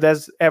not sure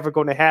that's ever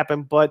going to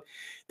happen, but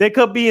they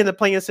could be in the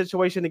playing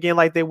situation again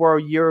like they were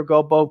a year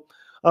ago. But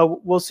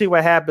we'll see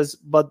what happens.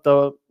 But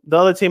the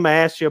other team I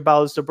asked you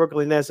about is the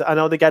Brooklyn Nets. I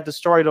know they got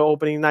destroyed on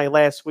opening night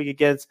last week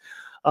against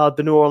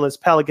the New Orleans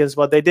Pelicans,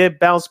 but they did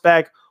bounce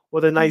back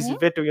with a nice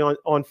victory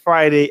on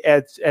Friday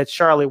at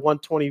Charlotte,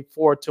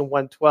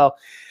 124-112.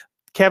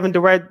 Kevin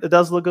Durant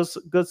does look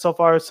good so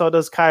far. So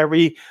does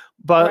Kyrie.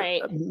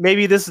 But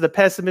maybe this is the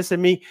pessimist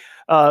in me.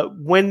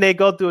 When they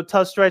go through a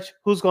tough stretch,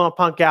 who's going to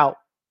punk out?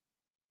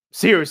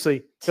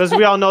 Seriously, because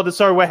we all know the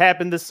story what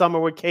happened this summer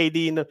with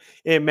KD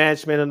in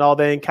management and all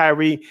that, and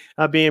Kyrie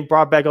being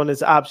brought back on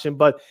his option.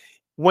 But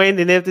when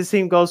and if this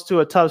team goes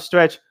to a tough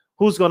stretch,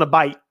 who's going to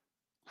bite?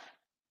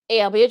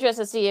 Yeah, it'll be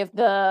interesting to see if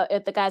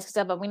the guys can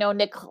step up. We know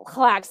Nick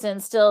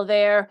Claxton's still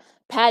there.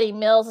 Patty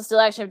Mills is still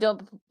actually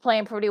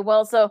playing pretty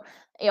well. So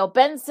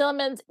Ben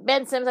Simmons,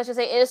 I should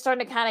say, is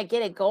starting to kind of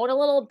get it going a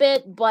little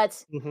bit,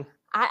 but.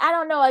 I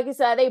don't know. Like you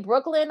said,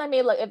 Brooklyn. I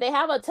mean, look, if they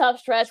have a tough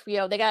stretch, they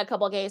got a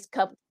couple of games,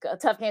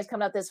 tough games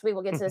coming up this week.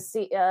 We'll get to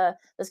the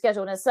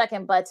schedule in a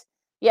second, but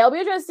yeah, it'll be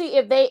interesting to see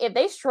if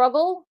they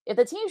struggle, if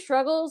the team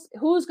struggles,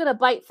 who's gonna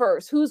bite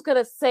first? Who's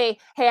gonna say,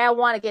 "Hey, I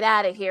want to get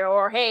out of here,"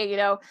 or "Hey,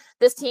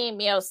 this team,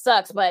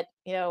 sucks," but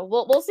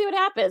we'll see what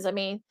happens. I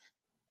mean,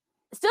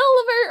 still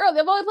very early.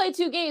 They've only played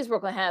 2 games.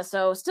 Brooklyn has,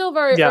 so still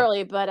very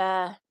early,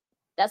 but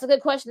that's a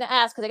good question to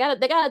ask, because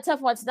they got a tough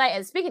one tonight.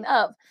 And speaking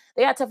of,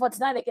 they got a tough one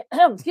tonight.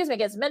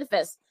 Against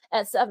Memphis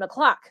at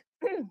 7:00.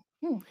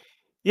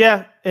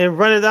 Yeah, and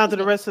running down to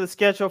the rest of the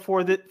schedule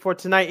for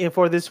tonight and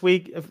for this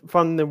week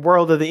from the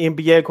world of the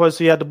NBA. Of course,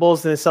 you have the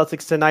Bulls and the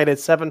Celtics tonight at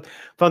 7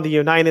 from the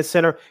United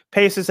Center.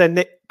 Pacers at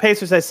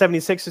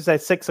 76ers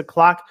at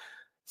 6:00.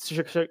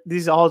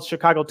 These are all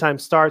Chicago time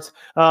starts.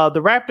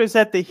 The Raptors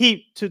at the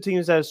Heat, 2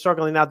 teams that are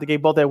struggling out the gate,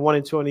 both at 1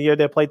 and 2 in the year.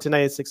 They play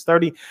tonight at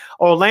 6:30.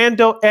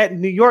 Orlando at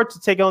New York to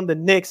take on the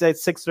Knicks at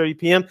 6:30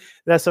 p.m.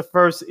 That's the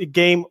first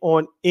game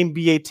on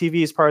NBA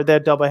TV as part of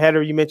that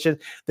doubleheader. You mentioned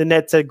the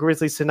Nets at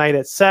Grizzlies tonight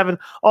at 7.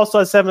 Also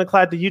at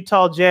 7:00, the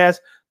Utah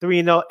Jazz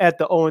 3-0 at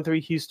the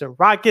 0-3 Houston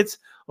Rockets.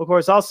 Of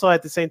course, also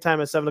at the same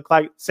time at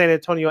 7:00, San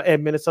Antonio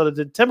at Minnesota.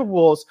 The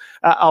Timberwolves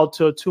out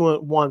to a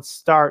 2-1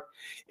 start.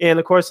 And,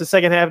 of course, the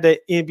second half of the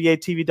NBA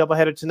TV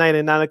doubleheader tonight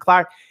at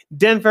 9:00,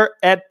 Denver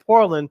at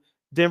Portland.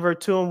 Denver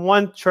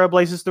 2-1,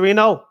 Trailblazers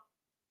 3-0.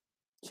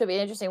 Should be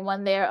an interesting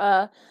one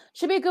there.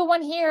 Should be a good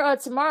one here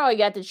tomorrow. You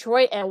got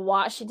Detroit and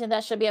Washington.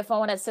 That should be a fun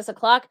one at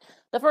 6:00.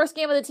 The first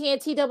game of the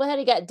TNT doubleheader,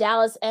 you got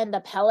Dallas and the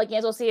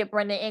Pelicans. We'll see if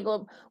Brendan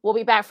Ingram will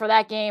be back for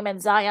that game, and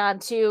Zion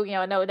too.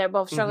 I know they're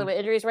both struggling with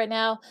injuries right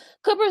now.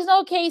 Clippers and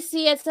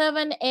OKC at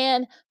 7,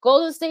 and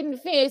Golden State and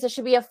Phoenix. It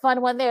should be a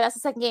fun one there. That's the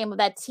second game of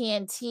that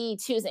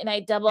TNT Tuesday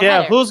night doubleheader.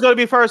 Yeah, who's going to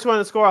be first one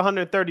to score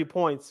 130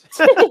 points?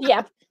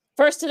 Yeah.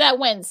 First to that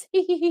wins.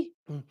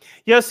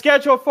 Your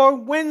schedule for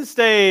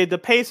Wednesday. The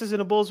Pacers and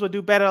the Bulls will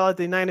do better at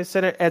the United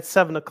Center at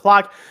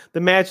 7:00.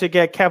 The Magic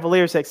at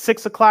Cavaliers at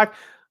 6:00,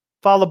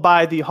 followed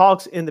by the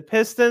Hawks and the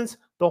Pistons.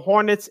 The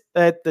Hornets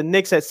at the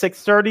Knicks at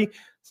 6:30.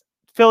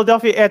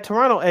 Philadelphia at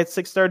Toronto at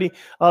 6:30.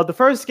 The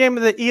first game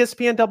of the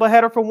ESPN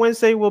doubleheader for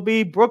Wednesday will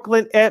be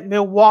Brooklyn at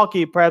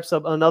Milwaukee. Perhaps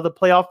another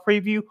playoff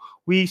preview.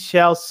 We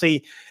shall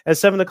see. At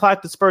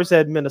 7:00, the Spurs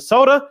at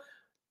Minnesota.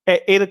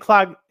 At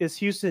 8:00 is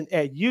Houston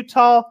at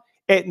Utah.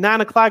 At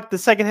 9:00, the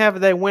second half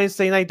of that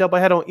Wednesday night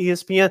doubleheader on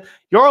ESPN,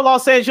 your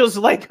Los Angeles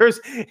Lakers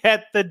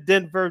at the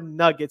Denver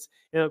Nuggets.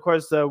 And, of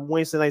course, the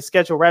Wednesday night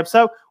schedule wraps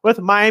up with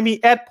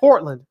Miami at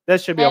Portland. That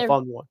should be a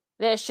fun one.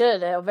 That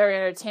should. Very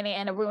entertaining.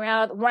 And we run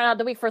out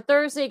the week for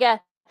Thursday. You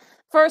got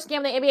first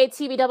game of the NBA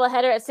TV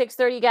doubleheader at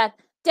 6:30. You got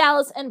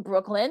Dallas and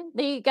Brooklyn.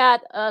 Then you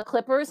got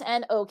Clippers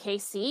and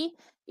OKC.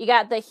 You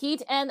got the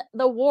Heat and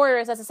the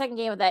Warriors. That's the second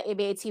game of that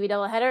NBA TV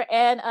doubleheader.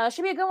 And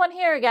should be a good one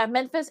here. You got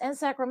Memphis and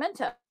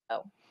Sacramento.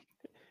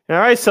 All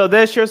right, so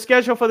that's your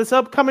schedule for this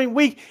upcoming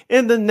week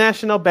in the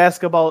National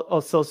Basketball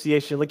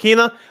Association.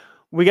 Lakina,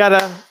 we got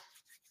to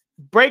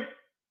break,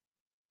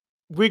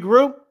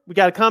 regroup. We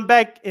got to come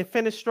back and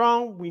finish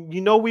strong. We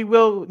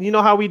will. You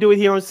know how we do it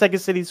here on Second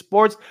City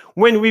Sports.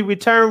 When we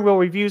return, we'll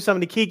review some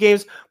of the key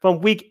games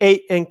from Week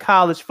 8 in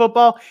college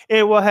football,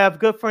 and we'll have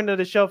good friend of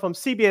the show from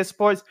CBS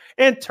Sports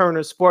and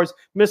Turner Sports,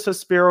 Mr.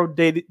 Spiro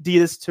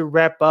Diaz, to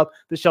wrap up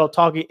the show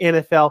talking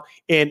NFL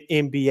and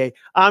NBA.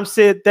 I'm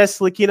Sid. That's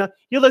Lakina.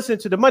 You're listening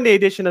to the Monday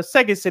edition of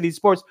Second City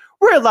Sports.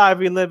 We're live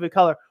in live in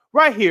color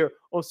right here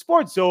on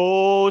Sports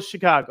Zone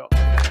Chicago.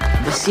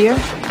 This year,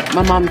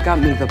 my mom got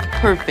me the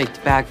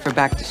perfect bag for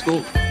back to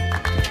school.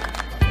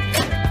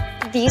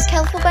 These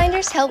colorful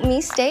binders help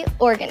me stay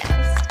organized.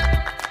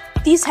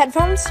 These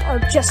headphones are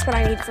just what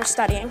I need for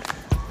studying.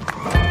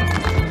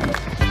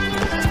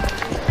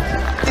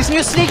 These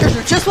new sneakers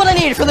are just what I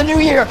need for the new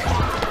year.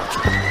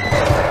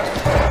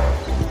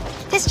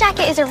 This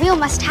jacket is a real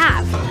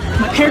must-have.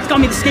 My parents got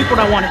me the skateboard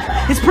I wanted.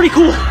 It's pretty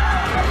cool.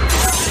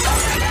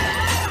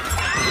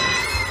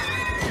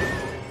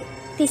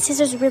 These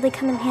scissors really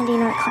come in handy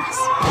in art class.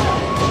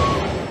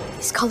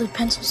 These colored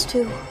pencils,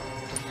 too.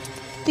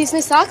 These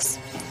new socks,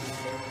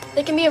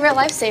 they can be a real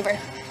lifesaver.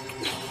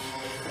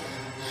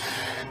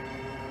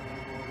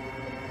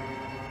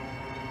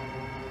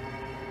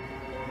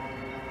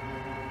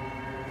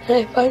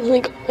 I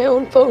finally got my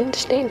own phone to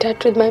stay in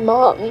touch with my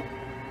mom.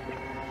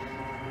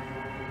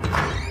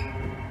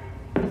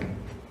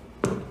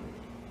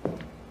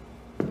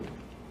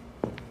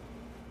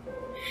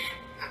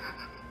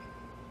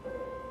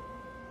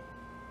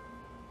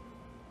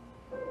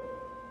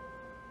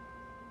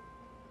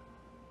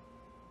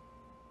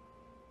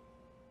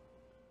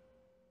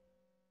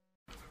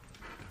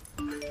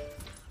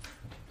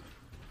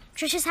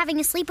 Trisha's having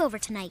a sleepover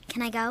tonight.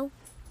 Can I go?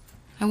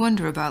 I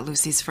wonder about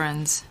Lucy's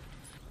friends.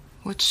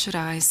 What should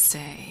I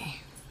say?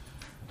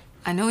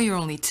 I know you're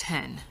only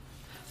 10,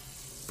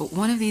 but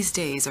one of these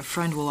days a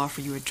friend will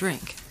offer you a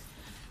drink.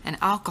 And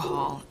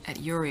alcohol at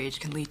your age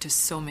can lead to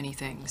so many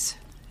things.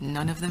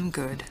 None of them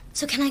good.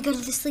 So can I go to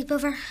the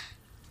sleepover?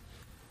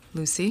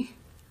 Lucy,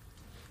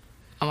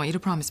 I want you to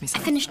promise me I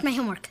something. finished my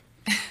homework.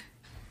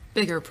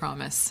 Bigger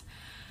promise.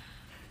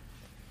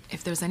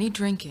 If there's any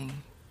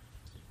drinking,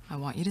 I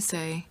want you to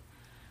say,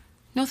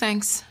 "No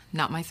thanks,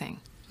 not my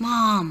thing."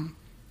 Mom.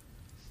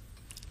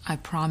 I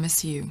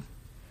promise you.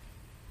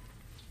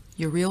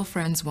 Your real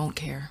friends won't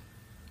care.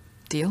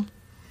 Deal?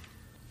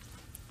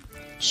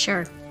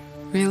 Sure.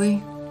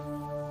 Really?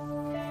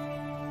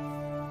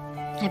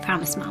 I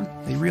promise, Mom.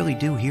 They really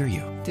do hear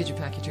you. Did you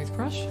pack your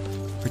toothbrush?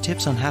 For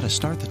tips on how to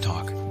start the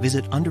talk,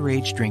 visit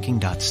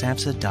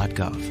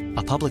underagedrinking.samhsa.gov.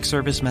 A public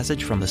service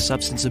message from the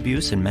Substance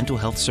Abuse and Mental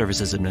Health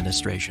Services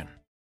Administration.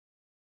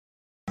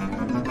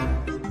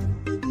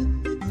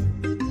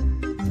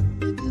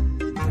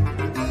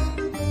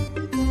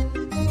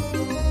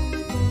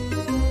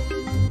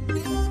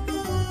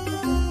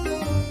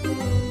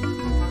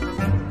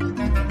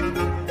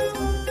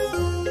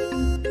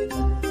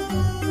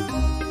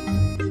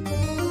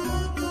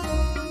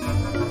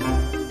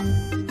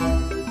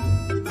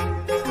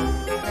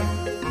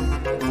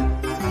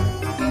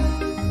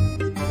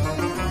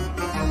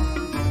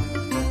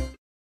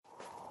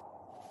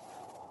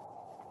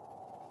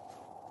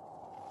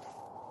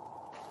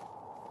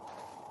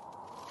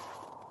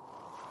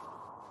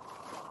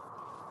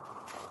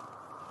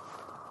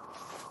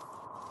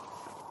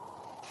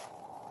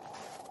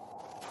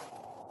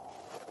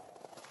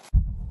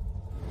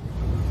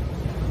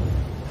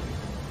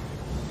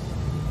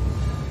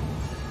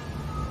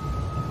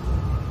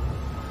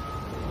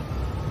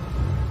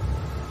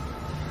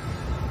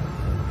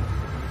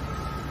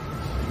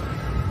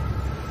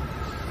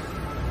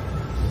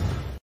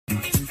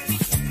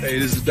 Hey,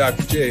 this is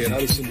Dr. J, and I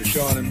listen to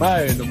Sean and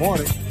Maya in the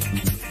morning.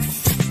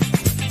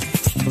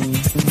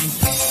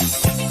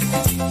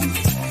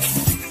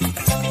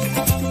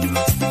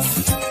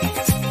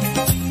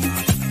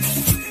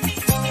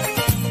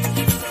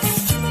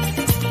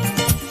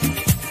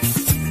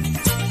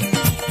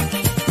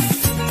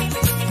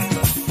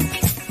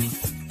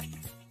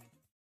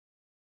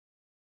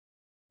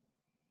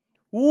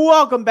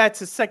 Welcome back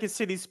to Second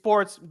City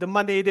Sports, the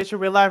Monday edition.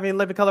 We're live in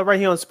living color right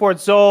here on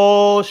Sports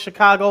Zone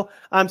Chicago.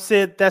 I'm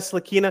Sid. That's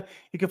Lakina.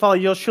 You can follow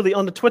yours truly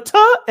on the Twitter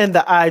and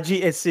the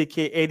IG at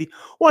SidKid80.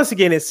 Once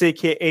again, it's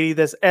SidKid80.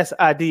 That's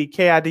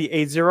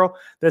SIDKID80.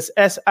 That's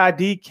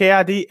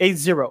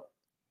SIDKID80.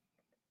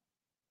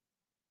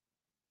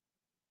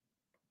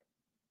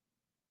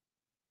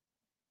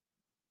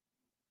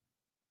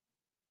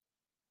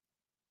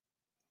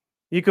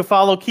 You can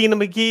follow Keena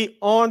McGee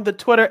on the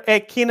Twitter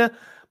at Keena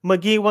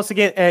McGee, once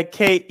again at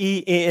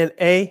KENA.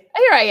 Here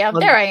I am.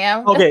 There I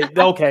am.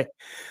 Okay.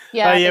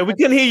 Yeah, we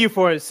couldn't hear you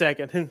for a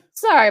second.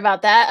 Sorry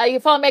about that. You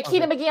follow me at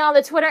Keena McGee on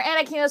the Twitter and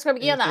at Keena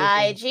McGee on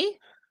the IG.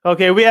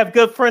 Okay, we have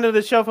good friend of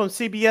the show from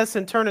CBS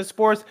and Turner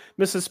Sports,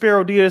 Mr.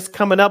 Spiro Diaz,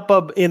 coming up.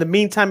 In the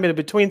meantime, in the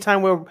between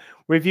time, we'll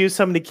review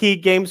some of the key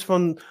games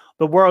from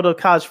the world of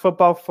college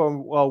football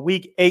from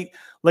Week 8.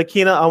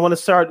 Lakina, I want to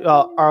start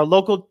our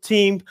local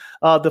team.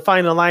 The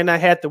final line I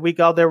had the week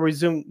out there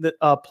resumed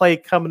play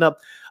coming up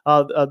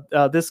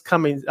this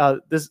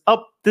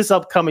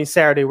upcoming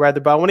Saturday, rather.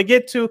 But I want to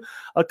get to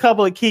a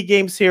couple of key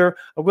games here.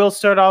 We'll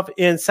start off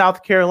in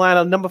South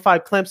Carolina. Number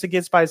 5 Clemson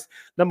gets by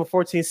number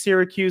 14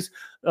 Syracuse,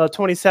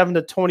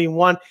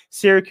 27-21.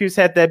 Syracuse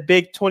had that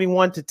big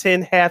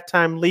 21-10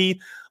 halftime lead.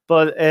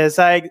 But as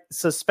I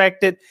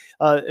suspected,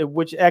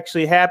 which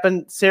actually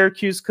happened,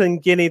 Syracuse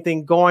couldn't get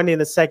anything going in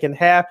the second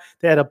half.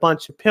 They had a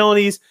bunch of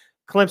penalties.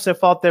 Clemson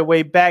fought their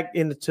way back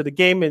into the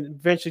game and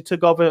eventually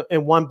took over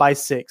and won by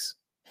 6.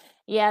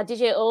 Yeah,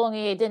 DJ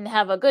Olonye didn't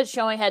have a good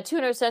showing, had 2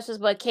 interceptions,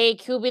 but Cade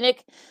Klubnik,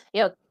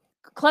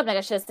 Klubnik,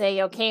 I should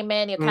say, came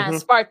in, kind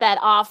of sparked that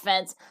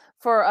offense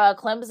for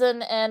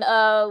Clemson. And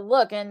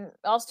look, and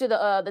also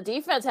the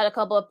defense had a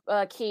couple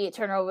of key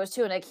turnovers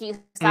too, and a key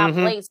stop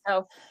late.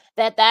 So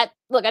that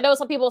look, I know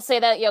some people say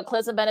that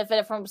Clemson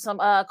benefited from some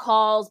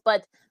calls,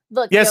 but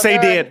look, yes, they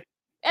did,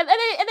 and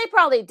they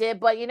probably did.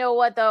 But you know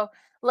what though?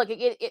 Look,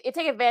 it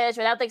take advantage,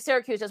 but I don't think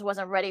Syracuse just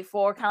wasn't ready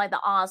for kind of like the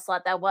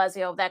onslaught that was,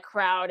 that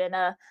crowd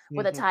and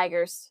with the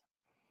Tigers.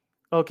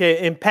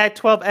 Okay, in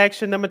Pac-12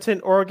 action, number 10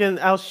 Oregon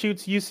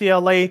outshoots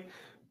UCLA.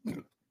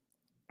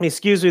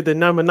 Excuse me, the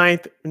number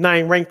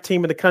 9 ranked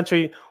team in the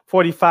country,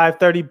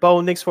 45-30.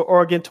 Bo Nix for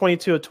Oregon,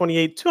 22 of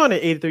 28,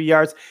 283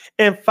 yards,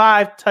 and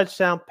 5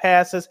 touchdown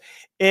passes.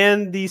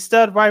 And the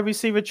stud wide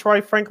receiver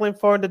Troy Franklin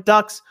for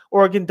the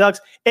Oregon Ducks,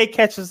 8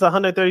 catches,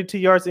 132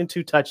 yards, and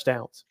 2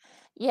 touchdowns.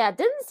 Yeah,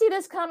 didn't see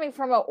this coming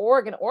from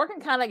Oregon.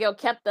 Oregon kind of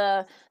kept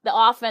the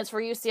offense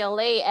for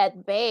UCLA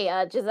at bay.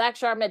 Zach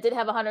Charbonnet did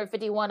have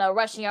 151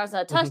 rushing yards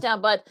and a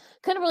touchdown, but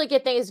couldn't really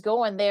get things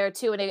going there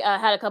too. And they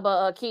had a couple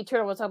of key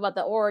turnovers. We'll talk about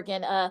the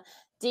Oregon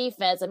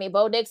defense. I mean,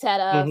 Bo Nix had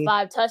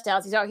 5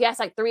 touchdowns. He has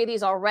like 3 of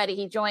these already.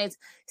 He joins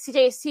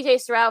CJ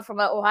Stroud from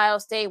Ohio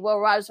State, Will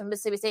Rogers from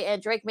Mississippi State, and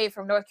Drake May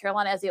from North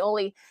Carolina as the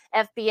only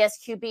FBS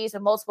QBs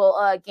in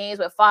multiple games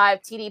with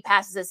 5 TD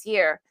passes this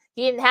year.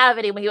 He didn't have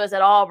any when he was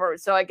at Auburn,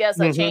 so I guess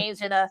a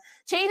change in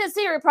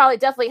scenery probably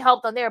definitely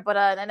helped them there. But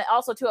and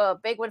also to a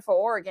big win for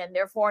Oregon.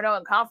 They're 4-0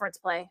 in conference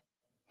play.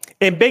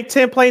 In Big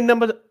Ten play,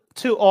 number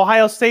 2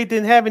 Ohio State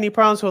didn't have any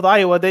problems with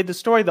Iowa. They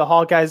destroyed the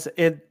Hawkeyes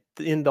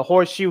in the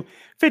horseshoe,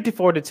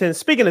 54-10.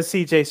 Speaking of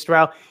CJ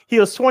Stroud, he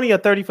was 20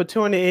 of 30 for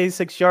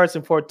 286 yards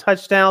and 4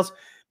 touchdowns.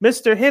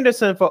 Mr.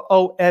 Henderson for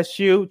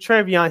OSU,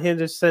 Trevion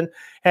Henderson,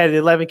 had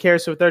 11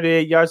 carries for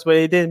 38 yards, but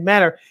it didn't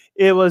matter.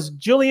 It was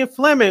Julian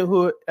Fleming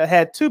who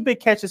had 2 big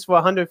catches for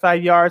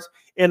 105 yards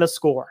and a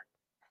score.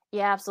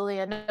 Yeah, absolutely.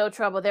 And no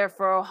trouble there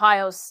for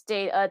Ohio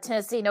State.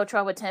 Tennessee, no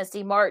trouble with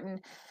Tennessee Martin.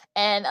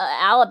 And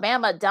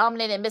Alabama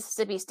dominated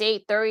Mississippi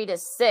State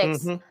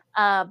 30-6.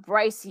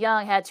 Bryce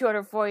Young had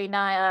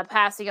 249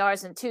 passing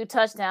yards and 2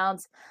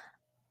 touchdowns.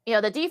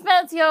 The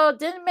defense,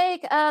 didn't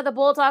make the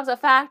Bulldogs a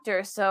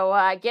factor. So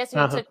I guess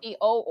you took the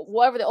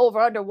whatever the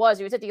over-under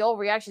was. You took the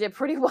over. You actually did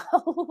pretty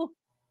well.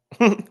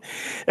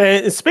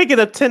 And speaking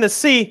of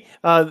Tennessee,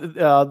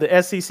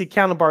 the SEC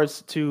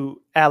counterparts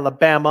to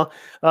Alabama,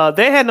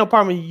 they had no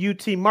problem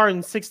with UT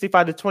Martin,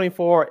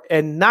 65-24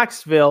 in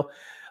Knoxville.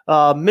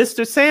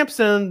 Mr.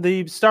 Sampson,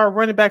 the star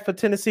running back for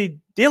Tennessee,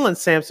 Dylan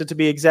Sampson to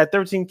be exact,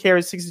 13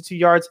 carries, 62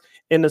 yards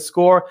in the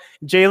score.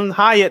 Jalen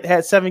Hyatt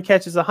had 7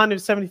 catches,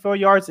 174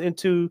 yards, and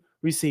 2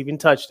 receiving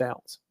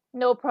touchdowns.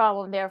 No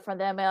problem there for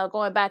them.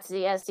 Going back to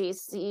the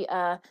SEC,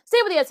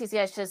 stay with the SEC,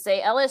 I should say.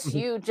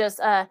 LSU just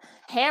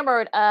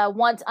hammered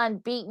once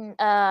unbeaten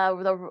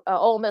the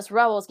Ole Miss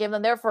Rebels, giving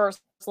them their first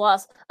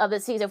loss of the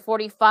season,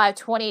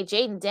 45-20.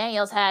 Jaden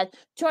Daniels had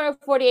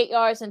 248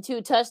 yards and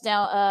 2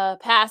 touchdown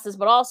passes,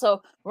 but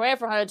also ran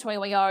for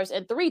 121 yards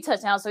and 3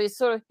 touchdowns.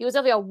 So he was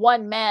definitely a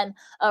one-man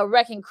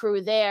wrecking crew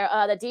there.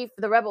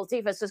 The Rebels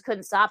defense just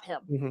couldn't stop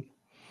him.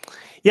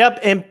 Yep,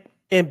 and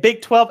in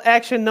Big 12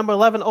 action, number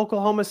 11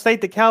 Oklahoma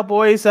State, the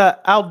Cowboys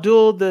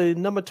outdueled the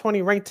number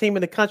 20 ranked team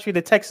in the country,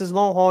 the Texas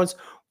Longhorns,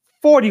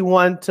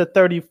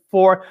 41-34.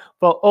 For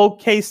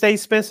OK State,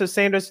 Spencer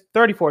Sanders,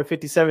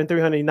 34-57,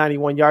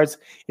 391 yards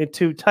and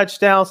 2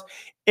 touchdowns.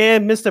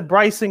 And Mr.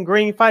 Bryson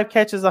Green, 5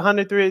 catches,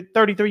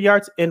 133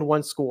 yards and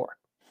 1 score.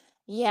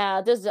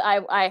 Yeah,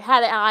 I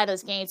had an eye on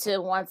this game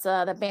too once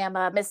the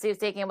Bama Mississippi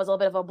State game was a little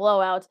bit of a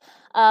blowout.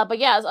 But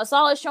yeah, a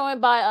solid showing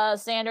by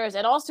Sanders,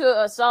 and also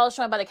a solid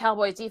showing by the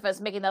Cowboys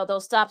defense, making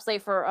those stops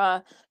late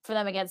for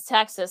them against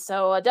Texas.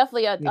 So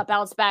definitely a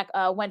bounce back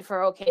win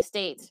for OK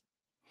State.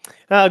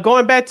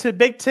 Going back to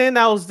Big Ten,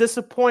 I was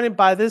disappointed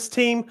by this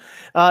team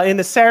in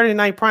the Saturday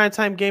night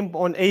primetime game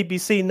on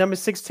ABC. Number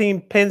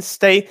 16 Penn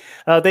State,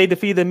 they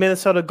defeated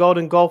Minnesota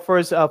Golden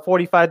Gophers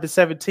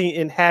 45-17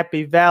 in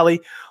Happy Valley.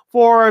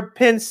 For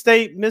Penn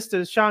State,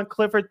 Mr. Sean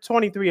Clifford,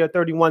 23 of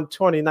 31,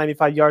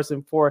 295 yards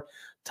and 4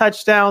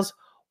 touchdowns,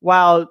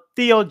 while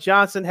Theo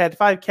Johnson had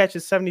 5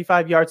 catches,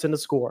 75 yards in the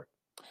score.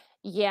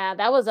 Yeah,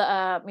 that was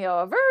a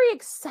very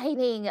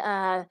exciting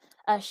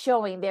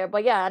showing there.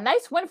 But yeah, a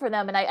nice win for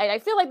them, and I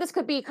feel like this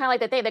could be kind of like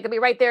the thing. They could be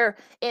right there.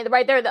 Think of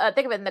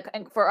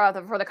it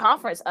for the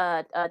conference.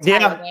 Yeah,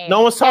 game.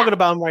 no one's talking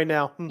about them right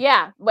now.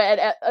 Yeah,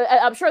 but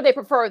I'm sure they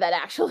prefer that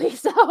actually.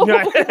 So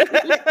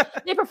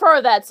they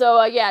prefer that.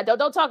 So yeah,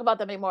 don't talk about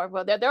them anymore.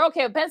 But they're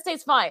okay. Penn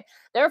State's fine.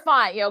 They're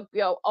fine.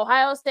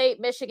 Ohio State,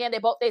 Michigan.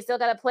 They still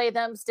got to play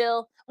them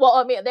still. Well,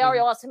 I mean, they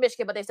already lost to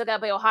Michigan, but they still got to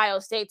play Ohio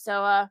State.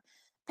 So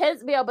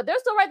but they're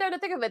still right there to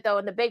think of it though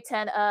in the Big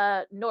Ten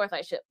North.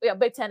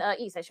 Big Ten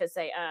East, I should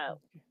say.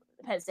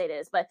 Penn State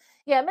is, but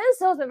yeah,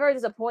 Minnesota's been very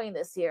disappointing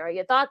this year.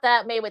 You thought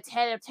that maybe with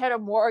Tanner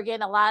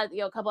Morgan,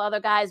 a couple other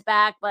guys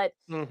back, but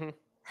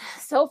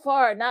so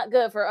far not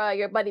good for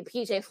your buddy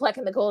PJ Fleck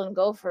and the Golden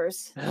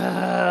Gophers.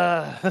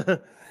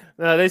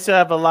 They still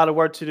have a lot of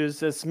work to do.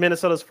 It's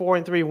Minnesota's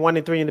 4-3,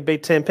 1-3 in the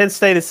Big Ten. Penn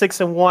State is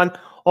 6-1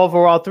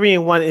 overall,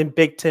 3-1 in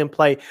Big Ten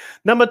play.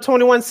 Number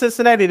 21,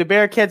 Cincinnati. The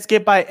Bearcats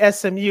get by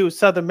SMU,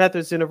 Southern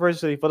Methodist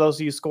University. For those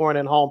of you scoring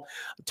at home,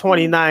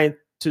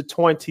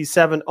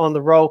 29-27 on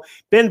the road.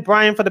 Ben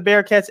Bryant for the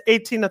Bearcats,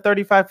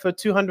 18-35 for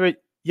 200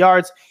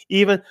 yards.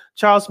 Even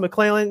Charles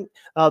McClellan,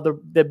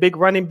 the big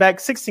running back,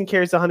 16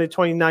 carries,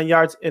 129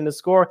 yards in the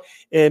score.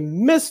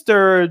 And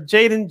Mr.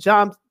 Jaden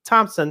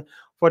Thompson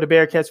for the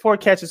Bearcats, 4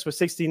 catches for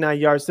 69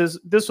 yards.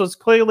 This was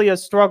clearly a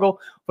struggle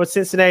for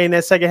Cincinnati in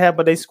that second half,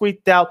 but they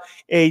squeaked out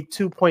a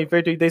 2-point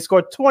victory. They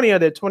scored 20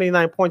 of their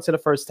 29 points in the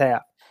first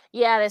half.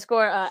 Yeah, they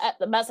scored at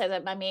the best.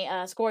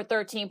 Scored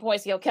 13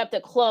 points. Kept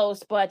it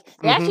close, but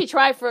they actually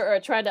tried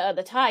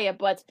to tie it.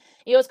 But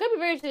it's going to be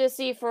very interesting to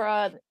see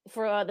for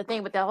the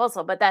thing with that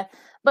also. But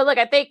look,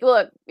 I think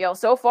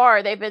so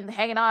far they've been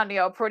hanging on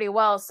pretty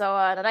well. So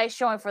a nice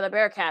showing for the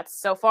Bearcats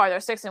so far. They're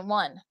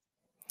 6-1.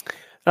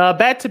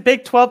 Back to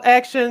Big 12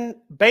 action.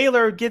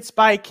 Baylor gets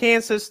by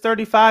Kansas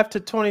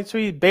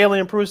 35-23. Baylor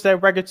improves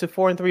that record to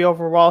 4-3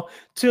 overall,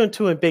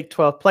 2-2 in Big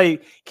 12 play.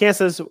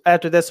 Kansas,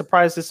 after that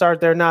surprise to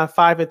start, they're now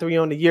 5-3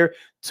 on the year,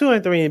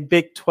 2-3 in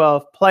Big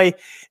 12 play.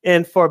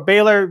 And for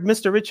Baylor,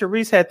 Mr. Richard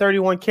Reese had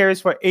 31 carries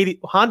for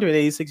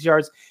 186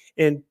 yards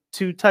and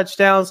 2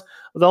 touchdowns.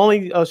 The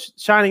only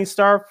shining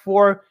star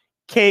for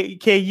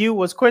KU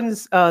was Quentin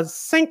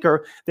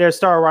Sinker, their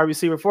star wide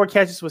receiver, 4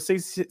 catches with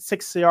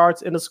 66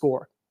 yards in the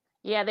score.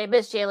 Yeah, they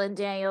missed Jalen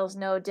Daniels,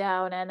 no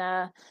doubt, and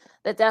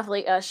that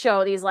definitely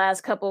show these last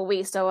couple of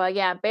weeks. So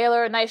yeah,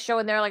 Baylor, nice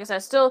showing there. Like I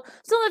said, still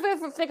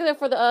thinking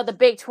for the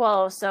Big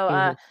 12.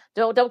 So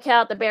don't count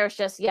out the Bears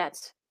just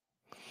yet.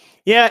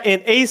 Yeah,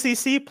 in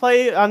ACC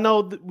play, I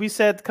know we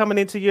said coming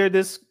into year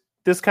this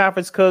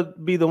conference could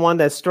be the one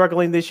that's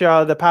struggling this year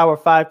out of the Power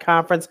 5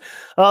 conference.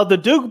 The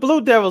Duke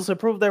Blue Devils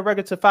improved their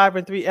record to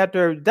 5-3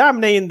 after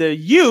dominating the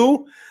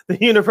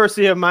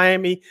University of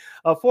Miami,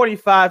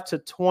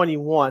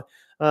 45-21.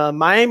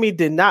 Miami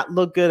did not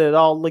look good at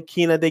all,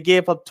 Lakina. They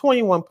gave up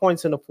 21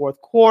 points in the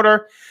fourth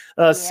quarter,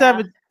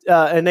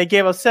 and they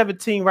gave up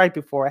 17 right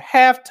before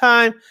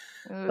halftime.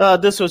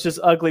 This was just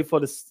ugly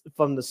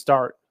from the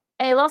start.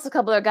 And they lost a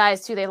couple of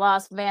guys too. They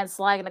lost Van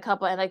Slag and a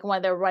couple, and one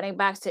of their running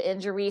backs to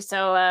injury.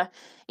 So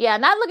yeah,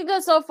 not looking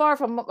good so far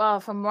from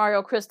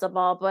Mario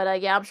Cristobal.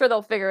 But yeah, I'm sure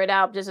they'll figure it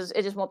out. It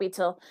just won't be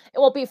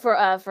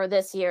for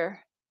this year.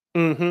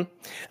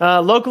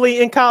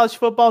 Locally in college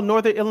football,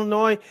 Northern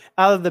Illinois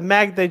out of the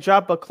MAC, they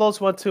dropped a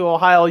close one to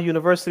Ohio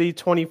University,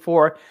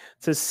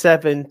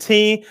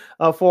 24-17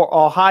 for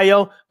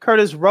Ohio.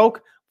 Curtis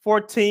Roke,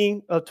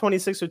 14 of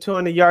 26 for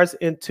 200 yards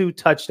and 2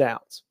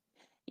 touchdowns.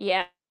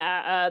 Yeah,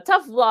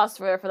 tough loss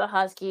for the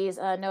Huskies,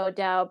 no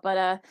doubt.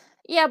 But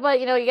yeah, but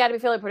you got to be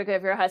feeling pretty good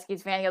if you're a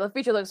Huskies fan. The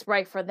future looks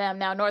bright for them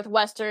now.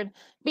 Northwestern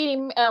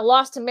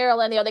lost to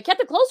Maryland. They kept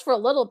it close for a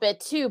little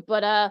bit too,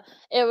 but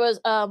it was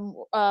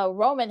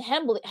Roman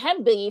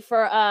Hemby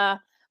for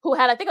who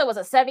had, I think it was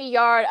a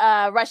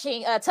 70-yard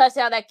rushing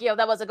touchdown.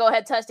 That was a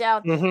go-ahead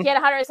touchdown. He had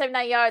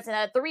 179 yards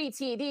and 3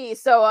 TDs,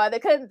 so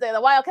the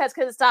Wildcats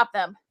couldn't stop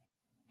them.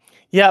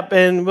 Yep,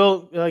 and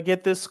we'll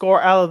get this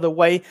score out of the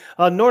way.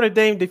 Notre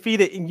Dame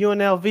defeated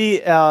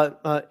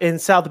UNLV in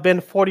South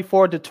Bend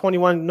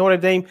 44-21. Notre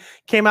Dame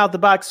came out the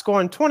box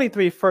scoring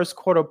 23 first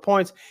quarter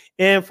points.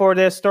 And for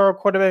their star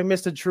quarterback,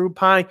 Mr. Drew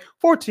Pine,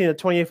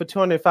 14-28 for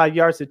 205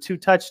 yards and 2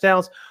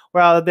 touchdowns.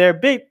 While their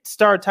big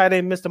star tight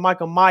end, Mr.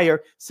 Michael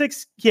Meyer,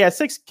 6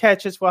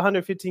 catches for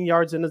 115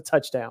 yards and a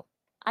touchdown.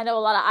 I know a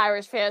lot of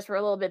Irish fans were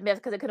a little bit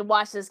miffed because they couldn't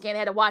watch this game. They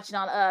had to watch it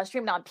on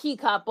streaming on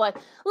Peacock.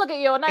 But look at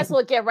a nice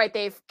little get right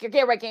game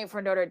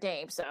for Notre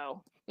Dame.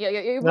 So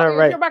your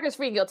record's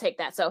free, you'll take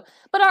that. So,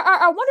 but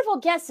our wonderful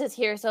guest is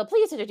here. So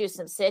please introduce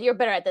him, Sid. You're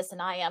better at this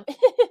than I am.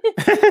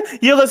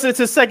 You're listening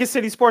to Second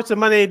City Sports, the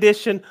Monday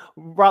edition,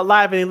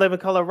 live in 11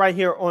 color right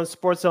here on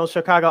Sports Zone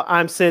Chicago.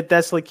 I'm Sid.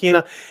 That's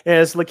Lakina.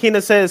 As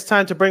Lakina said, it's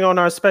time to bring on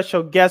our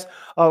special guest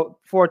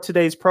for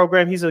today's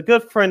program. He's a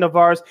good friend of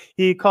ours.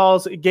 He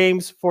calls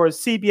games for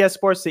CBS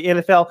Sports, the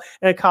NFL,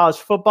 and college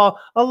football,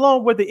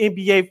 along with the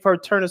NBA for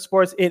Turner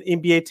Sports and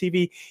NBA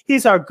TV.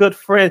 He's our good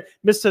friend,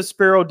 Mr.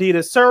 Spero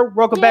Dedes. Sir,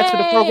 welcome back to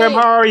the program.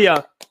 How are you?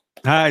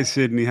 Hi,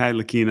 Sydney. Hi,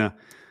 Lakina.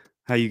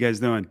 How you guys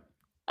doing?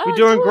 We're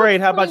doing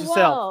great. How about yourself?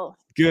 Well.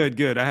 Good,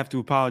 good. I have to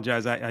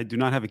apologize. I do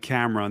not have a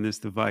camera on this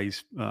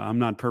device. I'm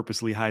not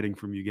purposely hiding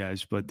from you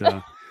guys, but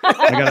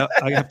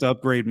I have to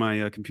upgrade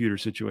my computer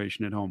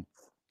situation at home.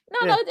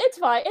 No, it's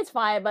fine. It's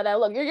fine. But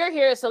look, you're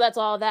here, so that's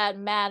all that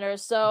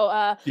matters.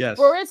 So Yes.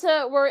 we're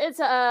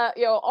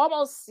into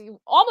almost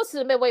to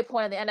the midway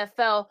point of the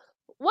NFL.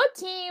 What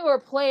team or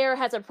player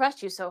has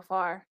impressed you so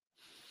far?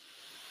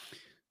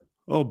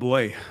 Oh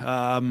boy.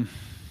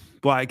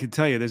 Well, I can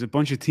tell you, there's a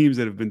bunch of teams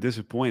that have been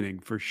disappointing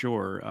for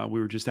sure.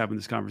 We were just having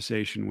this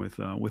conversation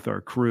with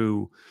our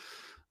crew,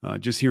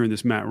 just hearing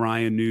this Matt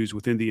Ryan news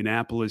with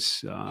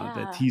Indianapolis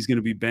that he's going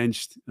to be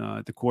benched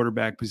at the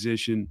quarterback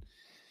position.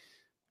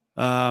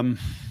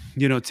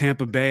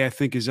 Tampa Bay, I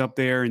think, is up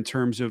there in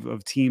terms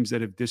of teams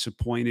that have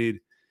disappointed.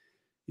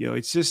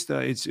 It's just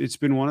it's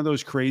been one of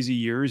those crazy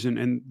years.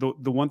 And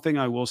the one thing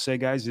I will say,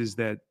 guys, is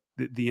that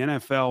the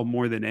NFL,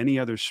 more than any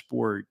other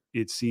sport,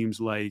 it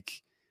seems like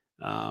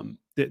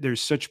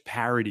there's such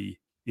parity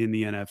in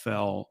the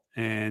NFL.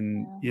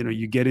 And,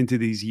 you get into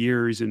these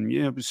years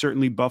and,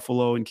 certainly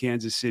Buffalo and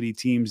Kansas City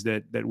teams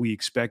that we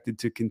expected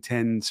to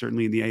contend,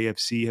 certainly in the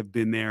AFC, have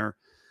been there.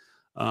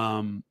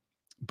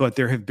 But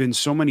there have been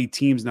so many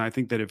teams now, I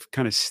think, that have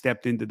kind of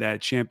stepped into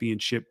that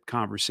championship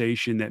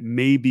conversation that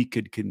maybe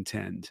could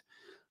contend.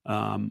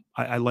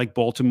 I like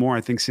Baltimore.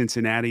 I think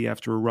Cincinnati,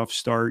 after a rough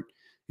start,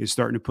 is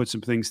starting to put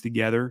some things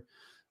together.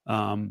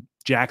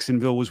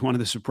 Jacksonville was one of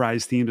the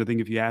surprise teams. I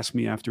think if you asked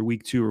me after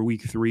week 2 or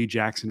week 3,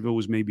 Jacksonville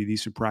was maybe the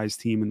surprise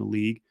team in the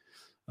league.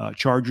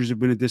 Chargers have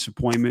been a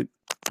disappointment.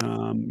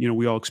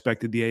 We all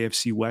expected the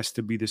AFC West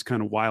to be this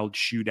kind of wild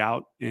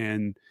shootout.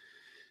 And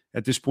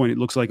at this point, it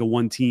looks like a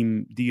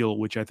one-team deal,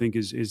 which I think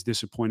is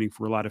disappointing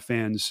for a lot of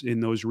fans in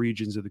those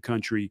regions of the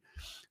country.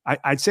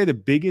 I'd say the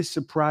biggest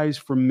surprise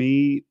for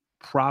me,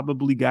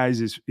 probably,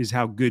 guys, is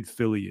how good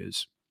Philly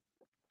is.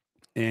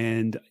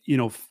 And,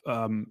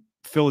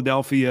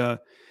 Philadelphia,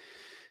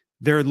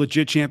 they're a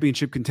legit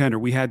championship contender.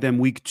 We had them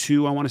week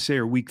 2, I want to say,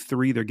 or week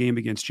 3, their game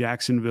against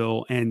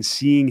Jacksonville, and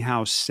seeing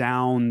how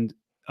sound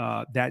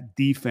that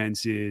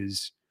defense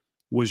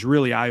was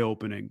really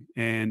eye-opening.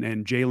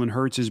 And Jalen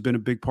Hurts has been a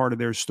big part of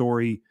their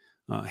story.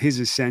 His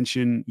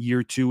ascension,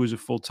 year 2 as a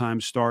full-time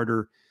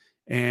starter.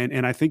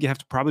 And I think you have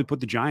to probably put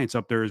the Giants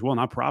up there as well.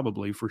 Not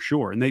probably, for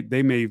sure. And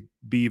they may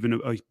be even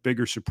a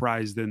bigger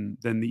surprise than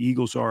the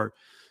Eagles are,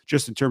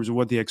 just in terms of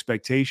what the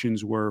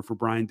expectations were for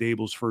Brian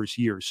Daboll's first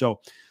year. So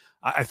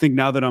I think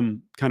now that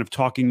I'm kind of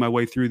talking my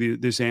way through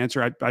this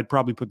answer, I'd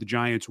probably put the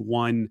Giants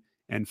 1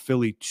 and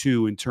Philly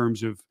 2 in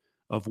terms of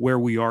where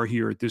we are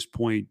here at this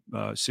point,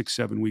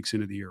 6-7 weeks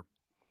into the year.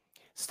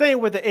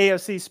 Staying with the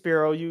AFC,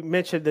 Spiro, you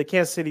mentioned the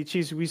Kansas City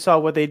Chiefs. We saw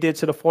what they did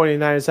to the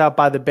 49ers out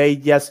by the Bay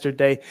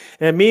yesterday.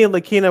 And me and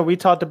Lakina, we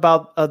talked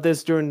about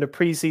this during the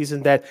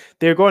preseason, that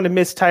they're going to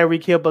miss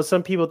Tyreek Hill, but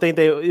some people think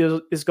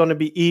it's going to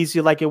be easy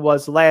like it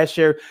was last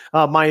year,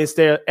 minus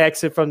their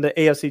exit from the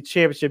AFC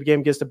Championship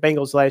game against the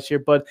Bengals last year.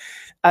 But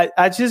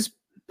I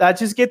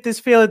just get this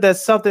feeling that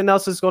something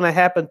else is going to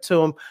happen to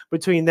them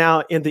between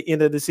now and the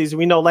end of the season.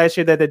 We know last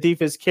year that the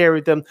defense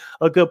carried them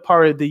a good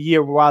part of the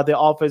year while the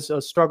offense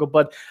struggled.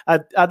 But I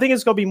think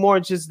it's going to be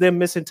more just them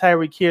missing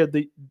Tyreek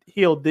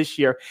Hill this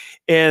year.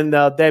 And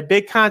that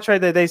big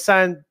contract that they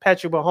signed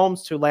Patrick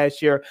Mahomes to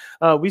last year,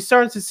 we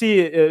starting to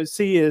see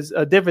is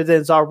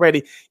dividends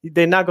already.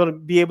 They're not going to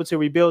be able to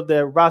rebuild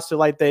their roster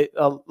like they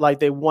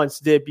once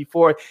did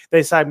before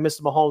they signed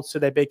Mr. Mahomes to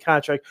that big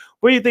contract.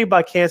 What do you think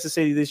about Kansas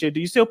City this year? Do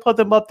you still put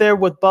them up there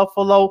with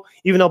Buffalo,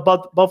 even though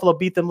Buffalo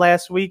beat them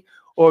last week?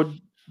 Or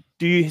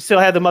do you still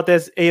have them up there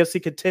as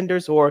AFC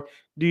contenders? Or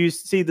do you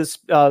see this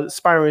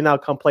spiraling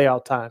out come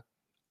playoff time?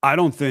 I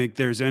don't think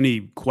there's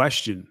any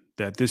question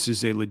that this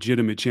is a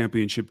legitimate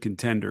championship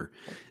contender.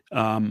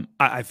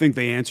 I think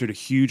they answered a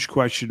huge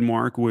question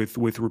mark with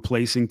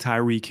replacing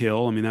Tyreek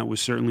Hill. I mean, that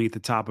was certainly at the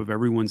top of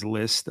everyone's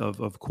list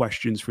of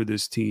questions for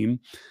this team.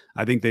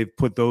 I think they've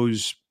put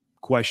those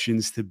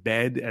questions to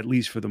bed, at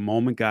least for the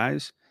moment,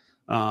 guys.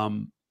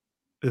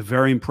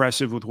 Very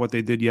impressive with what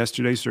they did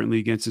yesterday, certainly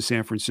against the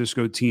San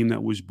Francisco team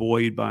that was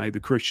buoyed by the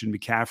Christian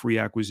McCaffrey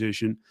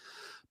acquisition.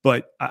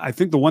 But I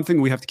think the one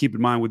thing we have to keep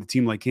in mind with a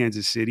team like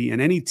Kansas City,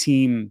 and any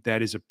team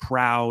that is a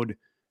proud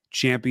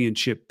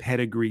championship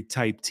pedigree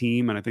type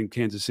team, and I think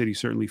Kansas City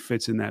certainly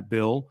fits in that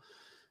bill,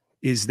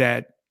 is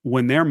that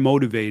when they're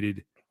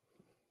motivated,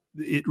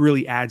 it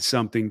really adds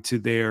something to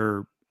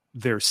their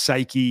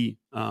psyche,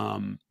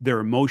 their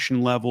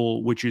emotion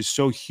level, which is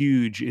so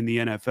huge in the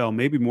NFL,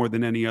 maybe more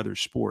than any other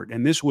sport.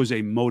 And this was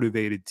a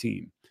motivated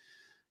team.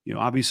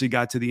 Obviously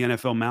got to the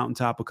NFL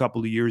mountaintop a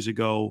couple of years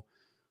ago,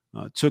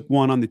 took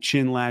one on the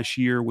chin last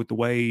year with the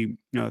way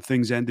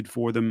things ended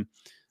for them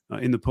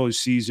in the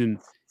postseason.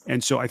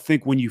 And so I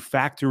think when you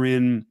factor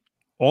in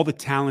all the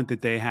talent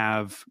that they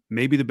have,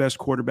 maybe the best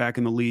quarterback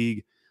in the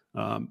league,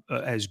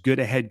 as good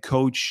a head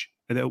coach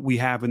that we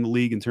have in the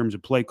league in terms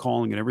of play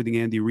calling and everything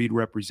Andy Reid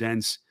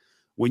represents,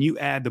 when you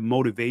add the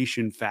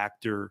motivation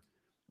factor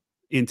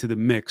into the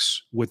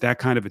mix with that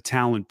kind of a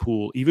talent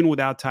pool, even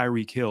without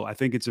Tyreek Hill, I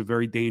think it's a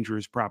very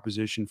dangerous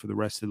proposition for the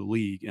rest of the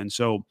league. And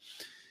so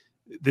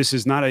this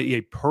is not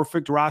a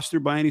perfect roster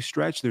by any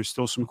stretch. There's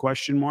still some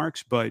question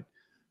marks, but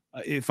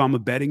if I'm a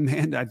betting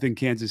man, I think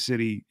Kansas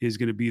City is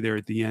going to be there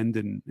at the end.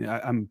 And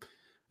I'm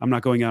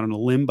not going out on a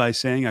limb by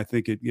saying I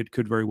think it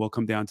could very well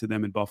come down to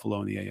them in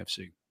Buffalo in the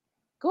AFC.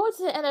 Going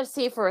to the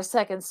NFC for a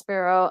second,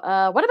 Spiro.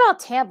 What about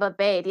Tampa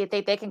Bay? Do you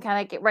think they can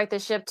kind of get right the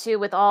ship too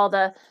with all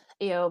the,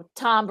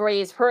 Tom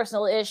Brady's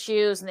personal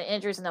issues and the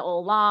injuries in the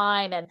old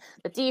line and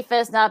the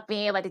defense not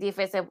being like the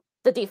defense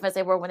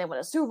they were when they won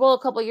a Super Bowl a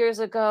couple years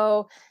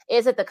ago?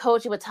 Is it the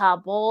coaching with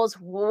Todd Bowles?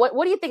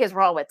 What do you think is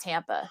wrong with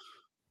Tampa?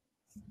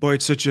 Boy,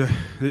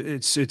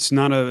 it's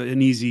not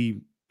an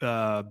easy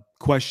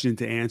question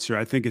to answer.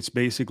 I think it's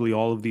basically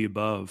all of the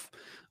above.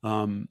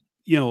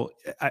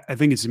 I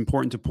think it's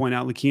important to point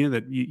out, Lakina,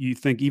 that you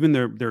think even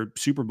their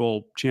Super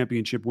Bowl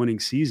championship winning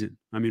season,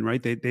 I mean,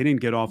 right? They didn't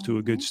get off to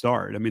a good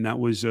start. I mean, that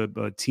was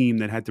a team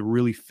that had to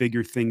really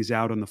figure things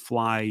out on the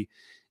fly.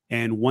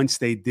 And once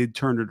they did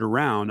turn it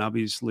around,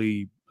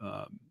 obviously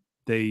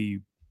they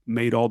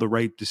made all the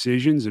right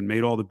decisions and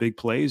made all the big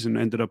plays and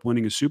ended up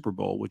winning a Super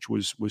Bowl, which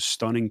was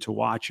stunning to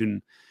watch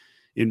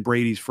in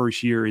Brady's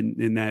first year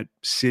in that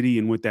city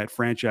and with that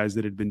franchise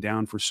that had been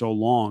down for so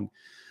long.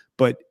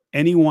 But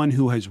anyone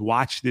who has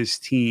watched this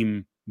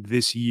team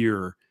this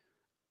year,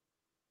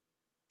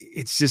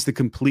 it's just a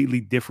completely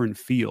different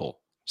feel.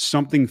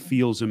 Something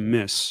feels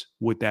amiss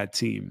with that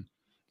team.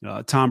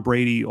 Tom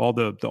Brady, all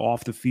the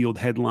off the field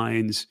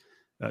headlines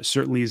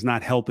certainly is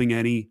not helping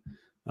any.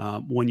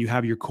 When you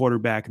have your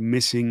quarterback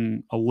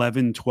missing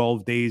 11,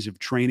 12 days of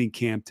training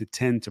camp to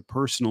tend to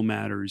personal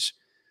matters,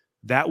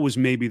 that was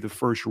maybe the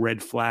first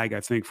red flag,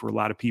 I think, for a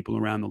lot of people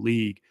around the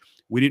league.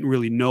 We didn't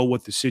really know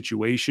what the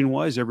situation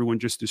was. Everyone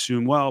just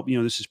assumed, well,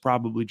 this is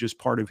probably just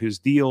part of his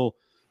deal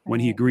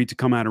when he agreed to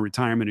come out of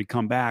retirement and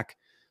come back.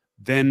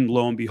 Then,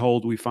 lo and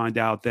behold, we find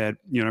out that,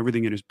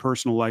 everything in his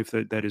personal life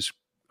that is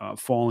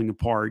falling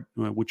apart,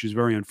 which is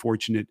very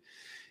unfortunate.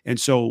 And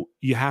so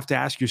you have to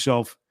ask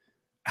yourself,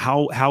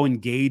 how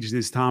engaged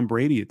is Tom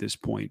Brady at this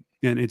point?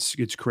 And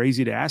it's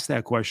crazy to ask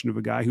that question of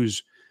a guy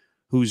who's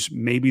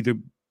maybe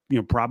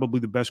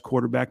probably the best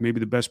quarterback, maybe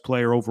the best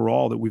player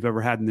overall that we've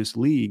ever had in this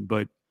league.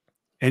 But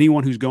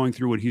anyone who's going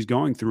through what he's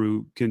going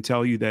through can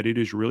tell you that it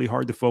is really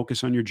hard to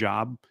focus on your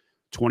job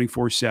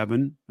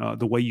 24/7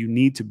 the way you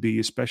need to be,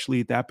 especially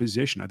at that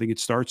position. I think it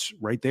starts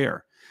right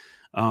there.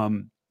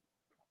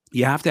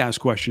 You have to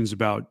ask questions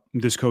about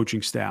this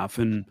coaching staff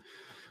and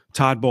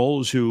Todd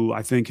Bowles, who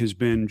I think has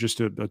been just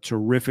a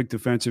terrific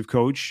defensive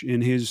coach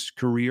in his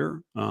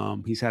career.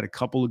 He's had a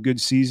couple of good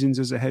seasons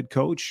as a head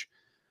coach.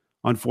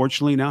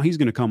 Unfortunately, now he's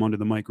going to come under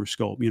the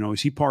microscope.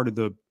 Is he part of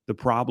the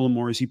problem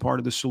or is he part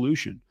of the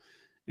solution?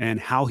 And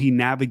how he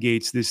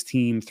navigates this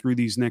team through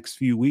these next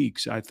few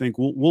weeks, I think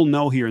we'll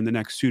know here in the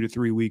next 2 to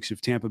 3 weeks if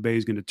Tampa Bay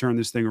is going to turn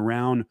this thing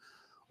around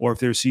or if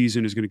their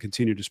season is going to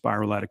continue to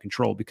spiral out of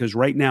control. Because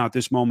right now, at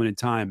this moment in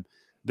time,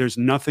 there's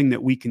nothing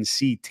that we can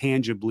see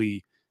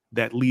tangibly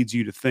that leads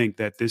you to think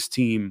that this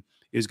team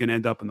is going to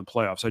end up in the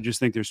playoffs. I just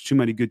think there's too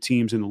many good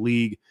teams in the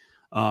league.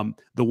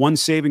 The one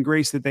saving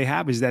grace that they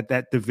have is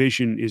that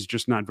division is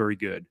just not very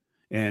good.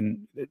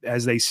 And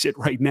as they sit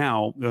right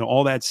now,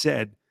 all that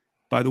said,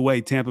 by the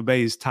way, Tampa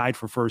Bay is tied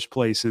for first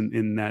place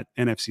in that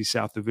NFC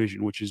South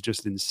division, which is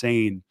just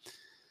insane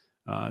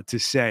to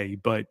say.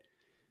 But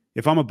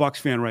if I'm a Bucs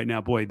fan right now,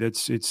 boy,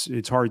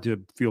 it's hard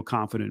to feel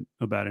confident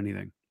about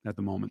anything at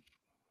the moment.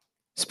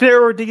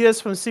 Spiro Rodriguez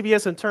from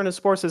CBS and Turner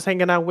Sports is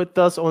hanging out with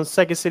us on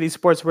Second City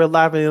Sports. We're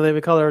live in the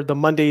living color, the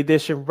Monday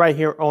edition, right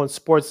here on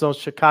Sports Zone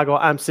Chicago.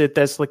 I'm Sid,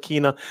 that's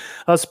Lakina.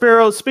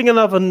 Spiro, speaking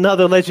of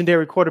another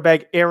legendary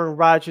quarterback, Aaron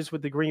Rodgers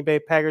with the Green Bay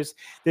Packers,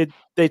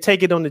 they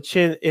take it on the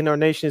chin in our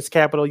nation's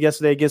capital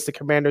yesterday against the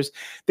Commanders.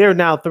 They're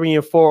now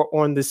 3-4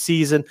 on the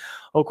season.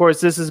 Of course,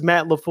 this is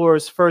Matt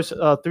LaFleur's first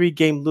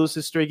 3-game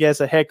losing streak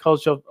as a head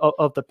coach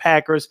of the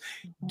Packers.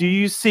 Do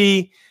you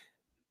see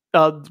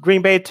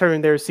Green Bay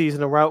turn their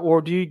season around,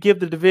 or do you give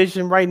the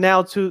division right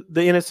now to the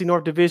NFC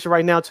North division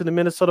right now to the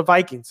Minnesota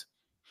Vikings?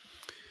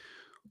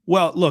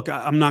 Well, look,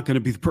 I'm not going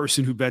to be the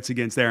person who bets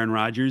against Aaron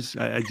Rodgers.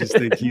 I just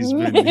think he's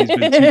been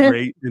too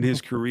great in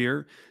his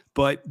career.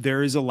 But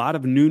there is a lot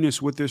of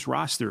newness with this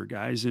roster,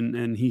 guys,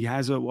 and he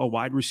has a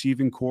wide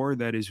receiving core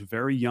that is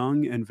very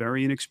young and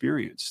very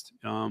inexperienced.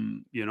 He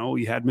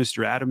had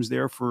Mr. Adams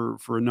there for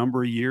a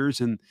number of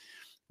years, and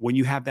when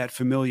you have that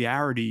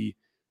familiarity,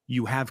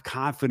 you have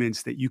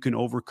confidence that you can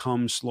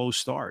overcome slow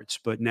starts.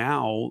 But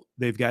now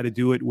they've got to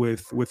do it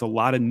with a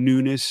lot of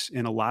newness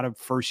and a lot of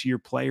first-year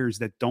players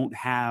that don't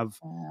have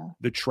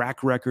the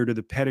track record or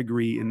the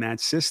pedigree in that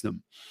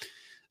system.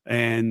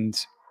 And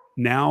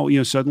now,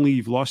 suddenly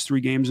you've lost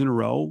 3 games in a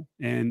row.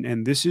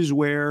 And this is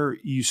where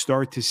you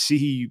start to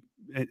see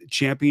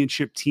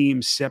championship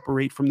teams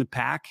separate from the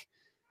pack.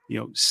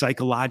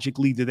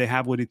 Psychologically, do they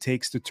have what it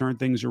takes to turn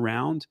things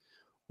around?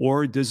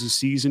 Or does the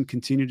season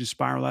continue to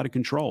spiral out of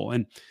control?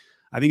 And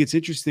I think it's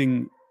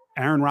interesting.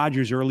 Aaron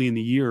Rodgers early in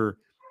the year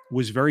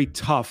was very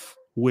tough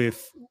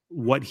with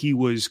what he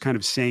was kind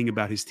of saying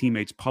about his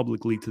teammates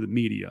publicly to the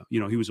media.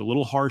 He was a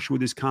little harsh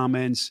with his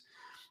comments.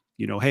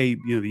 Hey,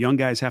 the young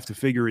guys have to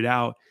figure it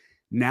out.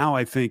 Now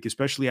I think,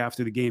 especially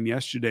after the game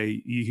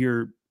yesterday, you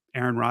hear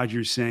Aaron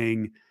Rodgers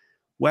saying,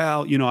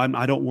 well,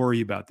 I don't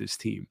worry about this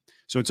team.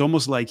 So it's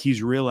almost like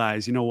he's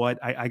realized, you know what,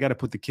 I got to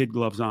put the kid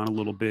gloves on a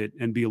little bit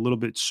and be a little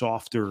bit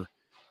softer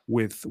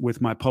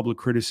with my public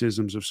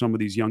criticisms of some of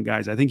these young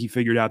guys. I think he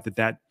figured out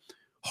that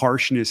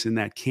harshness and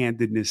that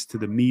candidness to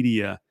the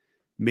media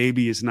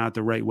maybe is not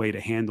the right way to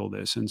handle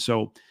this. And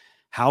so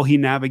how he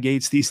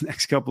navigates these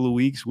next couple of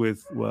weeks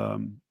with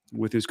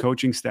his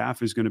coaching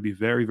staff is going to be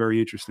very, very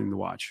interesting to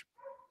watch.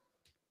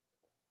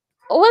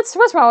 What's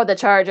wrong with the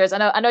Chargers?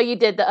 I know you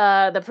did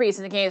the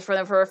preseason games for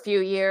them for a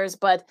few years,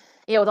 but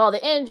with all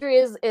the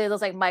injuries, it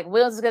looks like Mike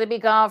Williams is going to be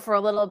gone for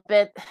a little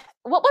bit.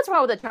 What's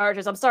wrong with the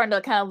Chargers? I'm starting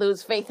to kind of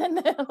lose faith in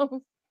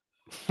them.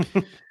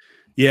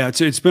 Yeah,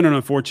 it's been an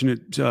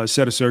unfortunate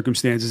set of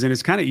circumstances, and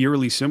it's kind of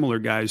eerily similar,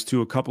 guys,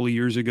 to a couple of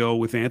years ago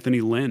with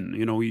Anthony Lynn.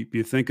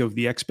 You think of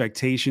the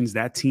expectations,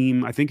 that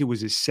team, I think it was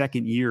his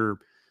second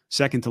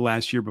to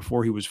last year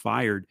before he was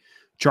fired.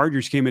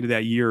 Chargers came into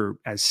that year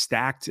as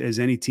stacked as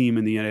any team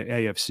in the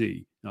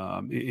AFC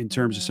in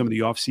terms of some of the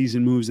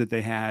offseason moves that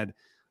they had.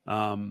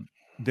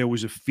 There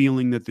was a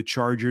feeling that the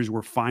Chargers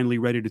were finally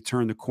ready to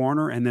turn the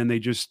corner, and then they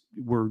just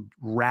were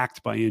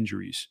racked by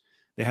injuries.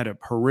 They had a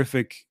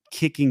horrific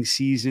kicking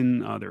season.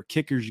 Their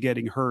kickers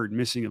getting hurt,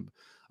 missing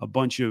a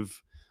bunch of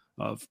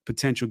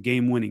potential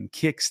game-winning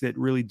kicks that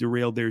really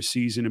derailed their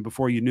season. And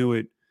before you knew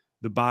it,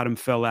 the bottom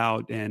fell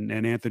out, and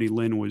Anthony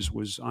Lynn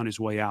was on his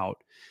way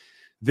out.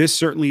 This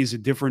certainly is a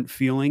different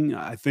feeling.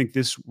 I think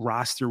this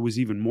roster was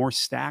even more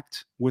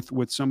stacked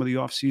with some of the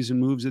offseason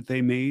moves that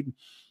they made.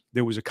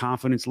 There was a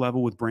confidence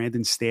level with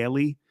Brandon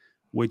Staley,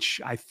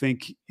 which I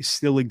think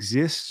still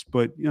exists,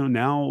 but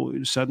now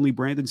suddenly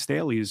Brandon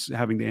Staley is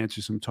having to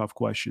answer some tough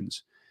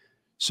questions.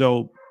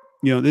 So,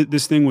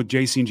 this thing with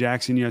J.C.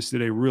 Jackson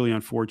yesterday, really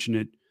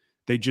unfortunate.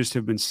 They just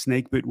have been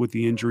snake bit with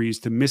the injuries.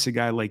 To miss a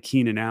guy like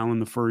Keenan Allen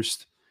the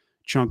first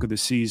chunk of the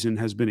season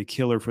has been a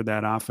killer for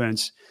that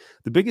offense.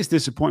 The biggest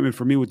disappointment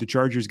for me with the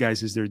Chargers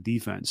guys is their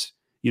defense.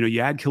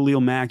 You add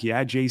Khalil Mack, you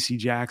add J.C.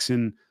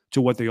 Jackson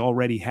to what they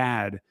already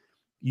had.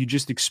 You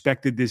just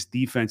expected this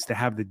defense to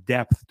have the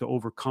depth to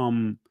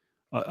overcome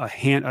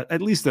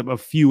at least a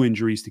few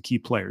injuries to key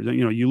players.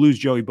 You lose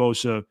Joey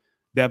Bosa,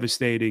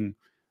 devastating.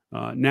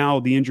 Now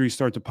the injuries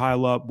start to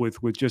pile up with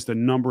just a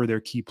number of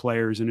their key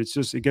players, and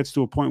it gets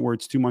to a point where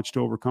it's too much to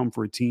overcome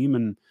for a team.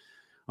 And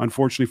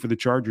unfortunately for the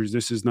Chargers,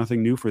 this is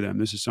nothing new for them.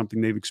 This is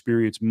something they've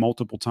experienced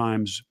multiple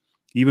times,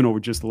 even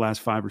over just the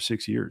last 5 or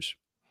 6 years.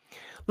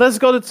 Let's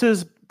go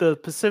to the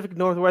Pacific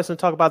Northwest and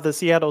talk about the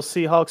Seattle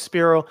Seahawks.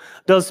 Spiro,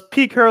 does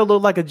Pete Carroll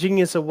look like a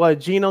genius of what?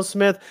 Geno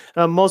Smith?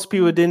 Most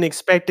people didn't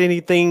expect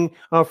anything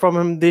from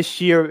him this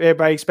year.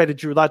 Everybody expected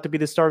Drew Lock to be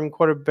the starting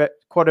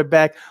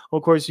quarterback.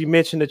 Of course, you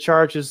mentioned the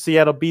Chargers.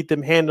 Seattle beat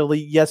them handily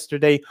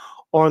yesterday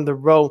on the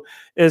road.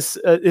 Can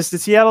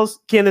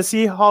the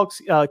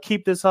Seahawks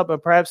keep this up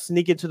and perhaps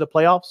sneak into the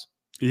playoffs?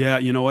 Yeah,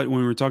 you know what? When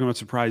we were talking about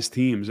surprise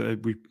teams,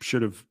 we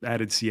should have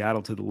added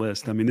Seattle to the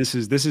list. I mean, this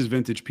is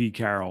vintage Pete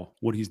Carroll,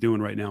 what he's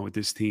doing right now with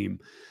this team.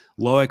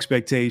 Low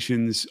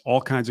expectations, all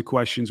kinds of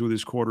questions with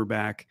his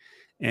quarterback.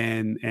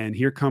 And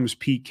here comes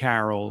Pete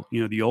Carroll,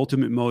 the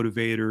ultimate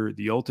motivator,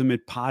 the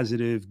ultimate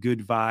positive,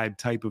 good vibe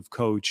type of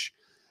coach,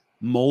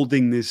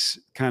 molding this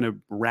kind of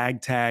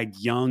ragtag,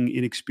 young,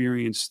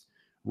 inexperienced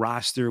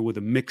roster with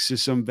a mix of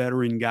some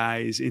veteran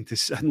guys into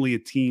suddenly a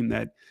team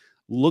that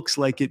looks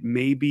like it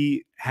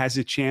maybe has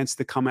a chance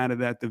to come out of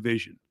that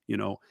division.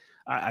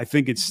 I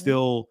think it's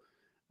still,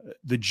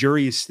 the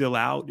jury is still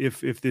out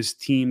if this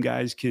team,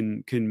 guys,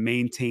 can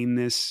maintain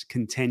this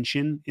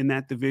contention in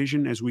that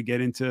division as we get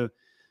into,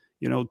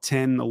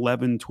 10,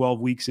 11, 12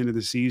 weeks into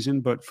the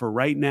season. But for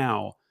right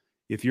now,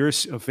 if you're a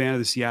fan of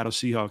the Seattle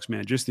Seahawks,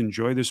 man, just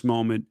enjoy this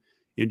moment,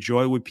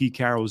 enjoy what Pete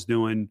Carroll's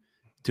doing.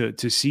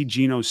 To see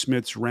Geno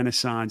Smith's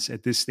renaissance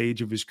at this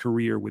stage of his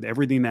career with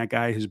everything that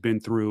guy has been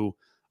through,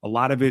 a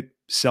lot of it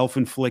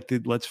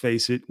self-inflicted, let's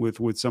face it,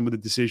 with some of the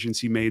decisions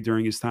he made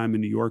during his time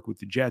in New York with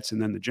the Jets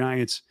and then the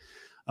Giants,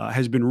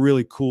 has been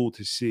really cool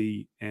to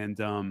see.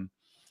 And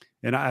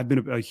I've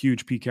been a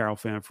huge Pete Carroll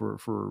fan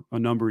for a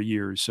number of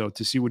years. So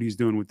to see what he's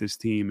doing with this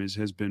team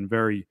has been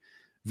very,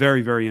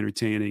 very, very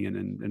entertaining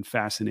and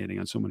fascinating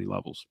on so many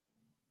levels.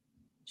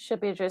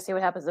 Should be interesting to see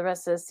what happens the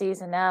rest of the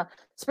season now.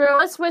 Spiro,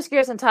 let's switch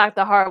gears and talk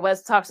the hard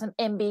West, talk some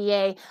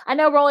NBA. I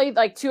know we're only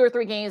like 2 or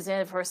 3 games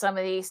in for some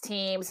of these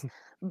teams.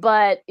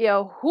 But,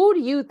 who do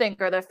you think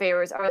are the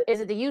favorites?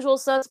 Is it the usual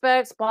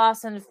suspects,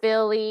 Boston,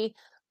 Philly,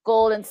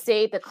 Golden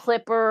State, the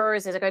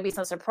Clippers? Is there going to be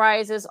some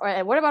surprises?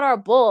 And what about our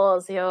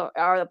Bulls? Can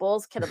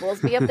the Bulls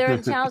be up there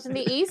and challenge in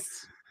the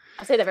East?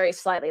 I say that very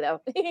slightly,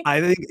 though.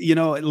 I think,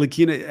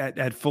 Lakina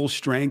at full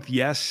strength,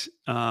 yes.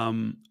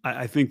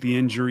 I think the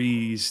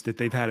injuries that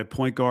they've had at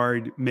point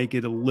guard make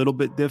it a little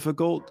bit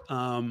difficult.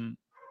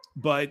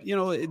 But,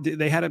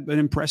 they had an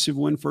impressive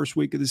win first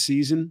week of the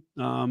season.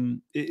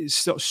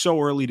 It's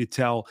so early to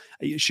tell.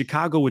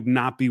 Chicago would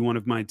not be one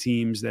of my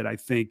teams that I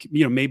think,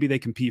 maybe they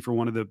compete for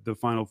one of the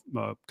final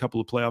couple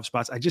of playoff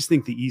spots. I just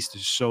think the East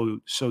is so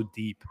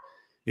deep.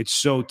 It's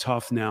so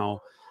tough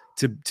now.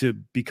 to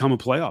become a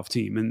playoff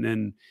team.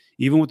 And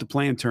even with the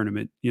play-in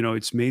tournament, you know,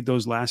 it's made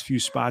those last few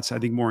spots, I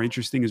think, more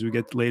interesting as we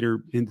get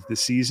later into the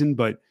season.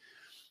 But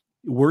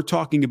we're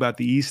talking about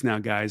the East now,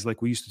 guys,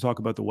 like we used to talk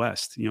about the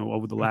West, you know,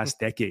 over the last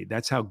decade.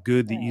 That's how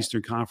good the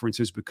Eastern Conference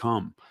has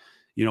become.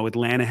 You know,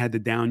 Atlanta had the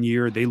down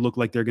year. They look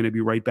like they're going to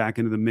be right back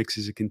into the mix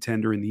as a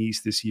contender in the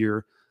East this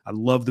year. I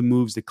love the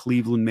moves that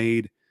Cleveland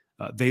made.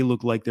 They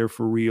look like they're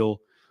for real.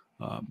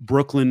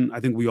 Brooklyn, I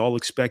think we all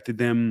expected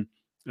them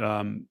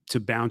to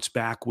bounce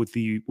back with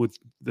the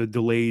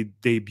delayed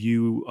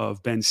debut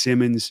of Ben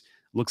Simmons.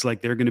 Looks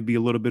like they're going to be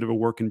a little bit of a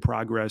work in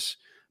progress.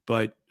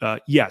 But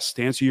yes,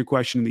 to answer your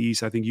question in the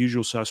East, I think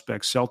usual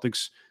suspects: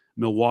 Celtics,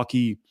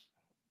 Milwaukee.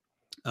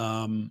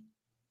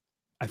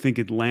 I think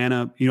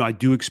Atlanta. You know, I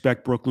do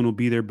expect Brooklyn will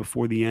be there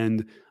before the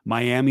end.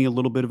 Miami, a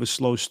little bit of a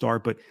slow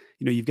start, but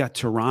you know, you've got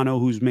Toronto,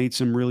 who's made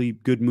some really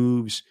good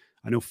moves.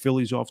 I know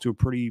Philly's off to a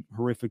pretty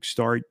horrific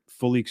start.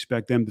 Fully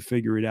expect them to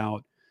figure it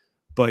out.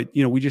 But,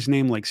 you know, we just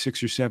named like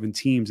 6 or 7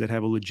 teams that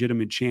have a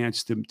legitimate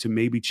chance to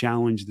maybe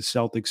challenge the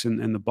Celtics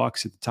and the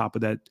Bucks at the top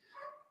of that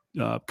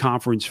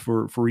conference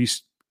for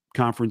East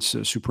Conference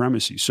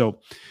supremacy. So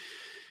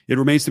it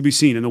remains to be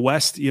seen. In the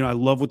West, you know, I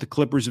love what the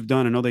Clippers have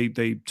done. I know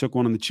they took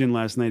one on the chin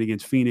last night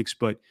against Phoenix,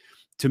 but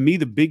to me,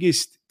 the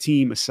biggest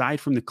team, aside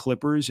from the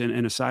Clippers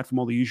and aside from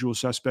all the usual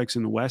suspects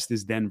in the West,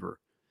 is Denver.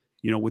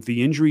 You know, with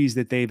the injuries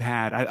that they've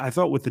had, I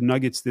thought what the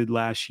Nuggets did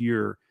last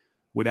year,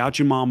 without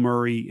Jamal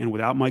Murray and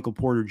without Michael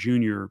Porter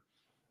Jr.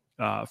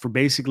 For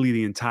basically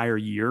the entire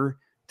year,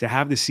 to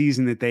have the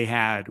season that they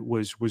had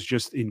was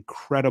just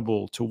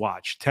incredible to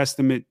watch.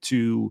 Testament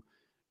to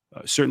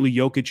certainly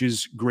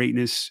Jokic's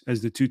greatness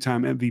as the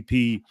 2-time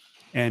MVP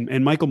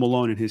and Michael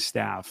Malone and his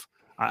staff.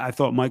 I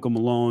thought Michael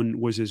Malone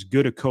was as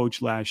good a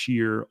coach last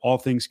year, all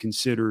things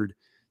considered,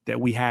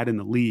 that we had in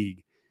the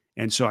league.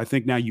 And so I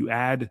think now you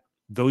add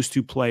those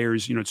 2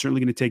 players. You know, it's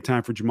certainly going to take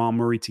time for Jamal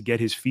Murray to get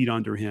his feet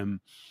under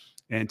him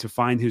and to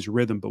find his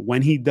rhythm. But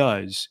when he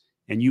does,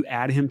 and you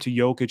add him to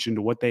Jokic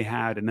into what they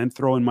had, and then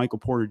throw in Michael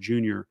Porter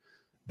Jr.,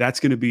 that's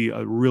going to be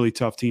a really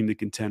tough team to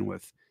contend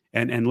with.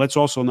 And let's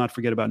also not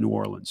forget about New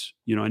Orleans.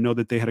 You know, I know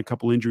that they had a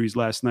couple injuries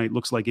last night.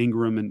 Looks like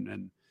Ingram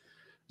and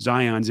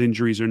Zion's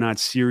injuries are not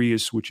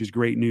serious, which is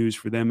great news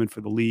for them and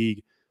for the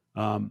league.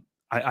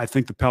 I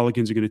think the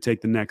Pelicans are going to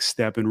take the next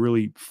step and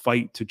really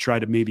fight to try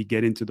to maybe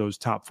get into those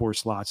top 4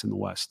 slots in the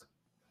West.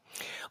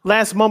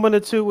 Last moment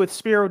or two with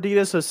Spiro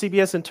Ditas of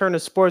CBS and Turner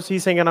Sports.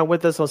 He's hanging out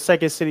with us on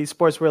Second City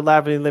Sports. We're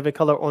live and in living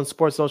color on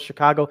Sports Zone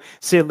Chicago.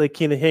 Sid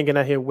Lakina hanging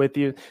out here with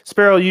you.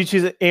 Spiro, you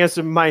choose to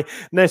answer my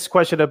next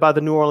question about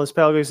the New Orleans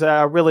Pelicans.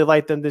 I really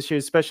like them this year,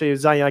 especially if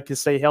Zion can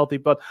stay healthy.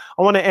 But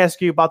I want to ask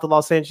you about the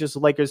Los Angeles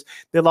Lakers.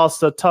 They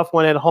lost a tough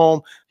one at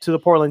home to the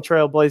Portland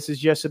Trail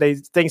Blazers yesterday,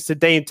 thanks to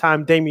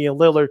Damian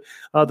Lillard.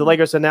 The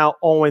Lakers are now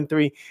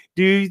 0-3.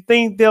 Do you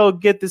think they'll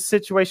get the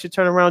situation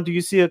turned around? Do you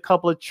see a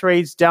couple of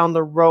trades down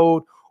the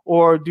road?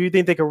 Or do you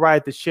think they can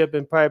ride the ship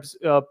and perhaps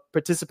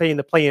participate in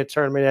the play-in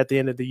tournament at the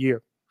end of the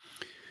year?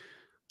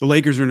 The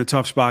Lakers are in a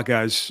tough spot,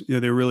 guys. You know,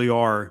 they really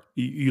are.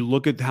 You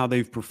look at how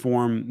they've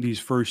performed these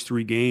first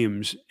 3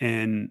 games,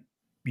 and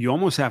you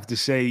almost have to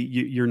say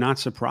you're not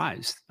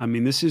surprised. I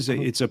mean,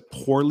 it's a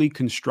poorly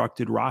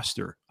constructed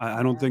roster.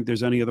 I don't think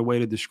there's any other way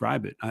to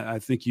describe it. I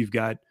think you've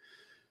got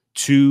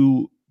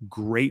 2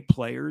 great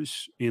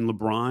players in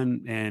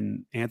LeBron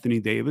and Anthony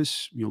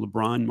Davis. You know,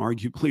 LeBron,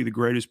 arguably the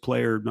greatest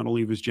player, not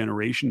only of his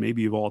generation,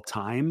 maybe of all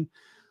time.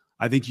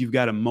 I think you've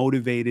got a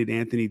motivated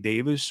Anthony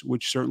Davis,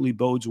 which certainly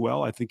bodes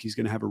well. I think he's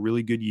going to have a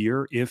really good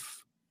year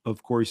if,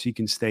 of course, he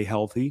can stay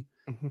healthy.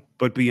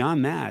 But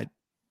beyond that,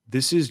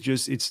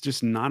 it's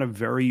just not a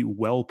very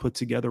well put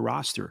together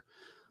roster.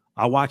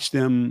 I watched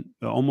them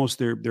almost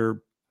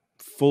their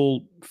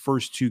full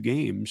first 2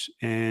 games,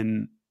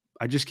 and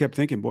I just kept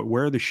thinking, boy,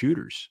 where are the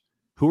shooters?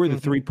 Who are the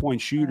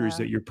 3-point shooters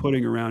that you're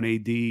putting around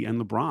AD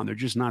and LeBron? They're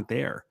just not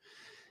there.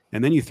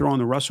 And then you throw in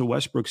the Russell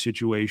Westbrook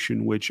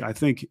situation, which I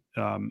think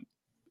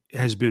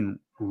has been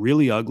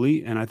really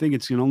ugly, and I think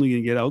it's only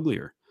going to get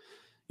uglier.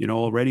 You know,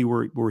 already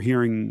we're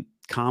hearing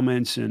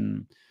comments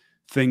and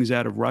things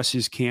out of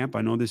Russ's camp.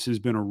 I know this has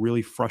been a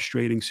really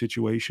frustrating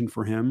situation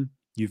for him.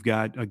 You've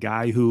got a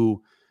guy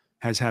who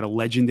has had a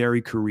legendary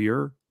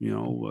career, you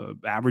know,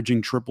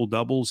 averaging triple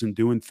doubles and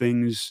doing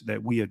things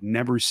that we had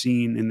never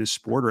seen in this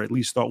sport, or at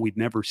least thought we'd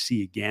never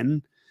see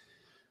again.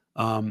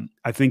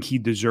 I think he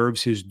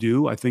deserves his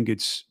due. I think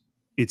it's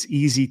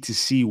easy to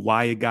see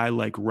why a guy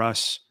like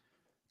Russ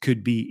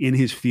could be in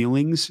his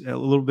feelings a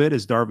little bit,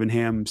 as Darvin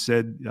Ham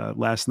said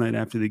last night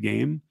after the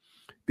game,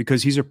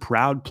 because he's a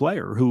proud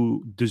player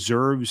who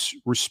deserves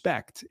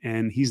respect,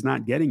 and he's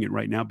not getting it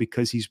right now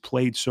because he's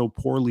played so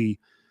poorly,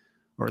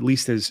 or at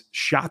least has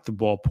shot the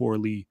ball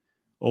poorly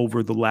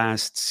over the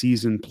last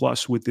season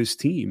plus with this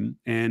team.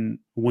 And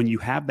when you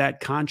have that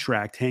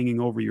contract hanging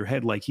over your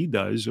head like he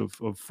does of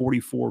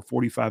 $44,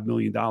 $45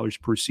 million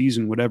per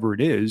season, whatever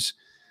it is,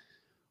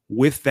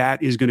 with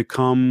that is going to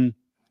come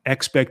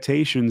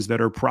expectations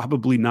that are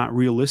probably not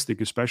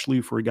realistic,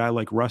 especially for a guy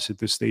like Russ at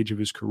this stage of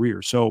his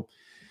career. So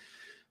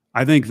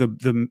I think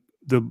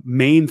the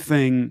main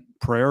thing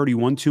priority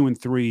 1, 2, and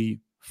 3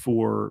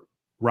 for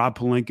Rob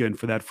Pelinka and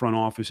for that front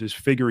office is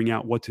figuring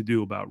out what to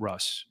do about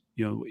Russ.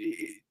 You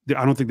know,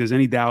 I don't think there's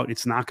any doubt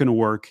it's not going to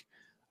work.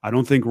 I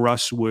don't think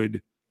Russ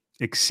would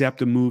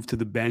accept a move to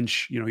the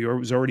bench. You know, he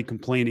was already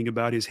complaining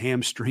about his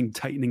hamstring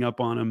tightening up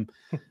on him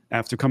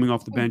after coming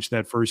off the bench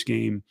that first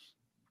game.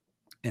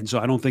 And so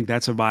I don't think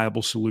that's a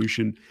viable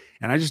solution.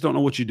 And I just don't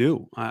know what you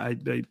do.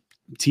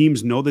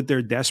 Teams know that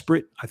they're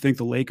desperate. I think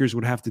the Lakers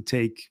would have to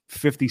take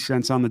 50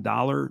 cents on the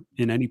dollar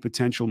in any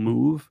potential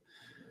move.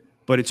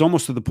 But it's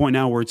almost to the point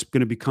now where it's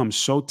going to become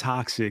so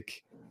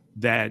toxic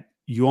that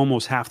you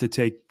almost have to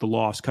take the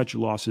loss, cut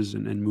your losses,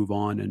 and move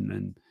on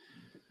and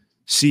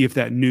see if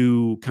that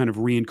new kind of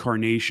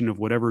reincarnation of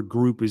whatever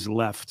group is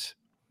left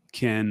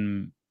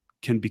can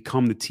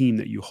become the team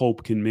that you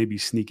hope can maybe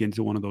sneak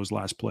into one of those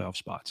last playoff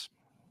spots.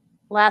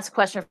 Last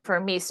question for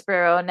me,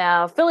 Spiro.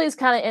 Now, Philly's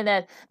kind of in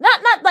that,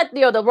 not like,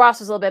 you know, the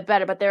roster's a little bit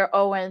better, but they're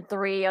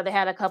 0-3, or they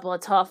had a couple of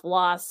tough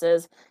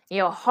losses. You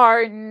know,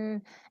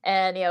 Harden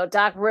and, you know,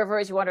 Doc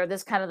Rivers, you wonder,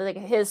 this kind of like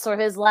his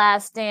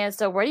last stand.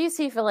 So where do you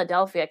see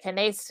Philadelphia? Can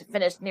they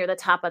finish near the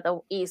top of the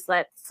East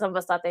like some of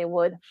us thought they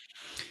would?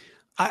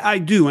 I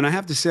do, and I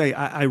have to say,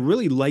 I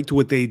really liked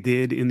what they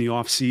did in the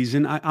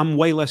offseason. I'm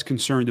way less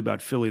concerned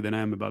about Philly than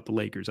I am about the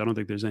Lakers. I don't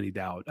think there's any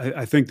doubt.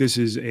 I think this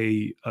is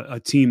a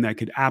team that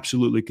could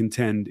absolutely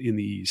contend in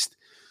the East.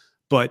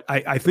 But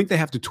I think they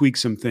have to tweak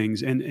some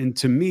things. And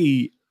to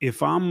me,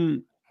 if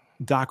I'm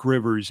Doc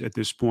Rivers at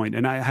this point,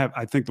 and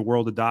I think the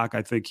world of Doc,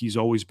 I think he's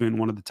always been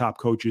one of the top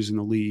coaches in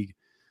the league.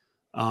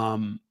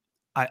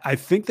 I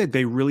think that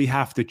they really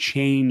have to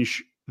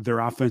change their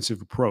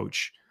offensive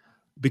approach.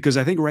 Because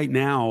I think right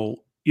now,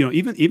 you know,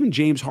 even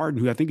James Harden,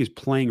 who I think is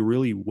playing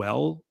really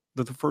well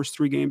the first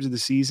 3 games of the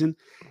season,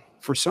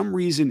 for some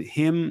reason,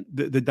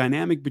 the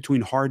dynamic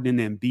between Harden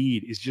and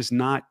Embiid is just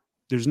not,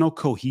 there's no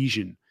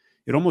cohesion.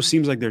 It almost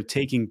seems like they're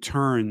taking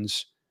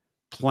turns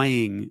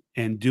playing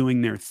and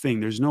doing their thing.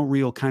 There's no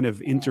real kind of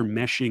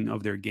intermeshing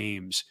of their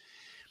games.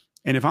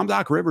 And if I'm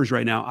Doc Rivers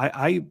right now,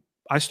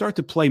 I start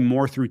to play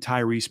more through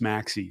Tyrese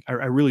Maxey. I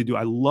really do.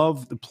 I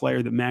love the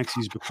player that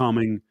Maxey's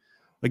becoming.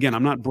 Again,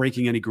 I'm not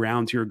breaking any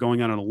ground here,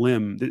 going out on a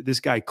limb. This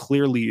guy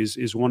clearly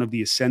is one of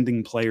the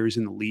ascending players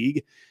in the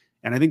league.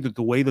 And I think that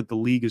the way that the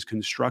league is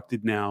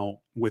constructed now,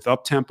 with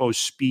up-tempo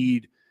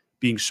speed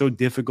being so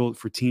difficult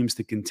for teams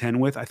to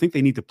contend with, I think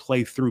they need to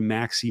play through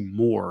Maxey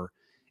more.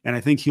 And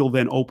I think he'll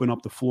then open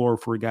up the floor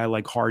for a guy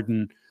like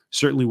Harden.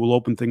 Certainly will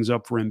open things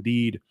up for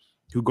Embiid,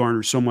 who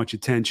garners so much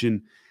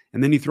attention.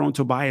 And then you throw in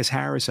Tobias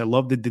Harris. I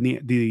love the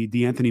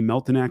DeAnthony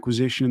Melton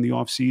acquisition in the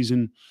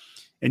offseason.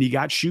 And you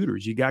got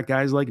shooters. You got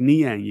guys like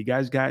Niang. You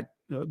guys got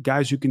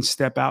guys who can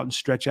step out and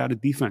stretch out a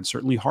defense.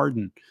 Certainly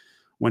Harden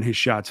when his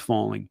shot's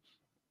falling.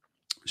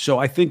 So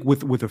I think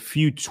with a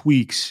few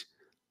tweaks,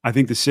 I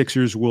think the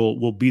Sixers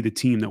will be the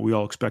team that we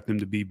all expect them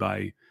to be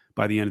by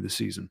the end of the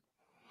season.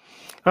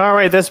 All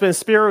right, that's been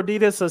Spiro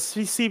Dedes of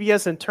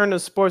CBS and Turner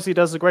Sports. He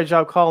does a great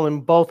job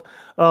calling both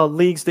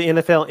leagues, the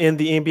NFL and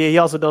the NBA. He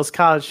also does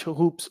college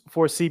hoops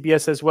for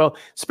CBS as well.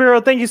 Spiro,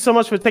 thank you so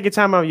much for taking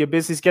time out of your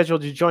busy schedule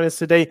to join us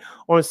today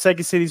on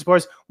Second City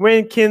Sports.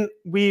 When can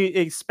we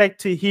expect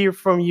to hear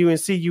from you and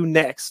see you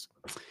next?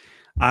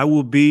 I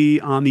will be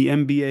on the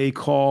NBA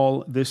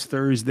call this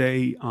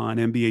Thursday on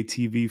NBA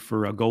TV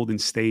for Golden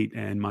State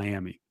and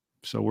Miami.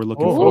 So we're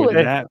looking forward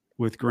to that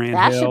with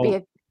Grant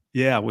Hill.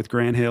 With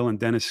Grant Hill and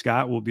Dennis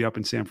Scott. We'll be up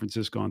in San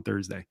Francisco on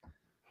Thursday.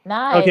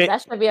 Nice. Okay.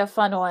 That should be a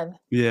fun one.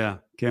 Yeah.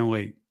 Can't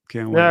wait.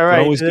 All right.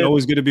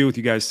 Always good to be with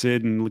you guys,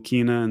 Sid and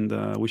Lakina,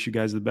 and wish you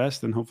guys the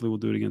best, and hopefully we'll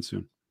do it again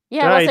soon.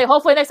 Yeah, I'll say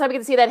hopefully next time we get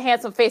to see that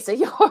handsome face of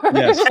yours.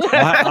 Yes,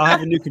 I'll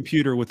have a new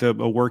computer with a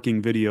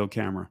working video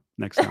camera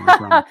next time.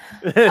 All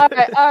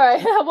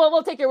right. Well,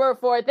 we'll take your word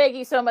for it. Thank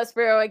you so much,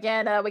 Spiro.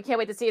 Again, we can't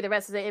wait to see the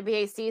rest of the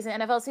NBA season,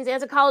 NFL season,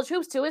 and the college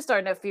hoops too. It's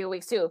starting in a few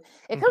weeks too.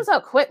 It comes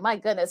out quick, my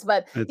goodness.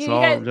 But it's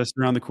all guys, just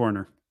around the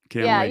corner.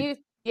 Can't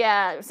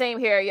wait. Same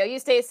here. You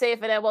stay safe,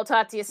 and then we'll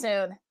talk to you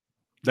soon.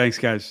 Thanks,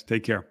 guys.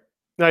 Take care.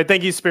 All right,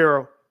 thank you,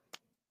 Spiro.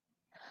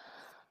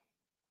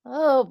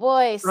 Oh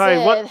boy, Sid.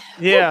 Right,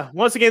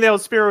 once again, that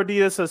was Spiro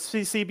Dedes of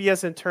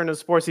CBS and Turner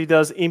Sports. He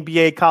does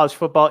NBA, college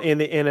football,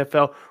 and the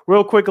NFL.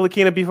 Real quick,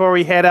 Lakina, before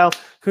we head out,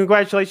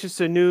 congratulations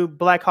to new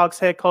Blackhawks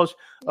head coach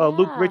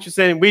Luke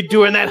Richardson. We're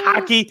doing that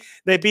hockey.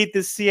 They beat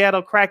the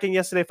Seattle Kraken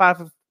yesterday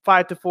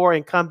 5-4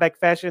 in comeback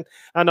fashion.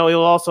 I know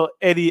he'll also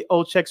Eddie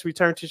Olczyk's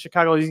return to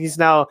Chicago. He's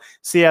now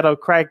Seattle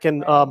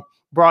Kraken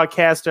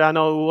broadcaster. I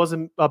know it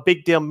wasn't a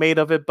big deal made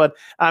of it, but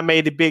I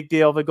made a big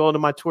deal of it. Go to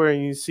my Twitter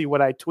and you see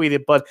what I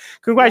tweeted. But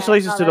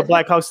congratulations to the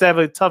Blackhawks. They have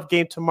a tough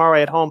game tomorrow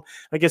at home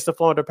against the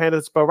Florida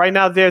Panthers. But right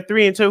now they're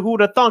 3-2.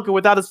 Who'd have thunk it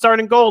without a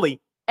starting goalie?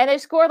 And they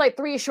scored like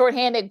 3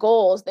 shorthanded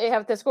goals. They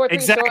have to score 3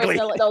 shorts in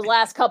those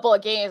last couple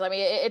of games. I mean,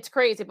 it's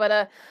crazy.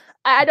 But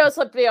I know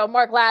some,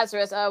 Mark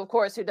Lazarus, of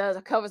course, who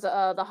covers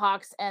the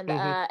Hawks and the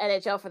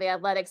NHL for the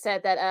Athletic,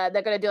 said that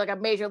they're going to do like a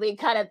major league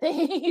kind of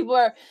thing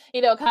for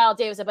Kyle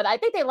Davidson. But I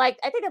think they like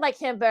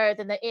him better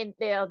than the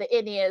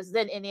Indians.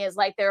 Then Indians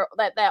like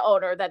that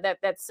owner,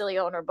 that silly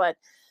owner. But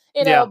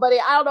you know, but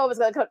I don't know if it's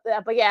going to come to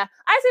that. But yeah,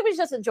 I think we should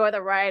just enjoy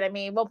the ride. I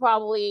mean, we'll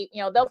probably,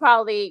 you know, they'll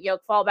probably, you know,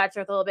 fall back to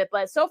earth a little bit.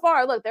 But so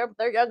far, look, their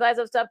young guys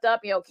have stepped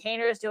up. You know,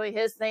 Kaner's doing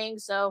his thing.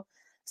 So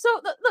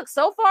look,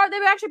 so far,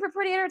 they've actually been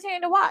pretty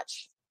entertaining to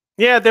watch.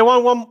 Yeah, they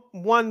won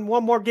one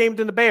more game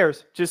than the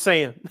Bears. Just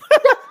saying.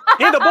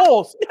 And the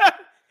Bulls.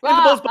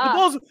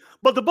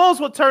 But the Bulls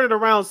will turn it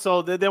around,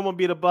 so they won't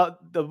be the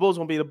Bulls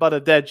won't be the butt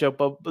of that joke.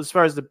 But as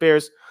far as the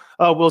Bears,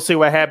 we'll see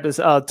what happens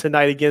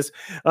tonight against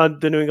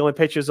the New England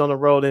Patriots on the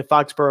road in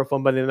Foxborough for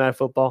Monday Night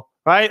Football.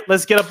 All right,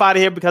 let's get up out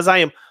of here because I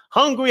am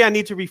hungry. I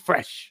need to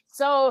refresh.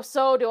 So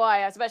do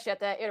I, especially at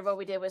that interview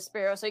we did with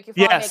Spiro. So you can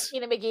follow me at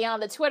Keena McGee on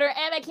the Twitter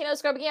and at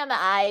Keena_McGee on the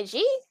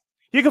IG.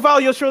 You can follow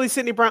your Shirley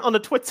Sydney Brown on the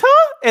Twitter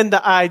and the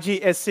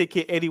IG at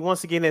SidKid80.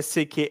 Once again, that's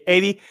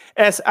SidKid80,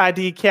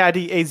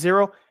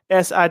 SIDKID80,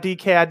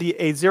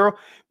 SIDKID80.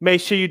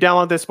 Make sure you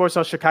download the Sports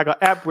Zone Chicago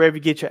app wherever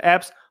you get your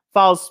apps.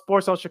 Follow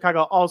Sports Zone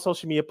Chicago on all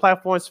social media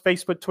platforms,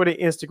 Facebook, Twitter,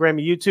 Instagram,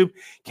 and YouTube.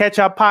 Catch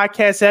our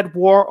podcast at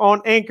War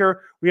on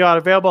Anchor. We are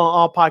available on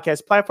all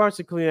podcast platforms,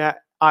 including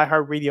that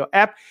iHeartRadio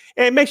app.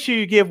 And make sure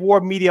you give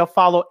War Media a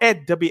follow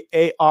at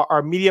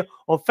WARR Media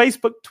on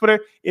Facebook, Twitter,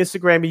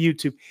 Instagram, and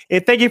YouTube.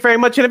 And thank you very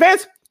much in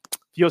advance for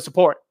your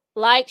support.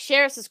 Like,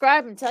 share,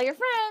 subscribe, and tell your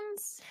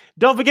friends.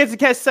 Don't forget to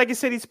catch Second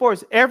City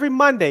Sports every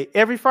Monday,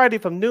 every Friday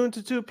from noon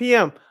to 2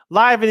 p.m.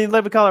 live in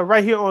 11 color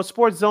right here on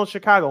Sports Zone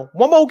Chicago.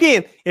 One more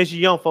again, as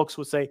you young folks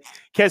would say.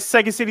 Catch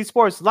Second City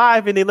Sports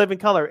live in 11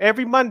 color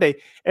every Monday,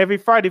 every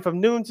Friday from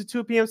noon to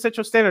 2 p.m.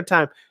 Central Standard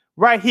Time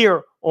right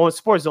here on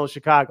Sports Zone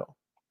Chicago.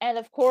 And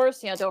of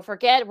course, don't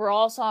forget, we're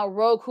also on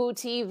Roku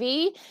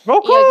TV.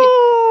 Roku!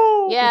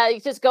 You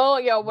just go,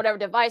 whatever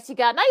device you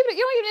got. You don't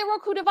even need a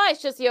Roku device.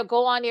 Just,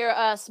 go on your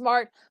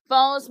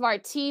smartphone,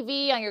 smart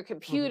TV, on your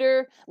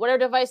computer, whatever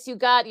device you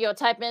got,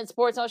 type in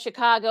Sports Zone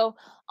Chicago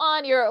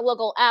on your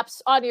local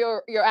apps, on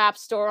your app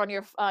store, on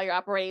your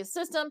operating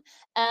system.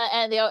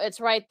 And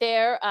it's right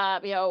there.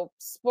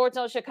 Sports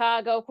Zone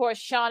Chicago, of course,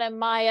 Sean and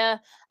Maya,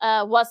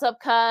 What's Up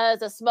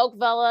Cuz, the Smoke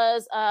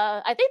Fellas.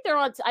 I think they're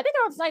on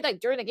tonight, like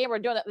during the game. They're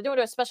doing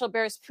a special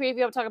Bears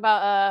preview. I'm talking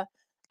about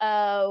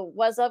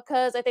What's Up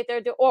Cuz. I think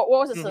they're doing, or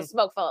was it the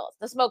Smoke Fellas?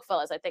 The Smoke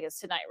Fellas, I think it's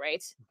tonight,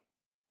 right?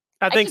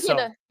 I think so.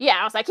 I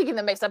was like kicking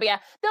them mixed up. But yeah,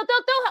 they'll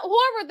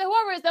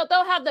whoever is,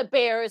 they'll have the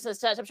Bears and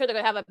such. I'm sure they're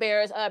gonna have a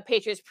Bears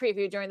Patriots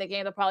preview during the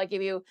game. They'll probably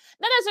give you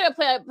not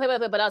necessarily a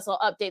play, but also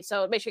update.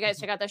 So make sure you guys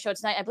check out that show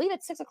tonight. I believe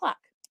it's 6:00.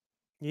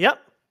 Yep.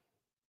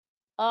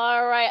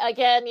 All right.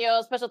 Again,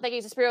 special thank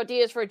you to Spiro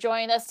Diaz for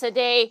joining us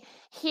today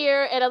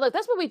here. And look,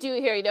 that's what we do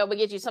here. We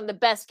get you some of the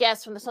best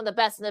guests from some of the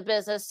best in the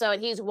business. So,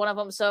 and he's one of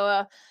them.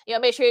 So,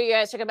 make sure you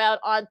guys check him out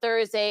on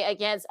Thursday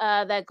against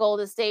that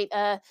Golden State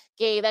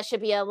game. That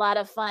should be a lot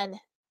of fun.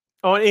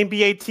 On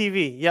NBA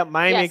TV. Yep.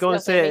 Miami Golden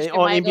State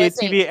on NBA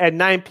TV at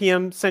 9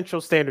 p.m.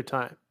 Central Standard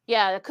Time.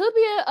 Yeah, it could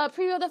be a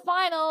preview of the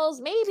finals.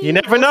 Maybe. You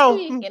never know.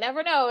 You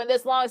never know in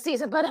this long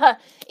season. But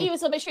even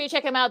so, make sure you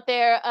check him out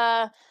there.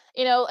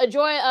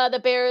 Enjoy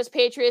the Bears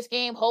Patriots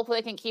game. Hopefully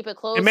they can keep it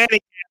close.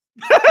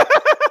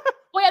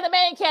 Well, yeah, the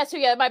Manning cast too.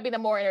 Yeah, it might be the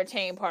more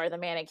entertaining part of the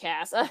Manning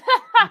cast. But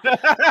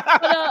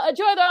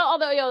enjoy all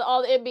the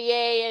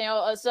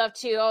NBA stuff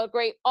too. All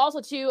great.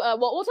 Also too.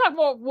 We'll talk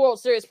more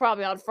World Series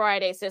probably on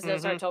Friday since it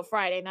starts until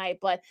Friday night.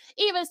 But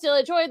even still,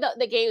 enjoy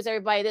the games,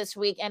 everybody, this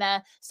week, and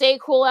stay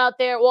cool out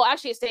there. Well,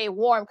 actually, stay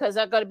warm because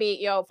they're going to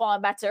be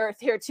falling back to earth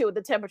here too with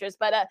the temperatures.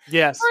 But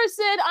yes. For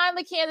Sid, I'm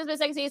the Kansas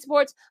Miss XC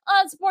Sports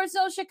on Sports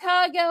Zone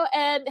Chicago,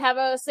 and have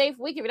a safe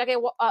week. If you're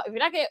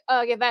not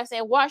gonna get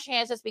vaccinated, wash your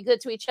hands. Just be good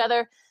to each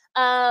other.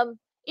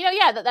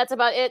 That's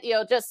about it.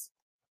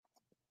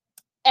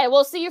 And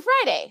we'll see you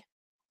Friday.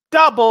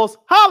 Doubles,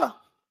 holla.